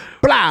 blah,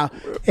 blah,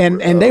 and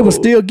they were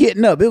still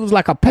getting up. It was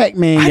like a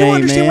Pac-Man game, I don't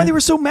understand why man. they were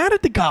so mad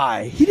at the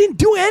guy. He didn't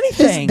do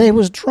anything. They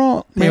was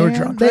drunk. They were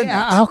man. drunk.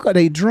 How could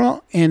they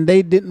drunk and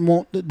they didn't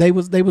want? They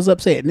was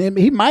upset. And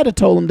he might have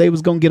told them they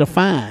was gonna get a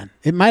fine.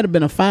 It might have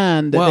been a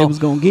fine that they was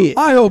gonna get.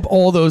 I hope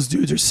all those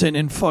dudes are sitting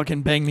in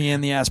fucking bang me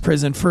in the ass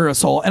prison for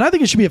assault. And I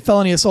think it should be a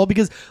felony assault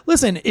because,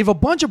 listen, if a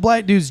bunch of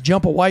black dudes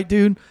jump a white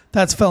dude,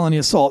 that's felony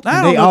assault. Now,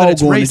 I don't they know that all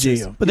it's going to racist,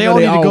 jail. but You they know, all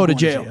they need to all go to going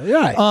to jail. jail.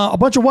 Right. A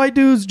bunch of white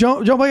dudes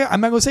jump.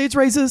 I'm not going to say it's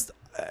racist.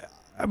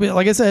 I mean,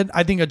 like I said,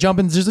 I think a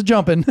jumping's just a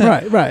jumping.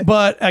 Right.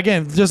 But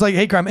again, just like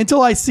hate crime,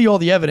 until I see all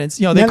the evidence,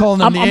 they calling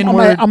them the I'm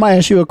N-word. gonna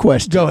ask you a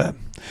question. Go ahead.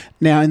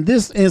 Now, in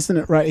this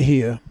incident right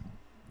here,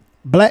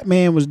 black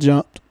man was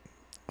jumped.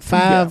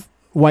 5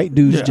 white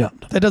dudes Yeah.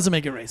 jumped. That doesn't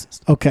make it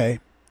racist. Okay.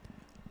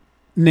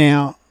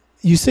 Now,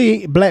 you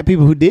see black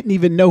people who didn't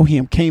even know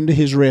him came to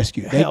his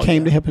rescue. They Hell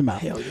came yeah. to help him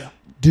out. Hell yeah.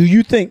 Do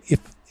you think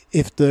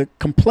if the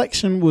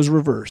complexion was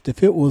reversed,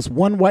 if it was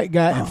one white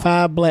guy and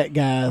 5 black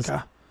guys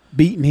Okay.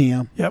 beating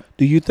him, Yep.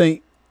 do you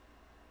think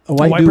a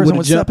white dude person would've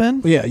would step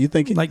jumped? in? Yeah, you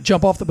think Like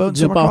jump off the boat and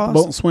Jump swim off the across?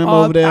 boat and swim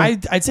over there?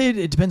 I'd say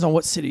it depends on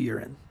what city you're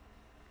in.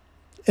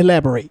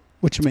 elaborate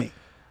what you mean?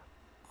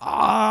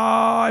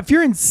 If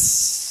you're in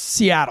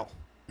Seattle,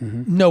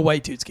 no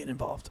white dudes get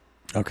involved.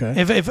 Okay.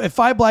 If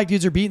 5 black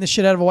dudes are beating the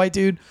shit out of a white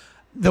dude,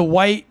 the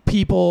white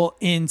people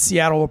in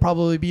Seattle will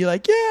probably be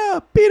like, yeah,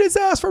 beat his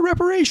ass for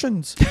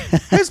reparations.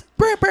 His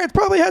grandparents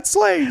probably had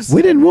slaves.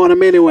 We didn't want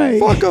him anyway.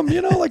 Fuck him.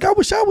 Like, I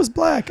wish I was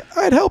black.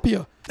 I'd help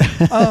you.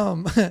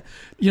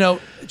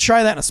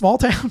 Try that in a small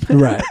town.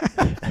 Right.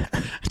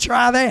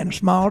 Try that in a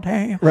small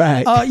town.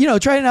 Right.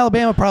 Try it in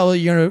Alabama.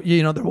 Probably, they're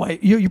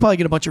white. You probably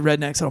get a bunch of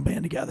rednecks that'll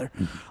band together.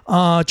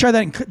 Try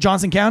that in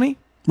Johnson County.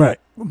 Right.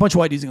 A bunch of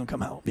white dudes are gonna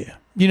come help. Yeah.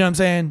 You know what I'm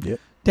saying? Yep.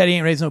 Daddy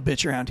ain't raising no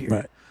bitch around here.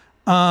 Right.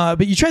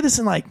 But you try this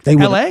in like They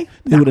L.A.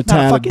 They would have Not a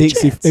tied a fucking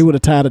Dixie. chance. They would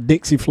have tied a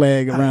Dixie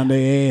flag around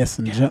their ass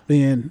and jumped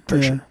in.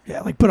 For sure.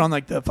 Yeah, like put on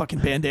like the fucking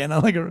bandana.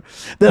 Like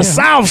The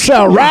South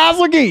shall rise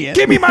again.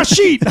 give me my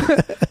sheet.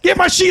 Get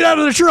my sheet out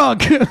of the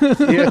trunk.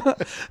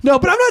 No,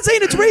 but I'm not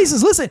saying it's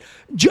racist. Listen,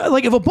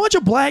 like if a bunch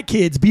of black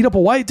kids beat up a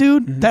white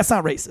dude, that's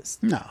not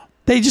racist. No.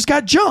 They just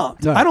got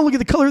jumped. Right. I don't look at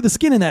the color of the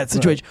skin in that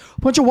situation.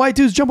 A bunch of white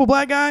dudes jump a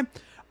black guy.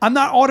 I'm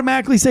not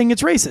automatically saying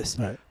it's racist.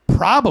 Right.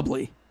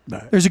 Probably.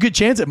 Right. There's a good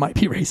chance it might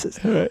be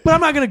racist. Right. But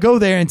I'm not going to go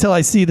there until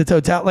I see the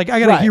total. Like, I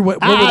got to Right. hear what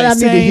were I they need to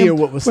saying. hear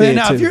what was Well, said,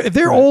 now, too. if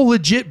they're Right. all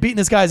legit beating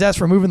this guy's ass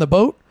for moving the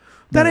boat,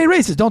 that ain't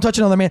racist. Don't touch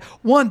another man.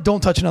 One,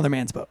 don't touch another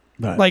man's boat.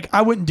 Right. Like,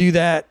 I wouldn't do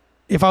that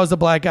if I was the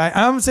black guy.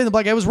 I'm not saying the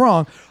black guy was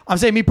wrong. I'm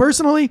saying me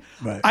personally,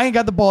 Right. I ain't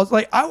got the balls.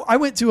 Like, I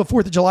went to a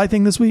 4th of July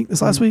thing this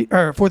last week,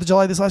 or 4th of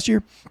July this last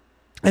year.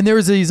 And there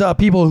was these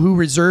people who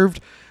reserved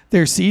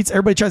their seats.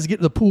 Everybody tries to get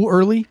to the pool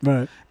early.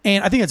 Right.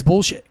 And I think that's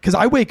bullshit because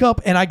I wake up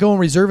and I go and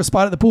reserve a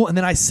spot at the pool and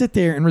then I sit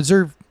there and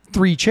reserve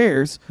 3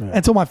 chairs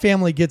until my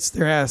family gets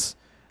their ass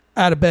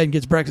out of bed and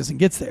gets breakfast and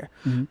gets there.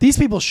 These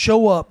people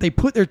show up, they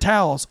put their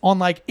towels on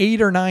like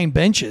 8 or 9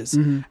 benches,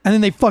 and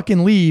then they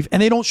fucking leave,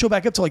 and they don't show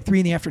back up till like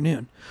 3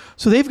 PM.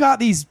 So they've got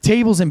these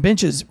tables and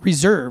benches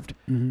reserved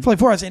for like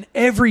 4 hours. And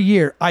every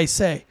year I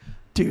say,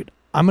 dude,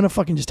 I'm going to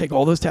fucking just take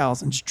all those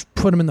towels and just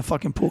put them in the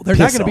fucking pool. They're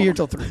not going to be here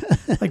till 3.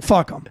 Like,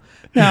 fuck them.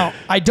 Now,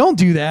 I don't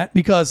do that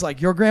because, like,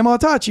 your grandma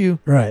taught you,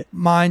 right?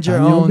 Mind your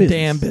own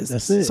damn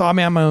business. That's it. So I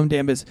mean, I'm my own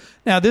damn business.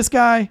 Now, this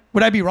guy,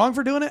 would I be wrong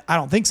for doing it? I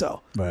don't think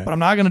so. Right. But I'm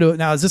not going to do it.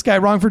 Now, is this guy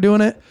wrong for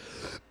doing it?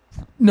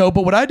 No.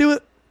 But would I do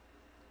it?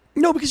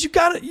 No, because you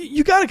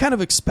gotta kind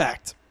of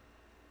expect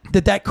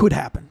that could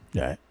happen.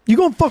 Right. You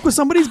gonna fuck with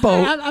somebody's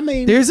boat? I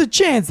mean, there's a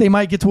chance they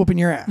might get to whooping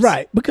your ass.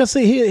 Right. Because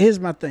see, here's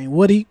my thing.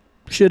 What he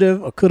should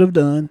have or could have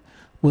done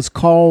was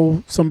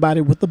call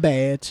somebody with a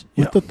badge,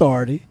 with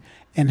authority,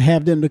 and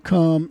have them to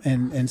come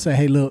and say,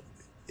 hey, look,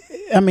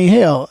 I mean,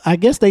 hell, I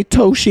guess they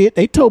tow shit.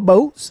 They tow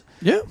boats.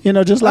 Yeah. You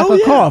know, just like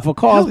a car. If a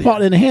car is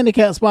parked in a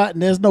handicap spot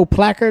and there's no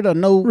placard or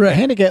no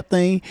handicap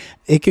thing,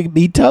 it could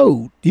be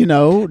towed, you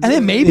know. And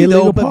then maybe,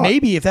 though, but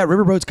maybe if that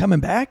riverboat's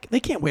coming back, they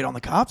can't wait on the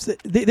cops.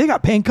 They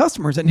got paying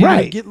customers and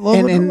get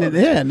lower. And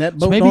that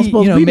boat so maybe, don't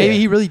supposed to be maybe there.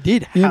 he really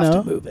did have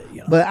to move it. You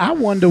know? But I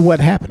wonder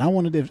what happened. I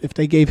wondered if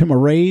they gave him a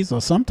raise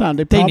or sometime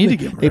they need to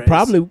give him a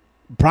raise.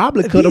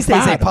 Probably could have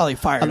fired. They probably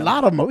fired a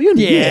lot of them.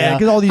 Yeah,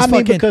 because all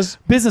these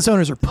business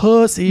owners are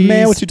pussies.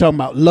 Man, what you talking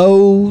about?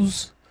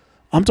 Lowe's.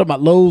 I'm talking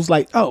about Lowe's,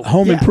 like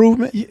home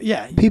improvement.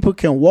 Yeah. People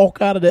can walk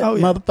out of that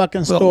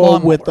motherfucking store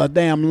with a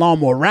damn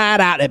lawnmower,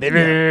 ride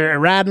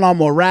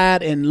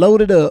and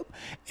load it up,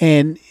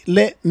 and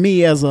let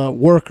me as a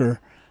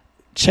worker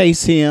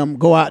chase him,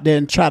 go out there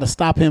and try to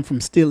stop him from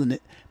stealing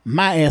it.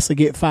 My ass will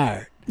get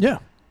fired. Yeah.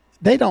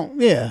 They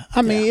don't. Yeah.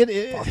 I mean,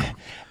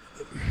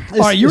 all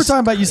right, you were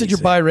talking about, you said you're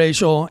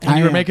biracial, and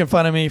you were making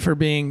fun of me for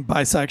being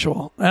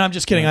bisexual. And I'm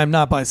just kidding. I'm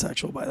not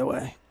bisexual, by the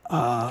way.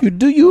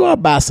 You are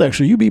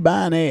bisexual. You be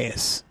buying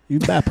ass. You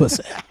buy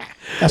pussy.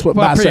 That's what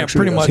bisexual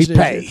pretty is. much.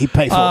 He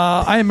pay for it.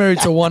 I am married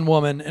to one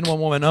woman and one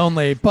woman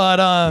only. But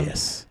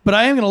but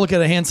I am going to look at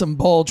a handsome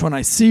bulge when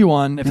I see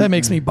one. If that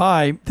makes me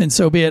bi, then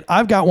so be it.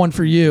 I've got one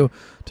for you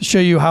to show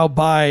you how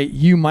bi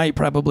you might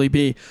probably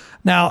be.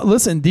 Now,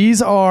 listen,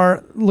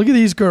 look at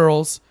these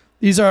girls.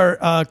 These are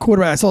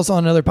quarterbacks. I saw this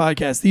on another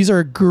podcast. These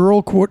are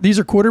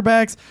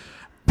quarterbacks,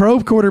 pro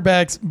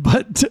quarterbacks,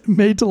 but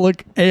made to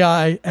look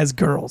AI as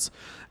girls.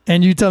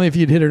 And you tell me if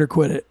you'd hit it or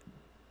quit it.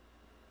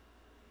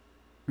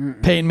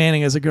 Peyton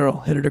Manning as a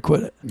girl, hit it or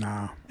quit it.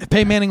 No. If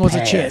Peyton Manning was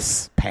a chick,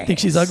 think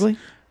she's ugly?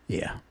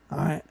 Yeah. All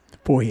right.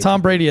 Forehead.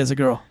 Tom Brady as a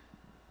girl.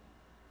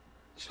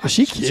 Is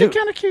she cute? She's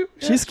kind of cute.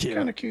 Yeah, she's cute.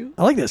 Kind of cute.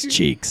 I like those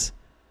cheeks.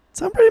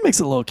 Tom Brady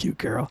makes a little cute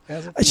girl.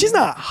 She's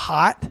not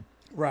hot.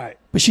 Right.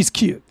 But she's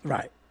cute.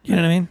 Right. You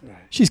know what I mean? Right.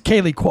 She's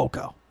Kaylee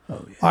Cuoco.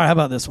 Oh, yeah. All right, how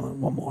about this one?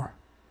 One more.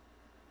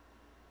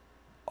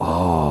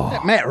 Oh.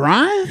 That Matt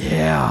Ryan?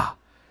 Yeah.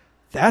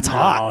 That's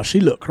hot. Oh, she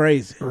looked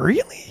crazy.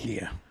 Really?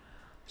 Yeah.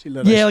 She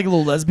looked like a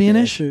little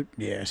lesbian-ish? She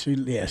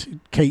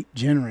Kate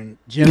Jenner.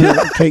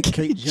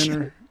 Kate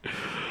Jenner.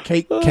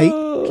 Kate,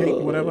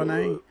 whatever her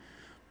name.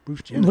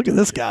 Bruce Jenner. Look at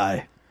this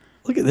guy.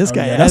 Look at this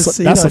guy. Yeah, that's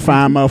a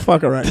fine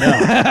motherfucker right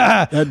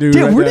now. That dude.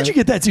 Damn, where did you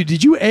get that suit?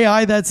 Did you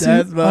AI that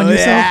suit on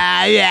yourself?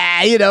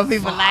 Yeah. You know,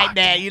 people like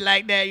that. You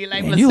like that. You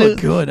like man, my you suit. Look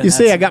good. You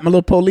see, I got my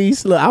little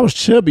police. Look, I was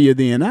chubbier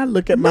then. I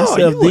look at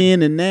myself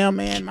then and now,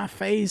 man, my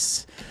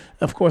face.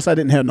 Of course, I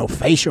didn't have no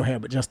facial hair,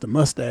 but just a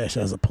mustache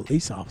as a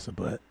police officer.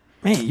 But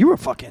man, you were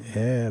fucking.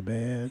 Yeah,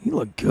 man. You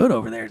look good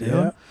over there, dude.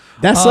 Yeah.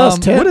 That's us.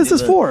 What is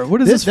this for? What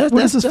is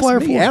this flyer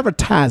for?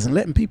 Advertising,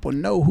 letting people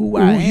know who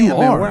I am and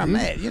where I'm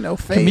at. You know,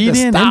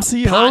 comedian,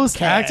 MC, host,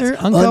 actor,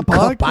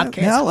 Uncuffed podcast.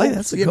 Yeah, I like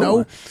that's a good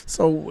one.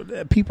 So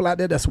people out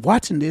there that's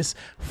watching this,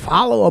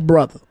 follow a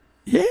brother.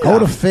 Yeah. Go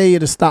to Failure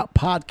to Stop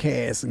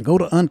podcast and go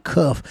to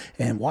Uncuffed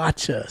and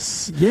watch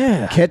us.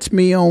 Yeah. Catch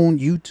me on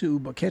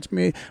YouTube or catch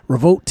me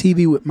Revolt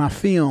TV with my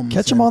films.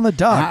 Catch them on the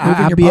dock.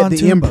 I'll be at the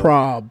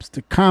improvs,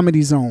 the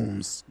comedy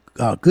zones,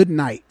 good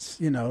nights.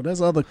 You know,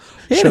 there's other.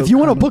 Yeah, if you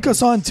want to book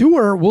us on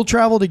tour, we'll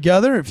travel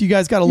together. If you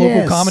guys got a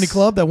local comedy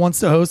club that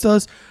wants to host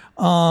us,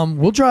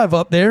 we'll drive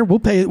up there. We'll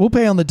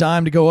pay on the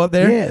dime to go up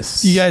there.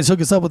 Yes. You guys hook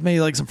us up with maybe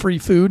like some free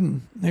food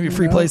and maybe a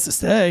free place to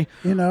stay.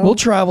 You know, we'll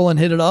travel and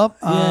hit it up.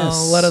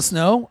 Yes. Let us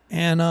know.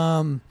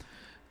 And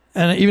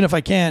even if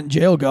I can't,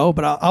 Jay will go,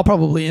 but I'll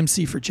probably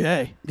MC for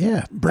Jay.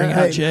 Yeah. Bring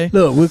out Jay.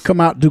 Look, we'll come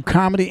out, do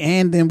comedy,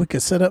 and then we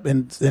could set up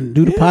and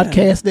do the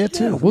podcast there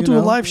too. We'll do a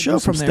live show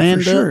from there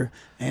for sure.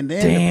 And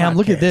then damn,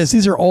 look at this.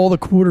 These are all the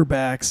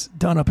quarterbacks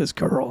done up as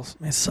girls.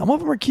 Man, some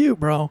of them are cute,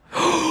 bro.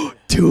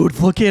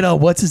 Dude, look at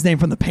what's his name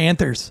from the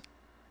Panthers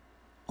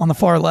on the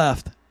far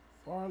left.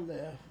 Far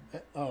left.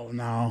 Oh,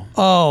 no.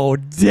 Oh,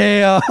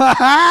 damn.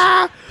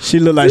 She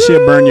looked like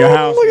she'll burn your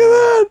house. Look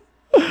at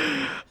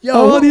that.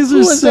 Yo, these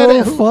are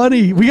so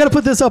funny. We got to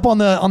put this up on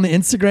the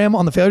Instagram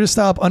on the Failure to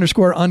Stop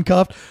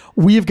 _Uncuffed.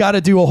 We've got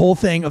to do a whole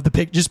thing of the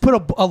pic. Just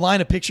put a line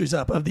of pictures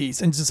up of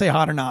these and just say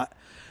hot or not.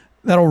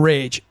 That'll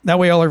rage. That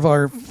way all of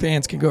our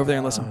fans can go over there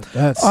and listen.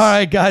 All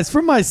right, guys.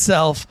 For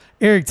myself,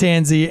 Eric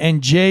Tanzi,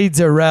 and Jay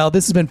Durrell,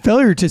 this has been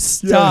Failure to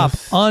Stop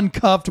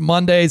Uncuffed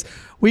Mondays.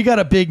 We got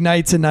a big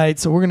night tonight,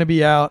 so we're going to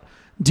be out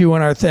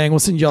doing our thing. We'll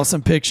send y'all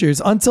some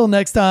pictures. Until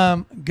next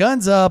time,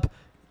 guns up,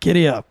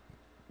 giddy up.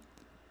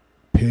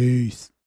 Peace.